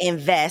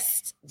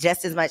invest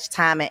just as much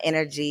time and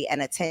energy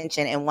and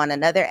attention in one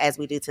another as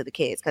we do to the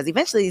kids. Because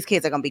eventually these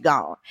kids are going to be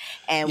gone.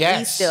 And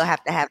we still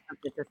have to have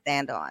something to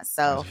stand on.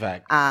 So,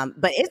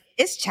 but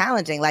it's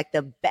challenging. Like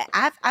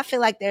I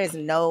feel like there is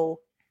no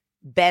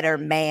better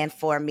man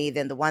for me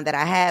than the one that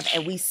I have,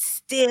 and we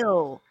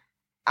still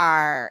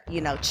are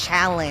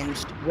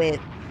challenged with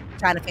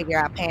trying to figure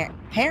out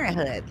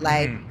parenthood,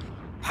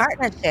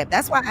 partnership.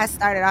 That's why I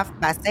started off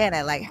by saying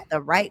that, like, the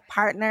right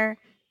partner,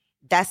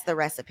 that's the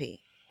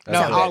recipe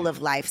to all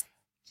of life's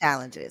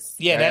challenges.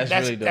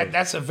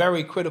 That's a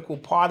very critical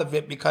part of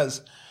it,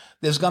 because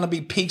there's going to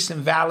be peaks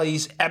and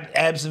valleys,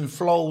 ebbs and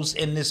flows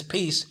in this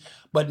piece.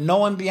 But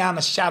knowing beyond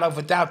a shadow of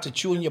a doubt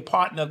that you and your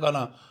partner are going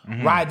to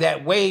ride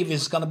that wave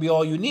is going to be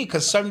all you need.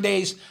 Because some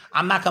days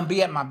I'm not going to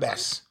be at my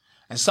best.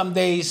 And some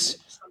days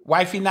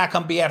wifey not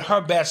going to be at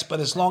her best. But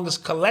as long as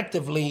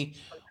collectively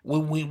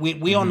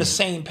we on the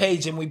same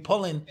page and we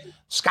pulling,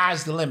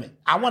 sky's the limit.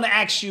 I want to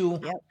ask you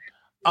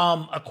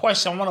a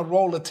question. I want to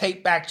roll the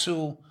tape back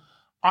to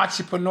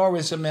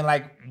entrepreneurism and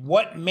like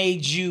what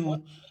made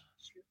you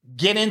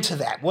get into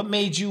that? What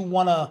made you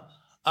want to,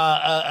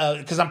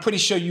 because I'm pretty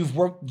sure you've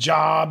worked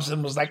jobs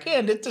and was like,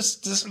 yeah,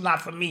 this is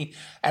not for me.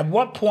 At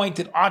what point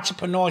did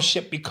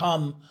entrepreneurship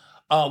become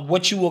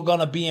what you were going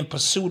to be in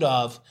pursuit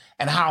of,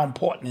 and how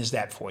important is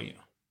that for you?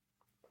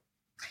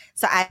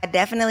 So I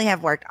definitely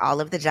have worked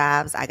all of the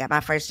jobs. I got my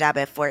first job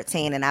at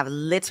 14, and I've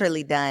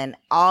literally done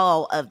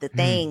all of the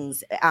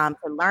things to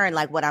learn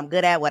like what I'm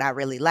good at, what I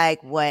really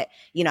like, what,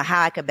 you know,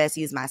 how I could best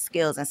use my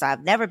skills. And so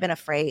I've never been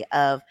afraid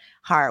of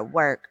hard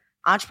work.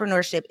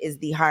 Entrepreneurship is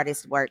the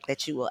hardest work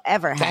that you will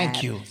ever have.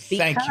 Thank you.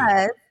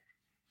 Because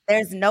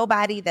there's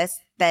nobody that's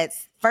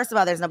first of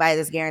all, there's nobody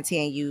that's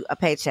guaranteeing you a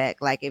paycheck.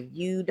 Like if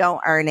you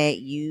don't earn it,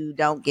 you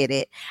don't get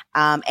it.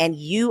 And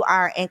you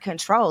are in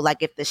control.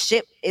 Like if the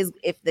ship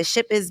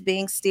is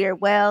being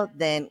steered well,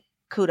 then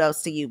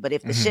kudos to you. But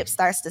if the ship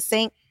starts to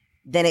sink,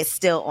 then it's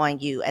still on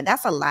you. And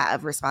that's a lot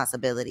of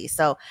responsibility.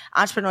 So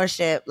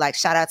entrepreneurship, like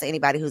shout out to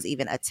anybody who's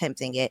even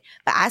attempting it.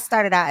 But I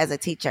started out as a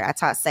teacher. I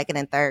taught 2nd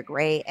and 3rd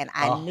grade. And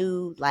I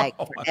knew like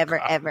forever,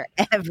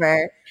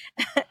 ever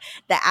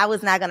that I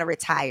was not going to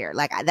retire.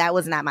 Like that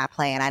was not my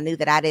plan. I knew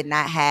that I did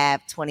not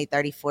have 20,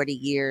 30, 40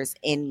 years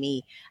in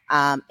me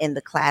in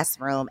the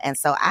classroom. And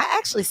so I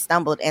actually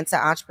stumbled into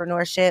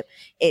entrepreneurship.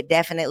 It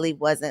definitely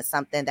wasn't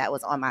something that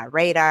was on my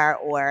radar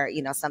or,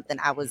 you know, something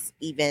I was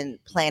even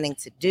planning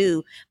to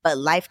do. But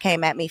life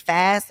came at me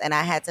fast and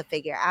I had to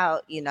figure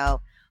out, you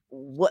know,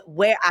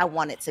 where I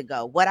wanted to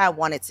go, what I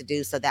wanted to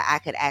do so that I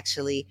could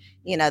actually,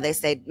 you know, they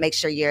say, make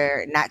sure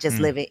you're not just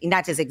living,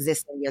 not just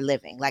existing, you're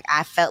living. Like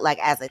I felt like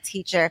as a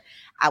teacher,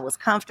 I was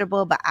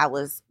comfortable, but I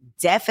was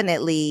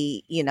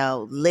definitely, you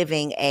know,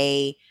 living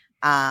a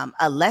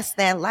less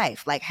than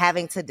life, like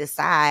having to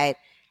decide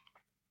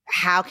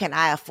how can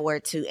I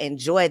afford to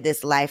enjoy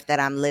this life that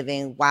I'm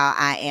living while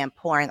I am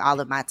pouring all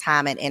of my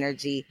time and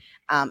energy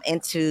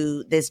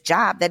into this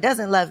job that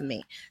doesn't love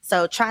me.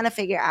 So trying to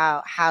figure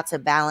out how to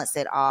balance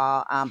it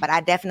all. But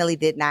I definitely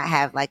did not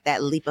have like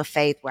that leap of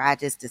faith where I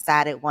just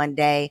decided one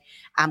day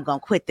I'm going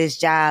to quit this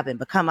job and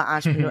become an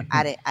entrepreneur. It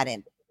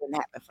didn't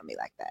happen for me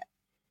like that.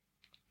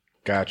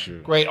 Got you.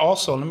 Great.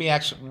 Also, let me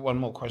ask you one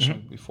more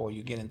question before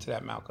you get into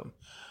that, Malcolm.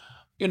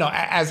 You know,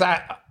 as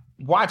I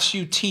watch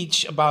you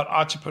teach about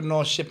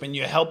entrepreneurship and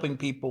you're helping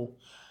people,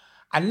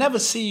 I never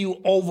see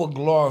you over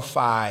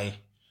glorify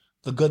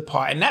the good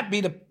part. And that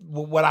be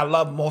what I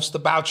love most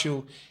about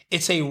you.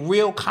 It's a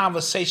real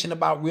conversation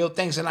about real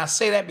things. And I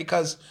say that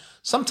because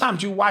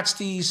sometimes you watch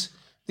these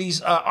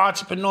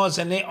entrepreneurs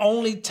and they're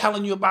only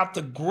telling you about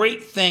the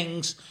great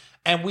things.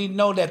 And we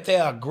know that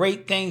there are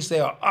great things,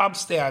 there are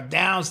ups, there are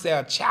downs, there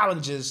are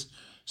challenges.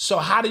 So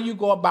how do you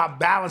go about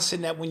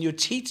balancing that when you're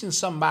teaching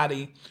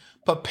somebody,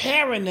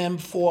 preparing them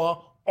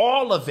for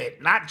all of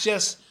it, not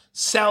just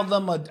sell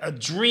them a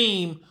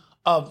dream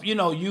of, you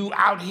know, you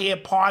out here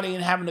partying,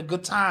 having a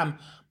good time,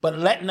 but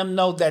letting them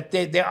know that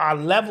there are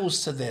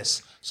levels to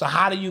this. So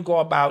how do you go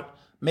about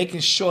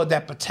making sure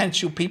that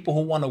potential people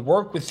who want to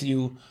work with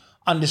you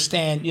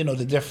understand, you know,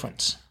 the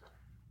difference?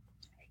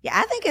 Yeah,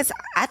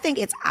 I think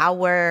it's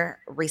our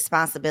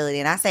responsibility.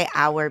 And I say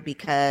our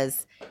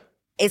because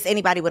it's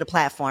anybody with a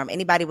platform,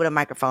 anybody with a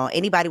microphone,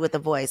 anybody with a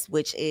voice,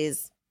 which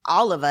is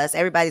all of us.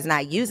 Everybody's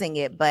not using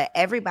it, but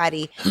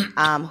everybody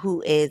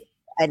who is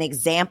an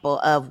example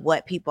of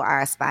what people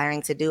are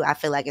aspiring to do. I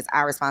feel like it's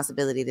our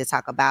responsibility to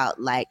talk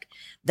about like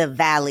the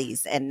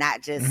valleys and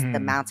not just the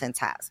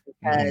mountaintops,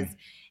 because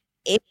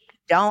if you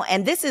don't,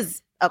 and this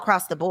is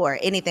across the board,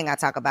 anything I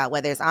talk about,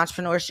 whether it's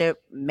entrepreneurship,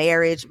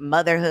 marriage,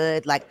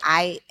 motherhood, like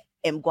I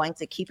am going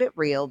to keep it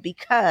real,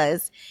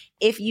 because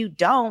if you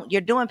don't,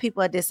 you're doing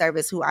people a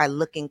disservice who are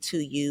looking to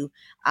you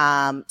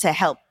to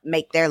help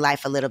make their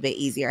life a little bit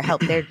easier,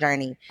 help their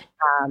journey,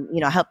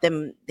 help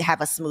them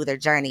have a smoother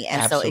journey.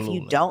 And so if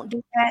you don't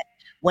do that,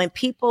 when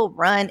people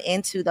run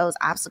into those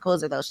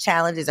obstacles or those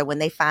challenges, or when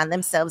they find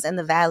themselves in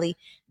the valley,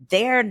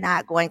 they're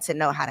not going to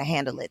know how to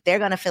handle it. They're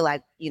going to feel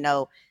like, you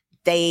know,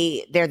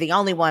 they're the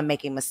only one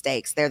making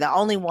mistakes. They're the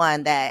only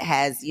one that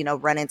has, you know,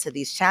 run into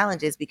these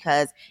challenges,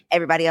 because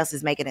everybody else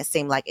is making it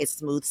seem like it's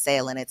smooth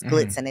sailing, it's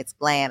glitz and it's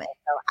glam. And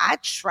so I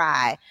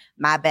try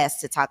my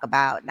best to talk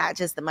about not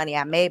just the money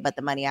I made, but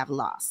the money I've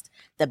lost,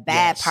 the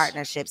bad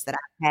partnerships that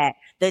I've had,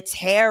 the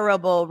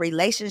terrible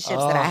relationships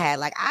that I had.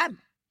 Like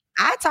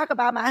I talk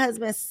about my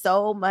husband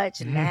so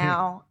much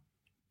now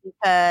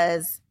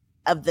because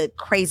of the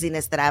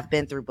craziness that I've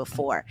been through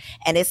before.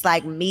 And it's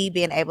like me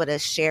being able to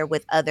share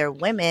with other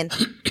women,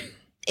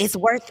 it's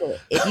worth it.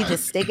 If you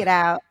just stick it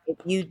out, if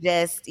you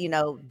just, you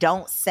know,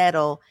 don't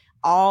settle,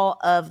 all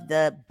of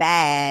the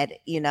bad,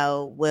 you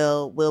know,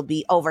 will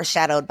be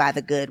overshadowed by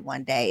the good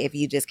one day if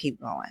you just keep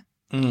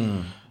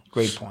going.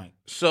 Great point.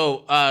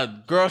 So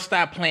Girl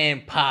Stop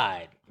Playing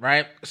Pod,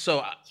 right?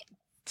 So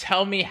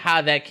tell me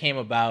how that came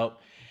about,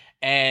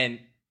 and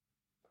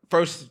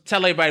first,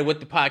 tell everybody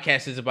what the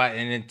podcast is about,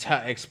 and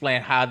then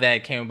explain how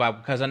that came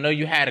about, because I know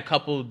you had a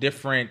couple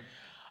different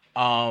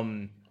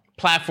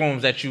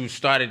platforms that you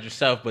started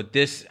yourself, but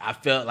this, I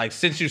felt like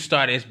since you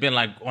started, it's been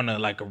like on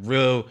a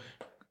real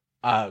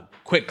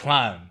quick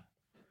climb.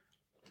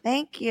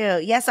 Thank you.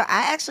 Yeah, so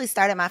I actually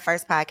started my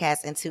first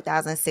podcast in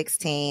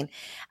 2016.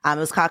 It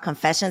was called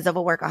Confessions of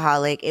a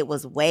Workaholic. It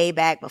was way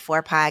back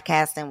before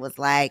podcasting was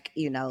like,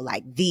 you know,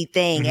 like the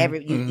thing.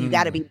 You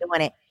got to be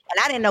doing it.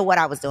 And I didn't know what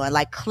I was doing,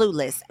 like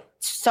clueless.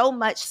 So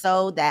much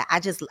so that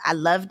I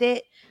loved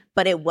it,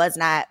 but it was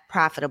not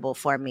profitable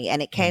for me.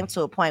 And it came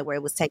to a point where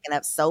it was taking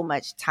up so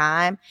much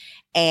time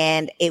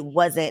and it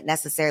wasn't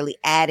necessarily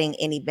adding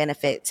any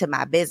benefit to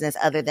my business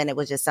other than it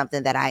was just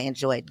something that I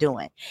enjoyed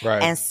doing.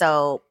 Right. And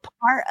so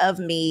part of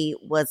me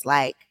was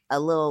like a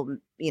little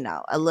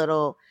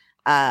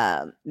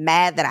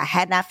mad that I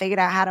had not figured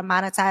out how to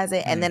monetize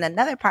it. And then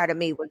another part of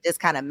me was just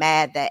kind of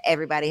mad that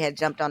everybody had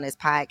jumped on this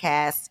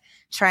podcast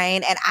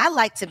train. And I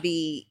like to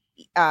be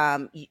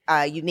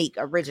unique,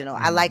 original.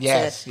 I like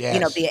to, be an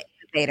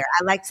innovator.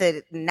 I like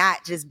to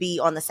not just be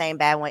on the same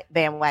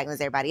bandwagon as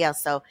everybody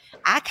else. So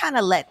I kind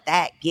of let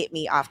that get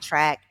me off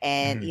track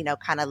and,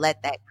 kind of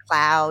let that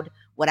cloud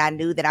what I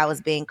knew that I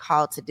was being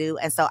called to do.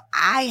 And so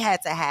I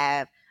had to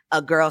have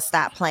a girl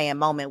stop playing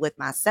moment with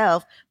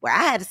myself where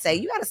I had to say,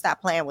 you got to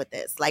stop playing with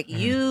this. Like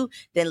you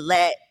then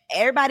let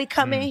everybody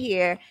come in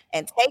here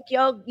and take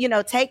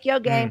your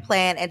game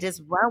plan and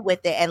just run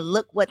with it and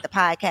look what the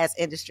podcast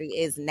industry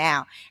is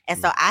now. And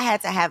so I had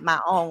to have my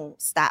own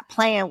stop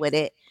playing with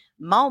it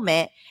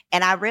moment.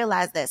 And I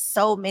realized that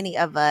so many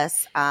of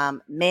us,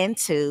 men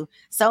too,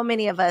 so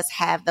many of us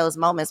have those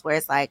moments where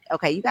it's like,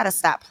 okay, you got to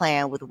stop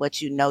playing with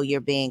what you know you're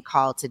being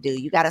called to do.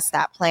 You got to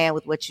stop playing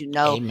with what you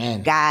know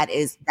God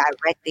is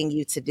directing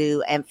you to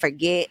do and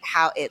forget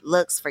how it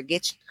looks,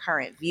 forget your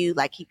current view,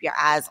 like keep your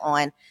eyes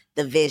on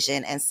the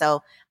vision. And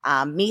so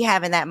me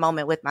having that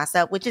moment with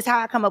myself, which is how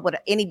I come up with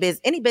any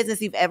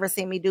business you've ever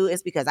seen me do,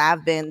 is because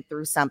I've been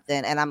through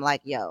something and I'm like,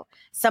 yo,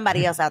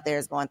 somebody else out there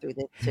is going through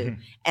this too.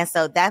 And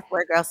so that's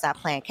where Girl Stop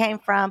Playing came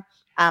from.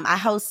 I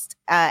host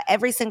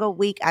every single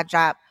week. I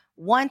drop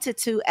 1 to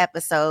 2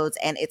 episodes,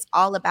 and it's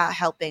all about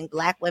helping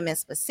Black women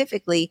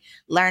specifically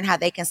learn how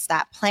they can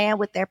stop playing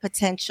with their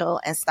potential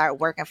and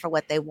start working for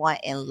what they want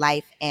in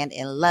life and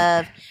in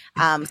love.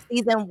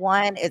 Season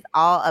 1 is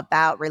all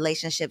about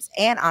relationships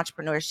and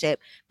entrepreneurship,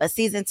 but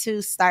season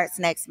 2 starts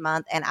next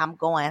month, and I'm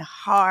going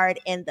hard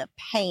in the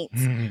paint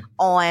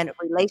on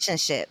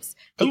relationships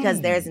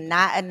because there's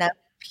not enough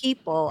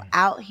people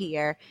out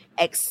here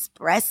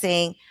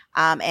expressing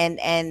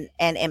and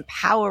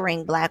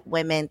empowering Black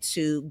women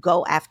to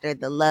go after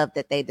the love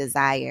that they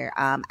desire.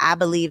 I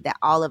believe that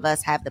all of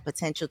us have the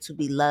potential to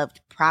be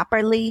loved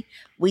properly.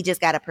 We just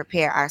got to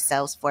prepare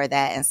ourselves for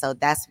that. And so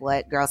that's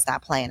what Girl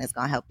Stop Playing is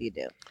going to help you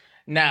do.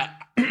 Now,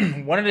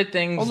 one of the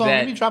things Hold on,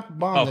 let me drop a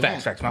bomb. Oh,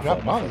 facts. My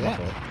fault.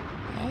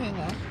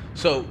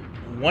 So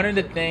one of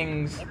the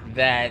things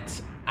that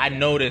I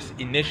noticed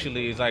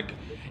initially is like,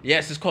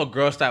 yes, it's called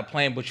Girl Stop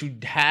Playing, but you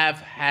have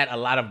had a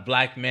lot of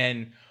Black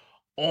men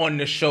on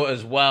the show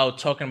as well,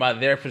 talking about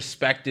their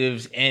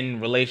perspectives in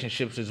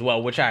relationships as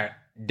well, which I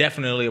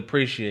definitely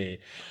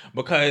appreciate.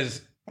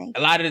 Because a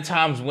lot of the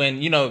times when,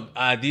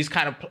 these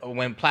kind of,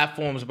 when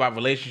platforms about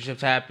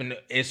relationships happen,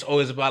 it's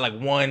always about like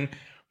one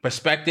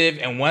perspective.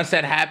 And once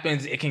that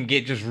happens, it can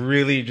get just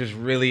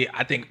really,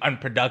 I think,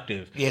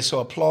 unproductive. Yeah, so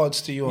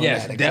applauds to you on that.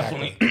 Yes,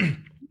 exactly. Definitely.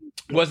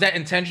 Was that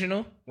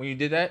intentional when you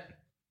did that?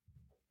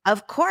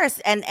 Of course.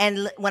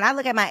 And when I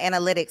look at my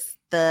analytics,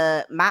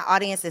 my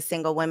audience is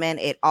single women.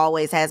 It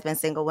always has been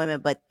single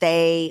women, but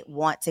they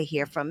want to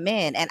hear from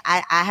men. And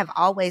I have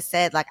always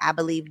said, like, I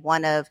believe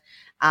one of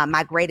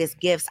my greatest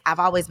gifts, I've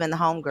always been the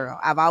homegirl.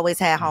 I've always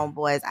had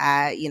homeboys.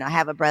 I,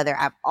 have a brother.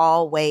 I've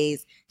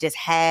always just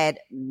had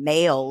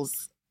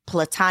males,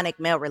 platonic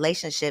male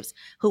relationships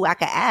who I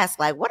could ask,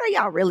 like, what are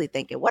y'all really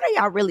thinking? What are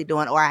y'all really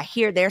doing? Or I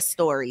hear their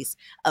stories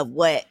of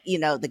what,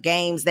 the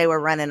games they were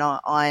running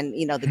on,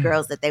 the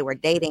girls that they were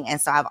dating. And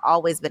so I've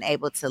always been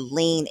able to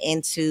lean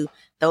into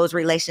those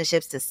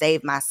relationships to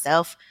save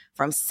myself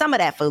from some of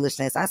that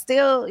foolishness. I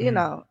still,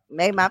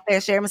 made my fair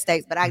share of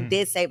mistakes, but I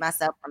did save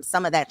myself from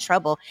some of that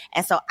trouble.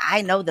 And so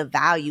I know the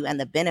value and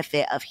the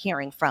benefit of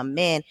hearing from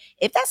men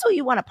if that's who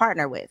you want to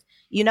partner with.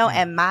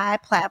 And my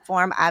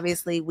platform,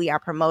 obviously, we are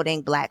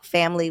promoting Black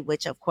family,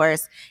 which, of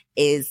course,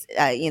 is,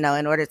 in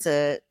order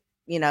to,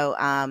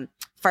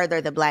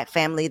 further the Black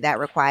family, that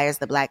requires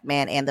the Black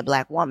man and the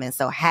Black woman.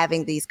 So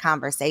having these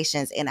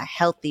conversations in a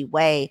healthy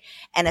way,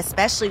 and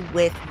especially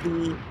with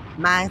the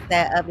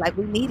mindset of like,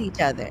 we need each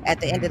other.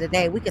 At the end of the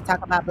day, we could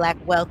talk about Black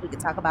wealth, we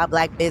could talk about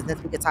Black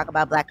business, we could talk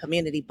about Black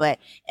community, but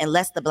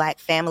unless the Black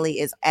family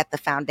is at the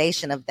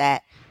foundation of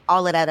that,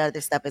 all of that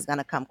other stuff is going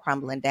to come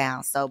crumbling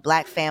down. So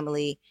Black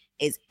family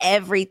is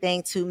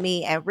everything to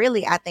me. And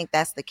really, I think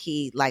that's the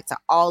key, like, to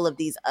all of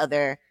these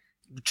other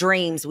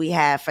dreams we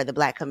have for the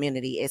Black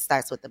community. It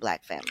starts with the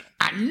Black family.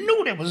 I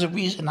knew there was a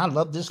reason I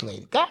love this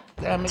lady. God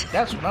damn it,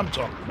 that's what I'm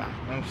talking about.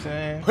 You know what I'm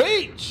saying?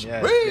 Preach,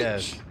 yes, preach.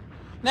 Yes.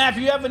 Now, if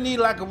you ever need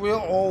like a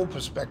real old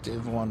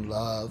perspective on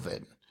love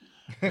and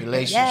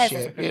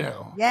relationship,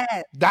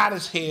 Dot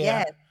is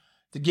here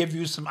to give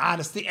you some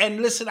honesty.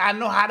 And listen, I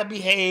know how to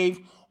behave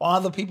on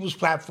other people's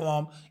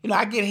platform.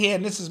 I get here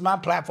and this is my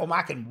platform.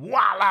 I can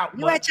wild out.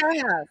 You at your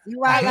house. You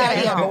wild out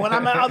at home. But when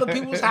I'm at other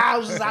people's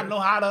houses, I know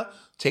how to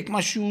take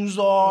my shoes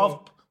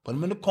off, put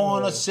them in the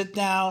corner, sit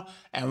down,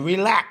 and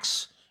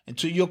relax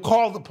until you're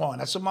called upon.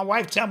 That's what my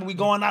wife tell me. We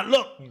going out.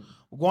 Look,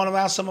 we're going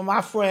around some of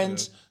my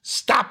friends.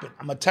 Stop it.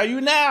 I'm going to tell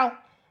you now.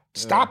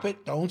 stop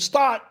it. Don't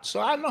start. So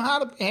I know how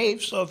to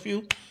behave. So if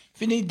you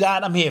need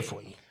that, I'm here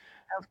for you.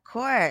 Of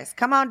course.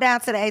 Come on down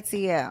to the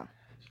ATL.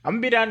 I'm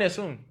gonna be down there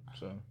soon.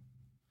 So.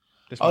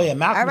 Malcolm's all right,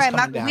 coming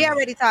Malcolm. down We there.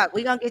 already talked.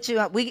 We gonna get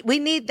you. We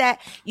need that.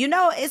 You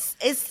know, it's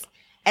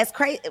as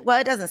crazy. Well,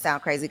 it doesn't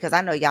sound crazy because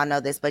I know y'all know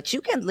this, but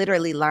you can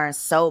literally learn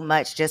so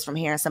much just from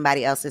hearing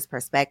somebody else's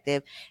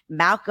perspective.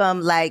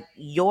 Malcolm, like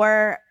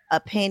your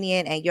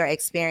opinion and your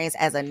experience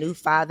as a new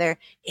father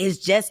is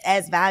just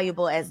as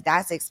valuable as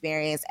Dot's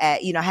experience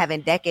at,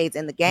 having decades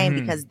in the game,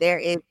 because there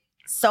is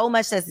so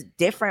much that's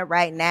different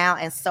right now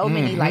and so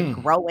many like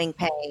growing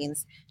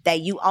pains that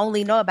you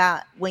only know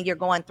about when you're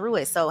going through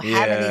it. So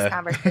having these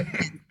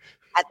conversations,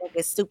 I think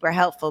is super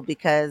helpful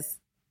because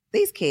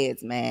these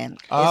kids, man,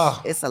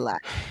 it's a lot.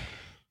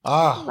 It's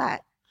a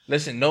lot.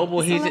 Listen,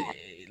 Noble, he's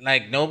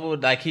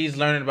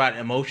learning about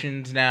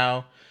emotions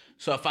now.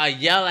 So if I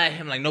yell at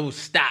him like, Noble,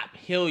 stop,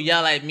 he'll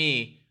yell at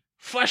me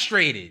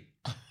frustrated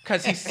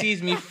because he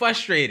sees me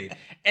frustrated.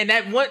 And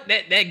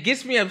that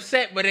gets me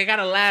upset, but I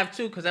gotta laugh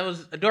too because that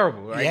was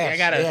adorable. Right? Yes, I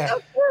gotta, So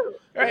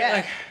cute. right? Yeah.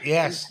 Like,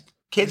 yes.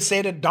 Kids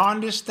say the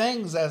darndest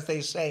things, as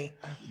they say.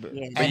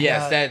 but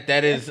yes,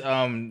 that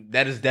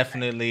is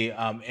definitely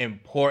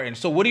important.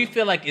 So what do you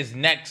feel like is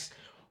next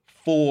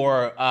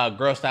for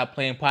Girl Stop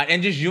Playing Pod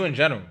and just you in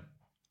general?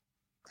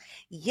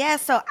 Yeah,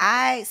 so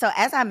as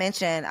I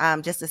mentioned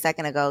just a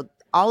second ago,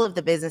 all of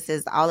the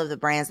businesses, all of the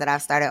brands that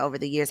I've started over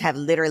the years have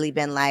literally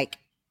been like,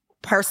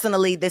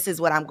 personally, this is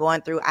what I'm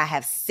going through. I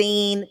have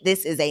seen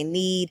this is a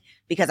need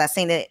because I've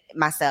seen it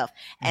myself.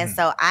 And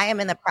so I am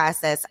in the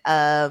process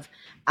of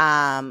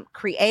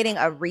creating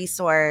a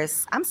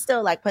resource. I'm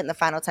still like putting the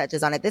final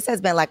touches on it. This has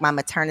been like my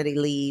maternity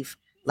leave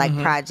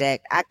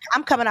project.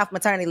 I'm coming off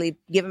maternity leave,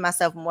 giving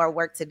myself more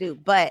work to do,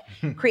 but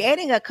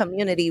creating a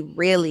community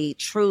really,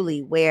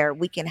 truly where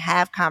we can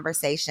have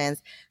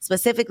conversations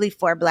specifically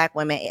for Black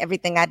women.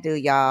 Everything I do,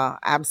 y'all,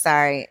 I'm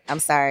sorry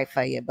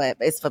for you, but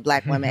it's for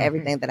Black women,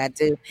 everything that I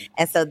do.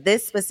 And so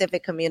this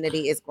specific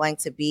community is going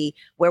to be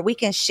where we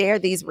can share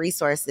these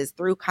resources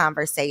through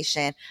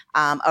conversation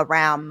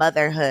around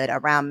motherhood,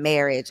 around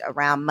marriage,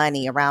 around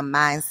money, around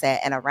mindset,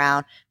 and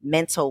around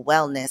mental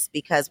wellness,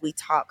 because we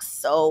talk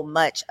so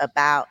much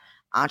about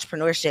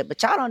entrepreneurship,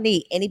 but y'all don't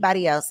need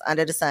anybody else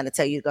under the sun to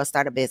tell you to go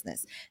start a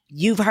business.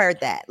 You've heard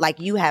that. Like,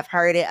 you have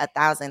heard it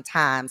 1,000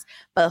 times,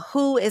 but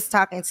who is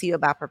talking to you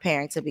about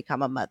preparing to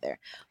become a mother?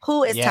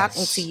 Who is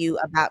talking to you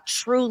about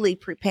truly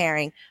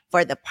preparing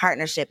for the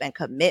partnership and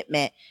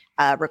commitment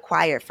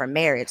required for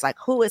marriage? Like,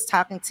 who is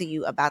talking to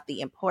you about the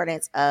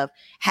importance of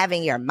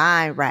having your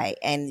mind right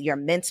and your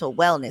mental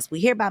wellness? We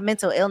hear about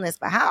mental illness,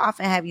 but how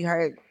often have you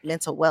heard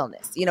mental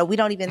wellness? We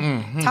don't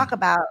even talk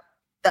about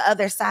the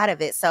other side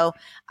of it. So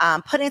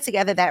putting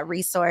together that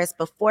resource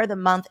before the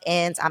month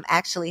ends, I'm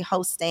actually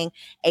hosting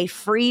a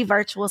free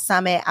virtual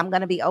summit. I'm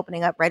going to be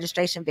opening up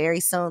registration very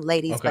soon,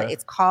 ladies, but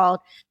it's called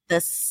the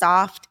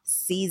Soft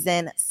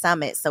Season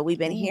Summit. So we've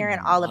been hearing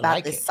all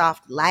about this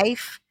soft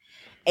life.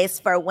 It's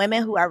for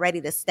women who are ready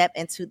to step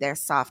into their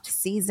soft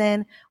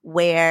season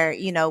where,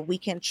 we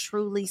can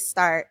truly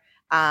start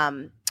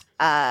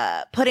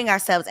putting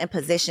ourselves in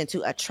position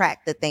to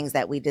attract the things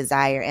that we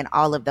desire in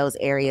all of those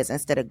areas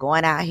instead of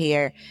going out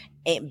here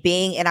and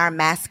being in our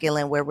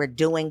masculine where we're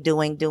doing.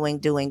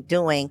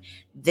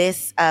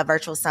 This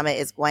virtual summit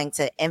is going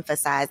to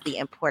emphasize the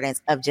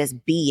importance of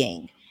just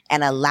being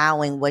and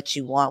allowing what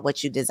you want,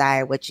 what you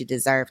desire, what you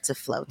deserve to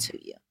flow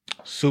to you.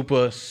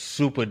 Super,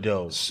 super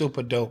dope.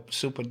 Super dope.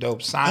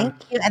 Thank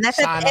you. And that's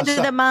at the end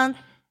of the month.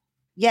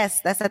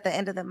 Yes, that's at the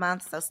end of the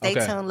month. So stay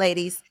tuned,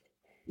 ladies.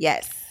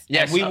 Yes.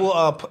 Yes, we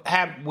will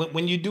have,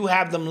 when you do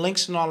have them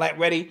links and all that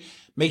ready,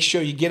 make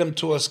sure you get them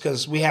to us,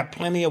 because we have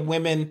plenty of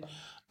women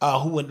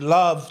who would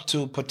love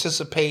to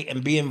participate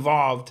and be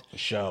involved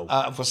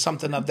for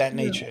something of that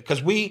nature.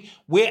 Because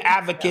we're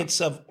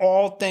advocates of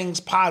all things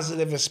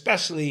positive,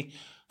 especially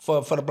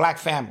for the Black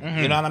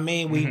family. You know what I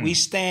mean? We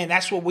stand,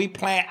 that's what we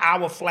plant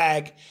our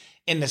flag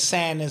in the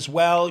sand as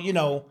well,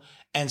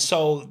 and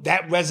so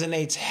that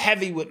resonates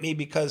heavy with me,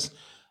 because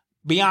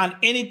beyond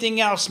anything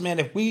else, man,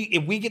 if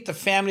we get the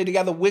family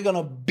together, we're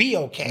gonna be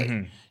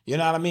okay. You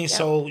know what I mean? Yeah.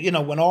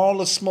 So, when all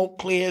the smoke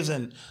clears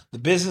and the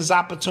business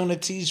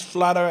opportunities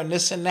flutter and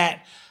this and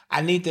that,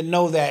 I need to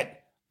know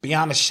that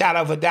beyond a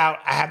shadow of a doubt,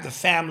 I have the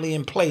family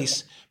in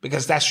place,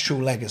 because that's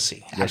true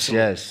legacy.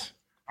 Yes.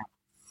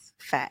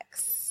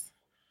 Facts.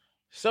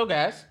 So,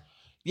 guys.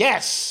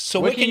 Yes. So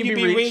where can you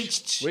be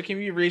reached? Where can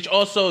you reach?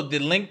 Also, the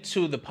link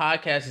to the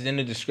podcast is in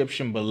the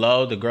description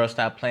below. The Girl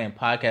Stop Playing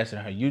podcast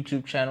and her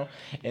YouTube channel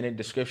in the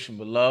description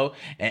below.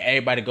 And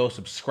everybody go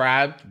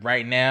subscribe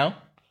right now.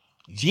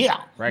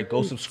 Yeah. Right.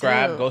 Go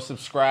subscribe. Go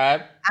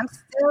subscribe. I'm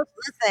still,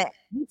 listen,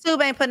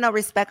 YouTube ain't putting no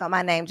respect on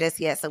my name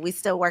just yet. So we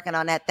still working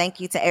on that. Thank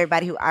you to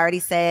everybody who already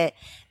said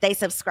they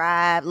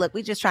subscribe. Look,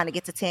 we just trying to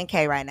get to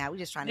 10K right now. We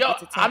just trying to get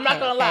to 10K. I'm not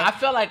going to lie. I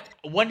felt like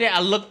one day I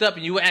looked up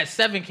and you were at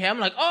 7K. I'm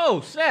like,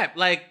 oh, snap.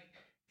 Like,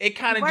 it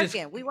kind of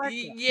just. We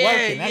working.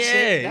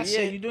 Yeah. That's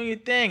it. You're doing your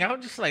thing. I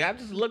just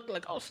looked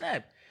like, oh,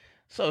 snap.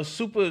 So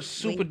super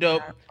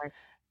dope.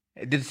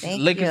 Link is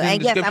in the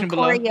description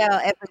below. I'm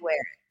Coriel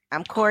everywhere.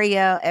 I'm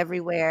Coriel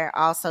everywhere,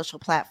 all social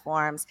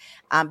platforms.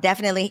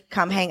 Definitely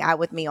come hang out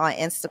with me on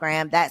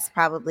Instagram. That's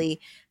probably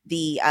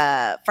the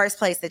first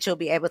place that you'll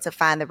be able to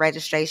find the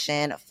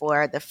registration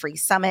for the free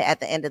summit at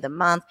the end of the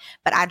month.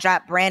 But I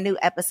drop brand new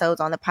episodes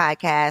on the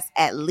podcast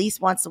at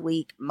least once a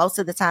week, most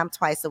of the time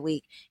twice a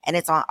week, and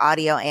it's on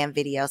audio and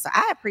video. So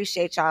I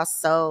appreciate y'all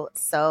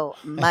so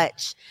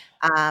much.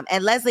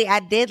 And Leslie, I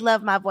did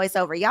love my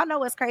voiceover. Y'all know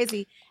what's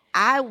crazy?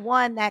 I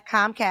won that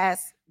Comcast.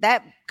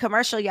 That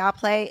commercial y'all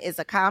play is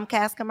a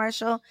Comcast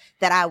commercial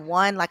that I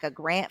won like a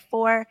grant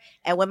for.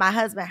 And when my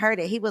husband heard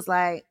it, he was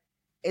like,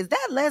 "Is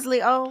that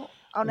Leslie O?"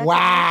 On that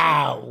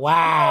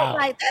wow.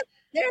 Like,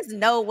 there's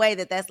no way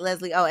that's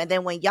Leslie O. And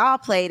then when y'all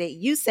played it,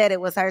 you said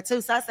it was her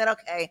too. So I said,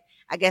 okay,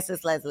 I guess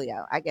it's Leslie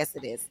O. I guess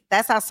it is.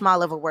 That's how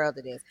small of a world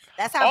it is.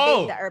 That's how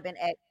big the Urban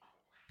X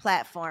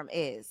platform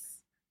is.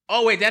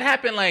 Oh, wait, that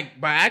happened like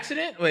by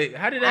accident? Wait,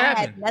 how did that happen?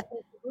 I had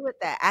nothing to do with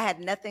that. I had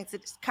nothing to.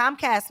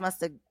 Comcast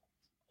must work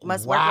with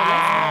Leslie.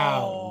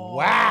 Wow.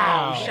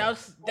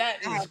 Shouts,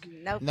 that is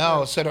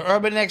no. So the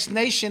Urban X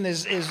Nation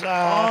is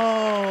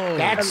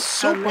that's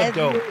super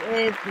dope.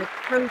 Is the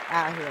truth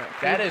out here.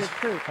 That is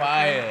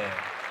fire.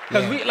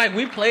 Because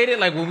we played it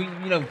like when we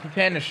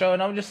preparing the show,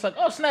 and I'm just like,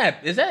 oh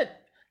snap, is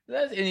that?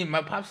 And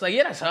my pop's like,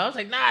 yeah, that's her. I was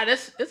like, nah,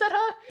 is that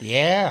her?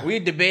 Yeah. We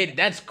debated.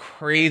 That's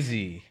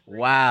crazy.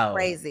 Wow.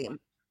 Crazy.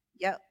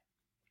 Yep.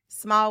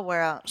 Small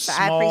world. So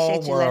I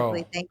appreciate you,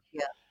 Leslie. Thank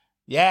you.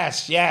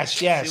 Yes.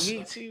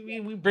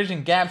 We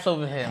bridging gaps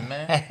over here,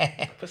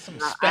 man. Put some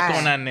respect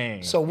on our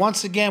name. So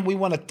once again, we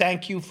want to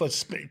thank you for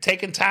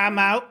taking time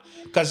out,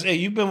 because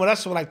you've been with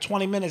us for like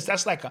 20 minutes.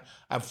 That's like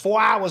a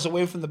 4 hours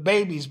away from the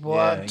babies, boy.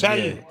 I tell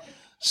you.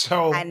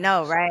 So I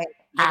know, right?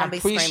 I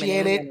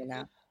appreciate it.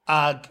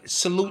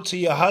 Salute to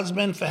your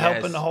husband for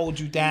helping to hold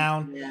you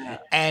down. Yeah.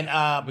 And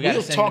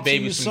we'll talk to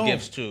you soon. Some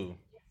gifts too.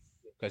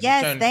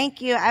 Yes,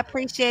 thank you. I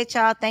appreciate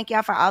y'all. Thank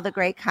y'all for all the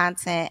great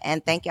content,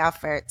 and thank y'all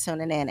for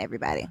tuning in,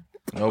 everybody.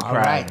 No problem.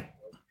 All right.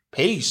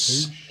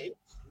 Peace.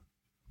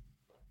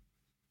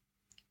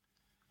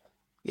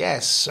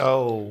 Yes,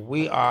 so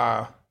we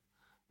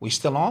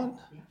still on?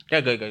 Yeah,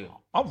 good.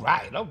 All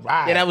right.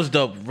 Yeah, that was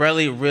dope.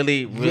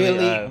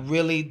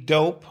 Really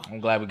dope.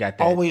 I'm glad we got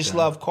that. Always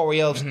love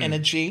Coriel's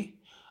energy.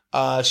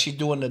 She's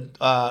doing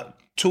the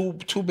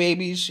two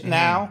babies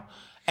now,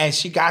 and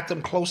she got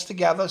them close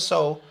together,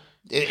 so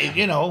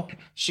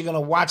she's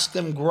gonna watch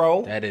them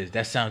grow.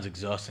 That sounds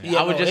exhausting. Yeah,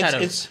 I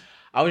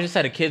was just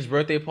at a kid's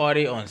birthday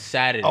party on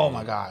Saturday. Oh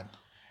my God.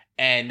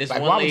 And this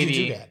one why lady, would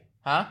you do that?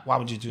 Huh? Why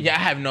would you do that? Yeah, I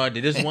have no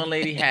idea. This one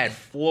lady had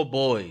 4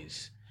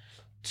 boys,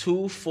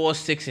 2, 4,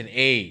 6, and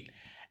 8.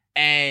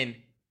 And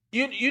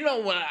you know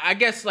what? I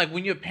guess like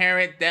when you're a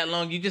parent that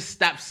long, you just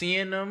stop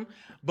seeing them.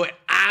 But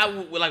I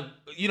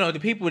would the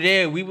people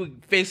there, we were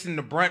facing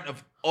the brunt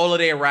of all of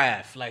their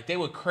wrath. Like, they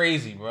were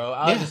crazy, bro.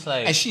 I was just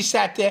like... And she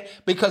sat there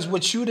because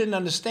what you didn't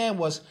understand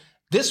was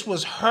this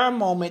was her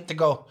moment to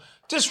go,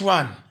 just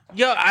run.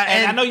 Yo,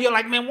 I know you're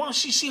like, man, won't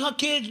she see her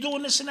kids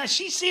doing this and that?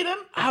 She see them.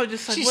 I was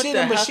just like, she what see the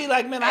them, hell? but she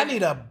like, man, I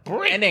need a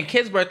break. And then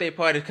kids' birthday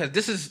party, because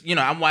this is,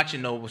 I'm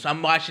watching Noble. So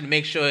I'm watching to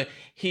make sure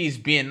he's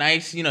being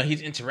nice.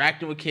 He's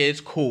interacting with kids,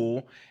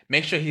 cool.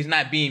 Make sure he's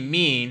not being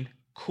mean,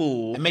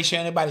 cool. And make sure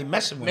anybody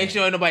messing with him. Make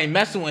sure nobody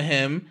messing with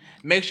him.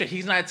 Make sure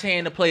he's not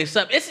tearing the place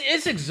up.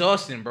 It's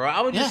exhausting, bro.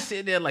 I would just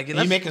sit there like...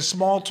 You making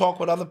small talk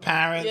with other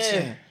parents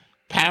and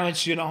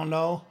parents you don't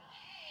know.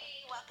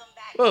 Hey, welcome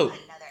back to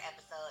another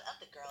episode of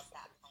the Girl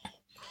Stop Playing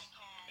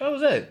podcast. What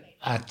was it?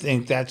 I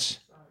think that's...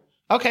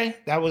 Okay,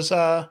 that was...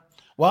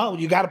 Well,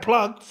 you got a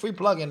plug. Free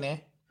plug in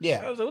there.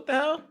 Yeah. I was like, what the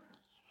hell?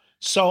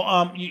 So,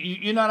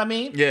 you know what I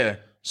mean? Yeah.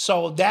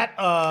 So that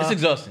it's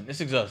exhausting.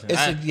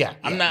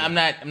 I'm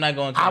not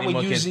going to. I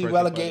would usually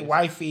relegate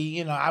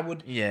wifey. I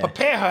would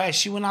prepare her as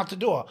she went out the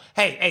door.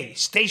 Hey,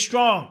 stay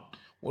strong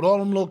with all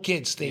them little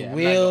kids. Stay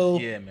real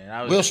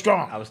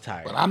strong. I was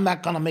tired, but I'm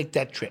not gonna make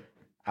that trip.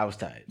 I was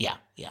tired. Yeah.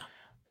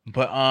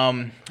 But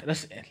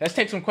let's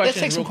take some questions. Let's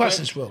take some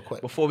questions real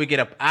quick before we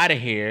get up out of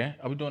here.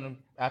 Are we doing an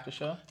after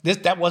show?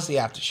 That was the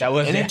after show.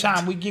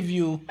 Anytime we give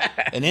you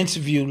an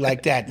interview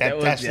like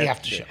that's the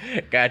after show.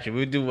 Gotcha.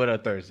 We'll do one on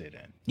Thursday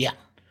then. Yeah.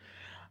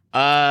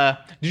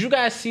 Did you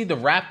guys see the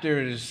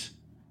Raptors,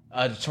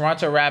 the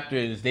Toronto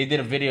Raptors? They did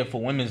a video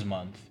for Women's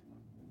Month,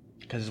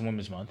 because it's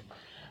Women's Month,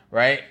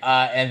 right?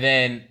 And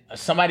then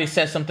somebody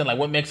said something like,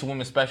 what makes a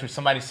woman special?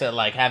 Somebody said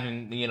like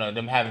having,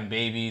 them having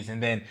babies,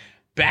 and then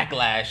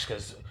backlash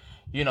because,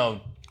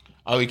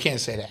 oh, you can't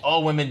say that.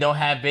 All women don't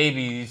have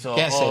babies, or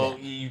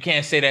you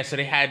can't say that. So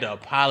they had to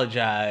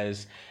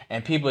apologize,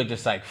 and people are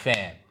just like,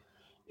 fam.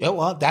 Yeah,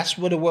 well, that's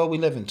what the world we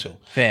live into.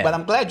 Fam. But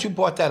I'm glad you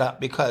brought that up,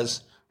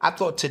 because I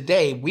thought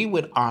today we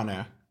would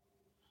honor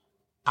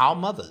our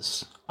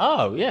mothers.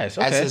 Oh, yes.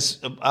 Okay. As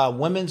it's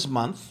Women's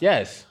Month.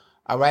 Yes.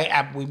 All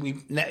right.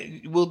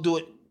 We'll do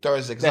it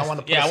Thursday, because I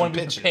want to put some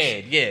pictures.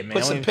 Prepared. Yeah, man.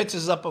 Put some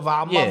pictures up of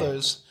our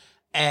mothers.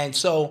 And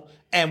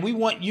we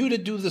want you to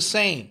do the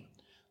same.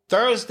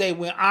 Thursday,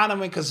 we're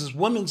honoring, because it's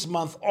Women's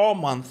Month all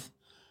month.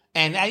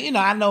 And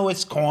I know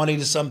it's corny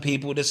to some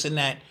people, this and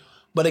that,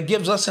 but it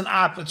gives us an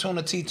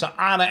opportunity to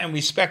honor and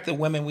respect the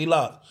women we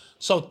love.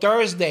 So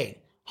Thursday,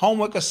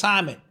 homework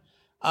assignment.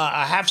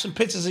 I have some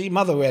pictures of your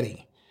mother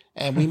ready,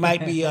 and we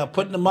might be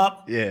putting them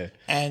up. Yeah.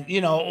 And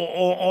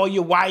or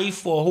your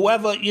wife or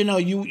whoever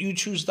you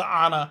choose to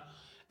honor,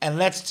 and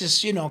let's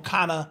just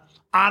kind of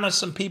honor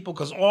some people,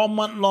 because all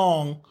month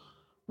long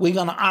we're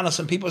gonna honor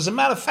some people. As a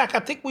matter of fact, I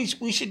think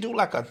we should do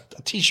like a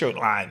t-shirt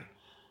line.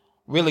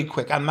 Really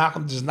quick.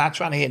 Malcolm is not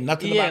trying to hear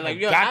nothing about a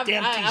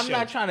goddamn t-shirt. I'm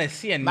not trying to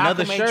see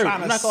another shirt.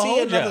 I'm not going to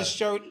see another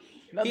shirt.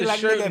 Another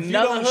shirt, nigga, if you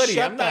another don't hoodie.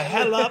 shut the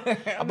hell up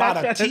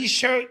about a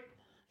t-shirt,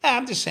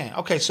 I'm just saying.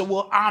 Okay, so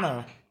we'll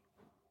honor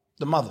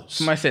the mothers.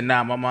 Somebody said,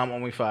 nah, my mom owe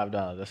me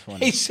 $5. That's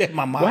funny. He said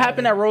my mom. What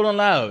happened at Rolling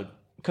Loud?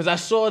 Because I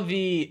saw.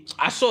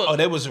 Oh,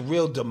 there was a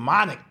real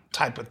demonic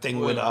type of thing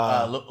with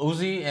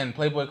Uzi and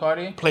Playboy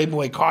Cardi.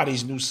 Playboy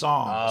Cardi's new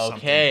song.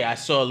 Okay, I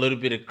saw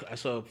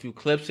a few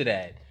clips of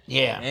that.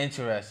 Yeah,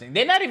 interesting.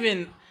 They're not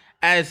even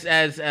as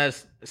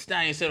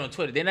Stallion said on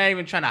Twitter. They're not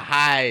even trying to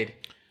hide.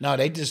 No,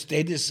 they just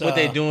what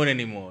they're doing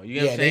anymore.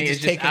 You know what I'm saying?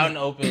 It's just out in the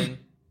open.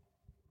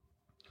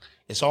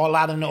 It's all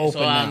out in the open. It's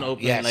all out in the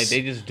open. Yes. Like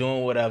they just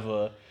doing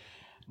whatever.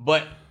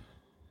 But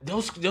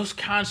those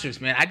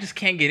concerts, man, I just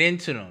can't get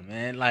into them,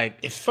 man.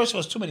 Like, first of all,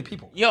 it's too many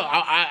people. Yo,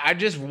 I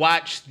just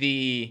watched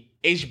the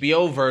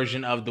HBO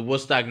version of the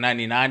Woodstock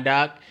 '99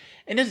 doc,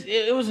 and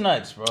it was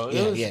nuts, bro.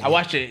 I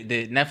watched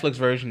the Netflix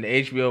version,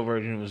 the HBO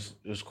version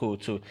was cool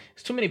too.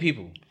 It's too many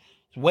people.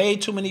 Way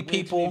too many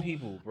people.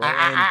 Bro.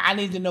 I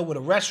need to know where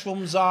the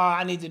restrooms are.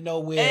 I need to know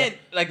where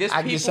I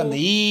can get something to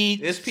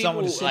eat. There's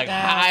people like down.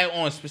 high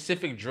on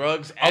specific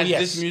drugs as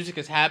this music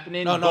is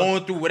happening,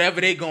 going through whatever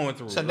they're going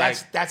through. So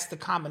that's the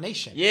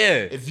combination. Yeah.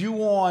 If you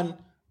on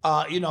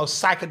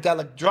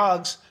psychedelic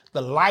drugs,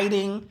 the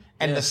lighting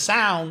and the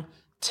sound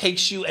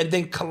takes you, and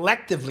then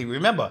collectively,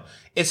 remember,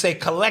 it's a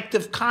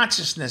collective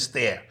consciousness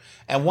there.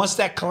 And once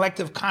that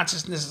collective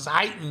consciousness is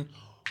heightened,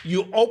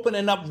 you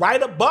opening up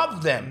right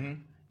above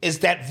them is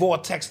that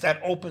vortex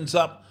that opens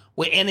up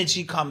where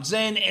energy comes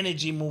in,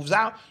 energy moves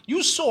out.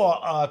 You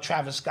saw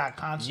Travis Scott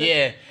concert.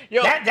 Yeah.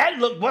 Yo, that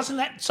look, wasn't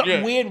that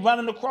something weird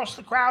running across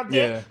the crowd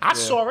there? Yeah. I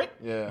saw it.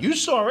 Yeah. You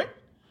saw it.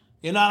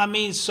 You know what I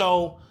mean?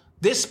 So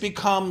this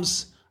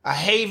becomes a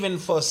haven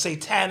for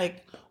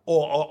satanic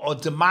or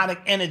demonic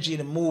energy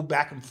to move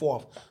back and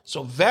forth.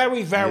 So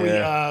very,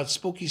 very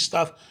spooky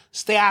stuff.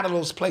 Stay out of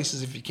those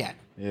places if you can.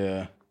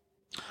 Yeah.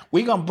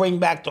 We're gonna bring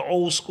back the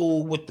old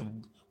school with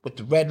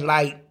the red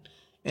light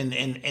in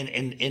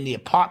the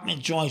apartment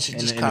joints and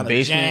just kind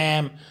of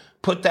jam.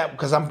 Put that,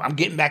 because I'm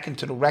getting back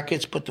into the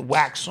records. Put the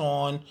wax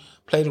on,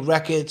 play the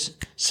records,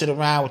 sit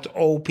around with the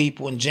old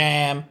people and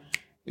jam.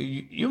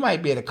 You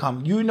might be able to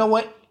come. You know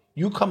what?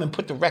 You come and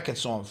put the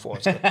records on for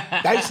us.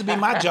 That used to be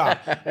my job.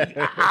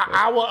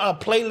 Our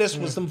playlist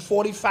was them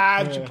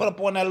 45s you put up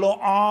on that little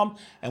arm,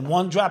 and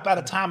one drop at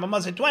a time. I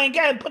must say, Dwayne,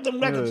 get put them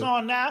records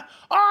on now.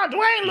 Oh,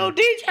 Dwayne, little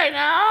DJ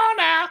now. Oh,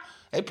 now.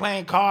 They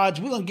playing cards.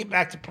 We're going to get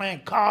back to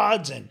playing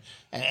cards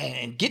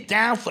and get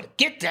down for the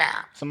get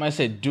down. Somebody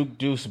said Duke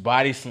Deuce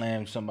body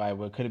slammed somebody,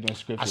 but it could have been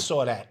scripted. I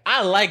saw that.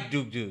 I like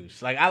Duke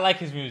Deuce. Like, I like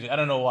his music. I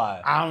don't know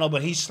why. I don't know,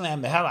 but he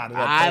slammed the hell out of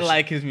that I person.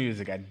 like his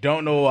music. I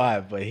don't know why,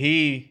 but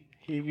he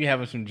be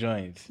having some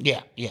joints.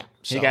 Yeah.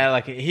 So. He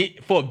got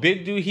for a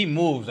big dude, he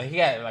moves. Like, he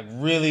got like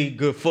really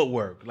good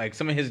footwork. Like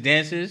some of his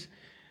dances.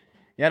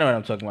 Y'all know what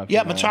I'm talking about.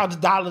 Yep, I charge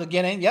 $1 to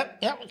get in.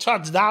 Yep,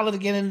 charge $1 to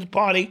get in the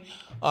party.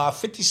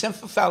 50 cents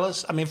for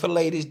fellas. I mean for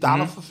ladies.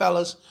 $1 for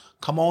fellas.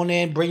 Come on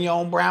in. Bring your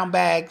own brown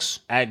bags.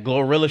 At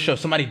Glorilla Show,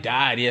 somebody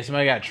died. Yeah,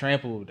 somebody got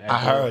trampled. At I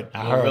heard.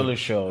 Glorilla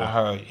Show. I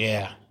heard.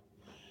 Yeah.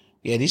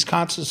 These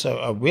concerts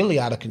are really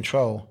out of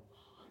control.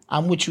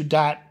 I'm with you,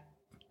 Dot.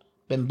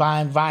 Been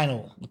buying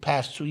vinyl the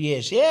past 2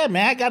 years. Yeah,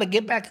 man, I gotta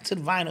get back into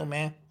the vinyl,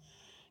 man.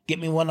 Get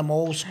me one of them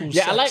old school.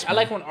 Yeah, sets, I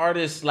like when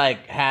artists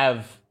like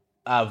have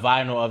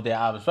vinyl of their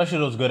albums, especially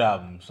those good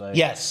albums. Like,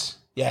 yes.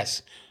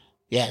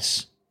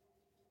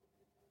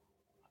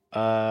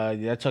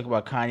 Talk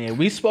about Kanye.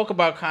 We spoke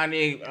about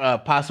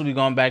Kanye possibly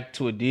going back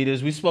to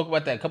Adidas. We spoke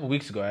about that a couple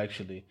weeks ago,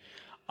 actually.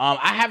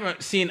 I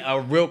haven't seen a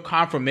real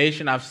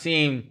confirmation. I've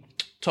seen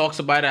talks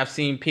about it. I've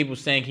seen people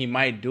saying he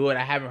might do it.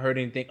 I haven't heard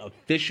anything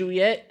official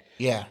yet.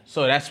 Yeah.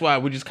 So that's why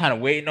we're just kind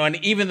of waiting on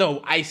it. Even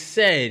though I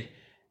said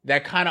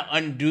that kind of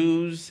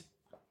undoes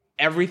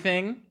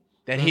everything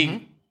that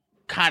he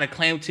kind of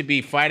claimed to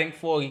be fighting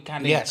for. He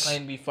kind of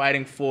claimed to be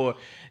fighting for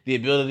the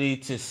ability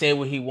to say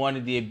what he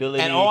wanted, the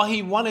ability. And all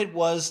he wanted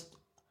was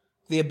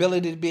the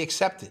ability to be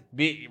accepted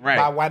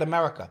by white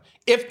America.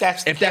 If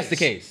that's the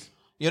case.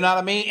 You know what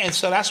I mean? And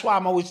so that's why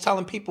I'm always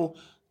telling people,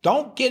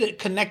 don't get it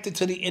connected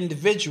to the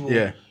individual.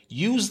 Yeah.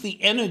 Use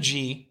the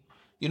energy.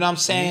 You know what I'm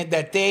saying?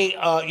 That they,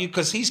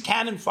 because he's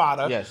cannon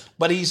fodder,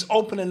 but he's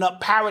opening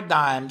up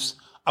paradigms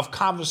of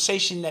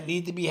conversation that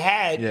need to be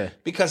had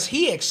because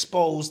he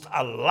exposed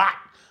a lot.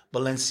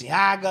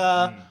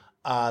 Balenciaga,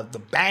 the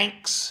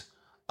banks,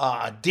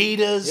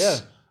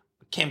 Adidas,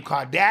 Kim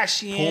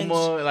Kardashian,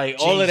 Puma, like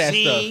Jay-Z. all of that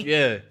stuff.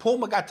 Yeah.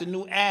 Puma got the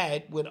new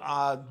ad with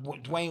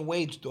Dwayne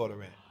Wade's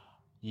daughter in it.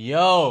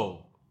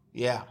 Yo.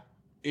 Yeah.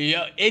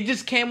 Yo, it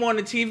just came on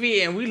the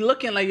TV and we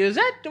looking like, is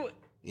that the...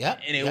 Yeah.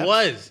 And it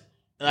was.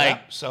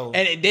 Like, so.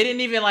 And they didn't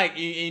even like,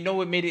 you know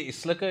what made it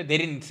slicker? They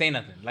didn't say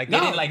nothing. Like, they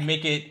didn't like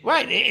make it.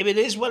 Right. It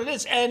is what it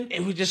is. And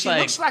it was just she like.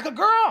 looks like a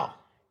girl.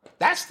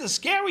 That's the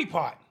scary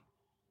part.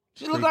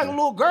 She looks like a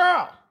little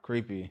girl.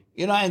 Creepy.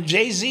 You know, and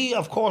Jay-Z,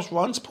 of course,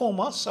 runs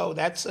Puma, so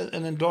that's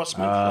an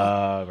endorsement.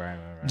 Right.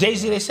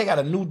 Jay-Z, they say, got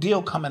a new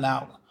deal coming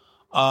out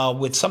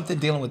with something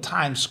dealing with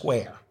Times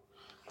Square.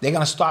 They're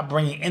going to start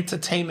bringing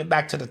entertainment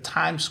back to the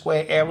Times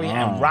Square area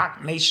and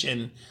Rock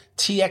Nation,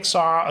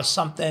 TXR or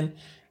something.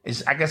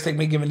 I guess they've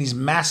been giving these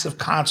massive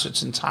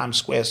concerts in Times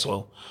Square,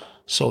 so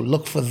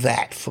look for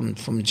that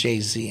from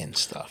Jay-Z and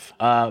stuff.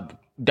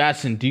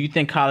 Dotson, do you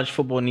think college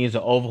football needs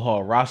an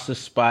overhaul? Roster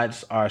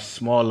spots are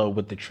smaller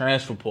with the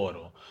transfer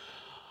portal.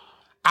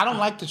 I don't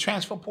like the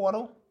transfer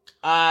portal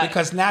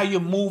because now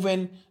you're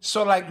moving,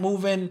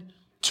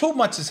 too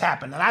much has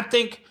happened. And I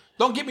think,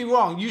 don't get me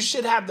wrong, you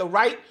should have the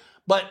right,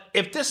 but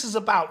if this is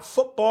about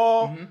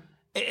football,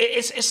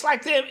 it's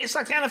like the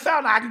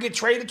NFL now. I can get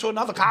traded to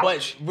another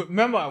college. But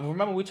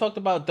remember we talked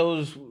about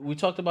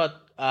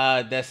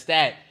that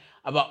stat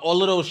about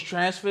all of those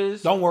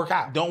transfers don't work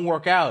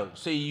out.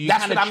 So you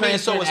that's what I mean.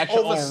 So it's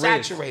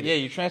oversaturated. Yeah,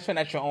 you're transferring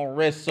at your own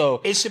risk.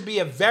 So it should be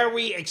a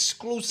very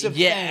exclusive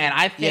thing. Yeah, and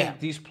I think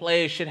these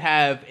players should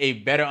have a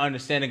better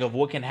understanding of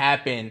what can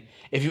happen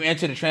if you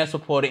enter the transfer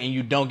portal and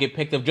you don't get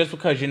picked up. Just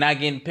because you're not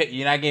getting picked,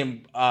 you're not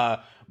getting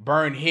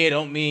burned here,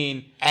 don't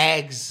mean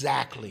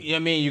exactly. You know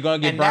what I mean? You're gonna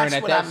get burned at that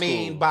school. That's what I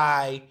mean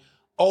by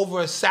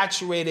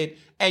oversaturated,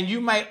 and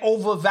you might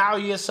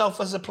overvalue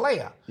yourself as a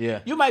player. Yeah.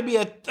 You might be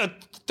a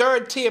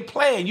third-tier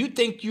player, and you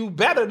think you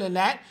better than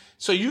that,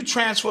 so you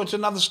transfer to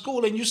another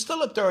school, and you're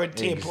still a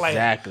third-tier player.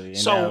 Exactly.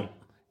 So,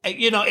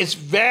 it's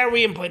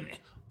very important.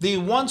 The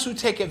ones who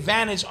take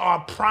advantage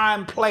are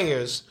prime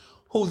players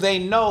who they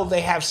know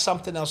they have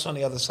something else on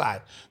the other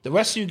side. The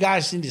rest of you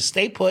guys need to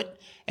stay put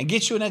and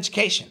get you an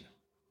education.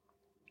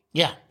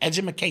 Yeah,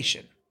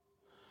 education.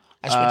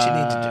 That's what you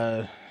need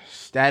to do.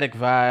 Static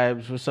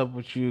Vibes. What's up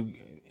with you?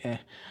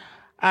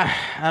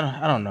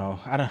 I don't know.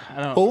 I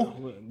don't.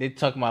 Who? They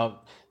talking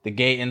about the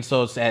gay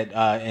insults at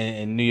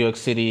in New York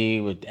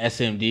City with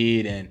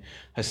SMD and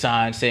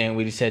Hassan saying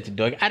what he said to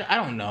Doug. I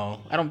don't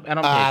know. I don't.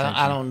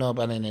 I don't know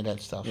about any of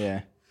that stuff.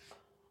 Yeah.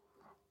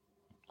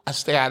 I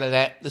stay out of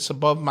that. It's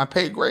above my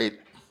pay grade.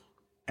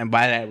 And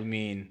by that we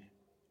mean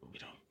we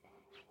don't.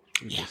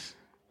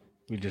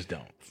 We just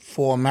don't.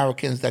 4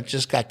 Americans that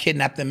just got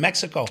kidnapped in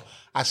Mexico.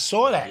 I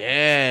saw that.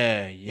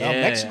 Yeah. Yo,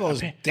 Mexico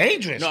is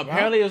dangerous. No,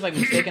 apparently it was like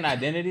mistaken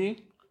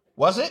identity.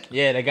 Was it?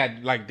 Yeah,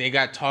 they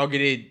got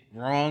targeted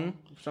wrong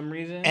for some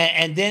reason.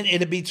 And then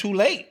it'll be too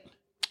late.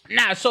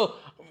 Nah, so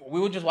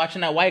we were just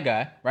watching that white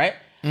guy, right?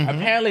 Mm-hmm.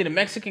 Apparently the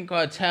Mexican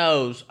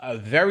cartels are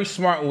very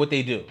smart with what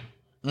they do.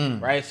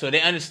 Right? So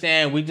they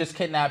understand we just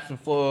kidnapped some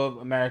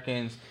 4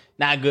 Americans.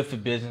 Not good for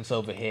business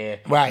over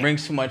here. Right.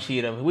 Brings too much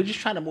heat over. We're just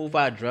trying to move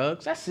our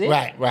drugs. That's it.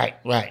 Right.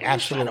 We're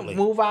Absolutely. Trying to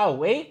move our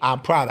weight. Our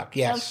product,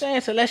 yes. You know what I'm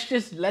saying? So let's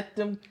just let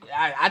them.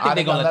 I think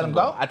they're going to let them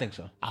go. I think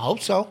so. I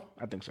hope so.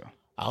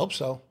 I hope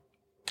so.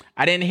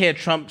 I I didn't hear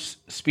Trump's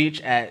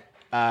speech at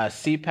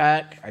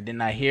CPAC. I did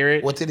not hear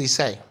it. What did he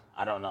say?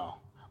 I don't know.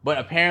 But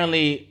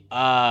apparently,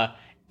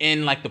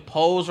 in like the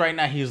polls right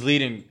now, he's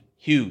leading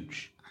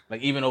huge.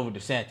 Like even over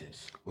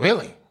DeSantis.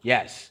 Really?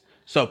 Yes.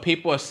 So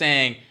people are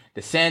saying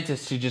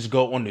DeSantis should just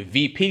go on the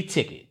VP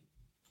ticket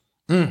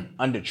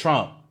under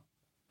Trump.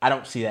 I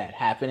don't see that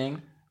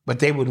happening. But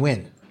they would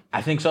win.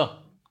 I think so.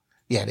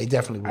 Yeah, they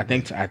definitely would.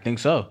 I think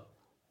so.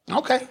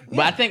 Okay. Yeah.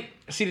 But I think,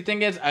 see, the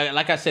thing is,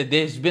 like I said,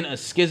 there's been a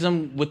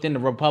schism within the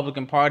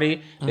Republican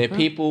Party. There are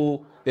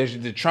people, there's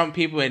the Trump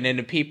people, and then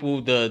the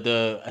people,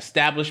 the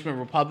establishment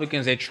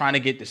Republicans, they're trying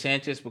to get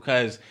DeSantis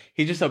because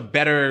he's just a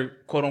better,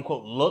 quote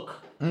unquote, look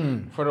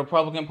for the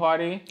Republican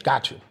Party.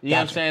 Got you. You know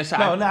what I'm saying? So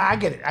I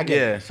get it. I get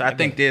it. So I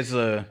think there's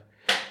a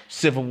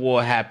civil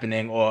war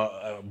happening or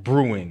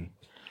brewing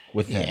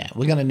with him. Yeah,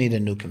 we're going to need a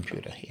new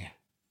computer here.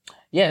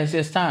 Yeah,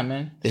 it's time,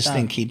 man. This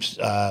thing keeps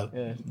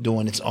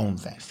doing its own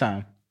thing. It's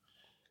time.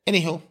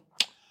 Anywho,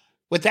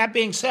 with that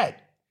being said,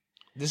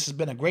 this has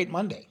been a great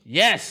Monday.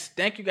 Yes.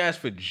 Thank you guys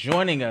for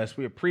joining us.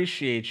 We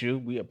appreciate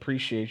you.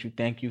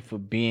 Thank you for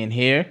being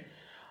here.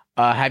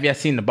 Have y'all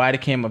seen the body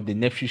cam of the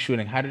Nipsey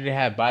shooting? How did they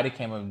have body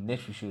cam of the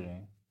Nipsey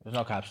shooting? There's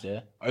no cops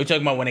there. Are you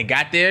talking about when they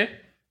got there?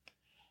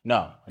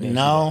 No.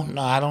 No,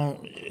 I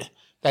don't.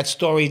 That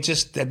story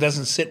that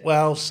doesn't sit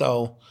well,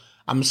 so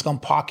I'm just going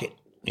to park it.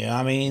 You know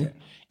what I mean? Yeah.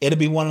 It'll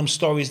be one of them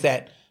stories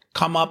that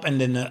come up and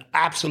then the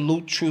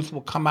absolute truth will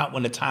come out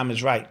when the time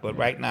is right. But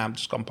right now, I'm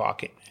just going to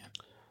park it.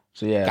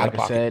 So, yeah, like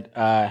I said,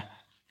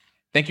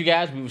 thank you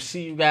guys. We will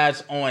see you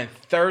guys on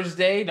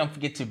Thursday. Don't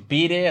forget to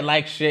be there,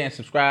 like, share, and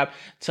subscribe.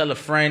 Tell a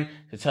friend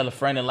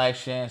to like,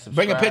 share, and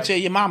subscribe. Bring a picture of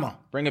your mama.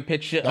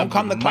 Don't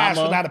come to class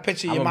without a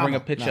picture of your mama. Bring a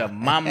picture of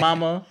my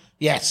mama.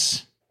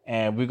 Yes.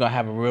 And we're going to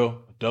have a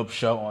real dope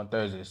show on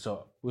Thursday.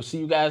 So we'll see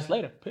you guys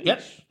later. Peace.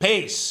 Yep.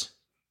 Peace.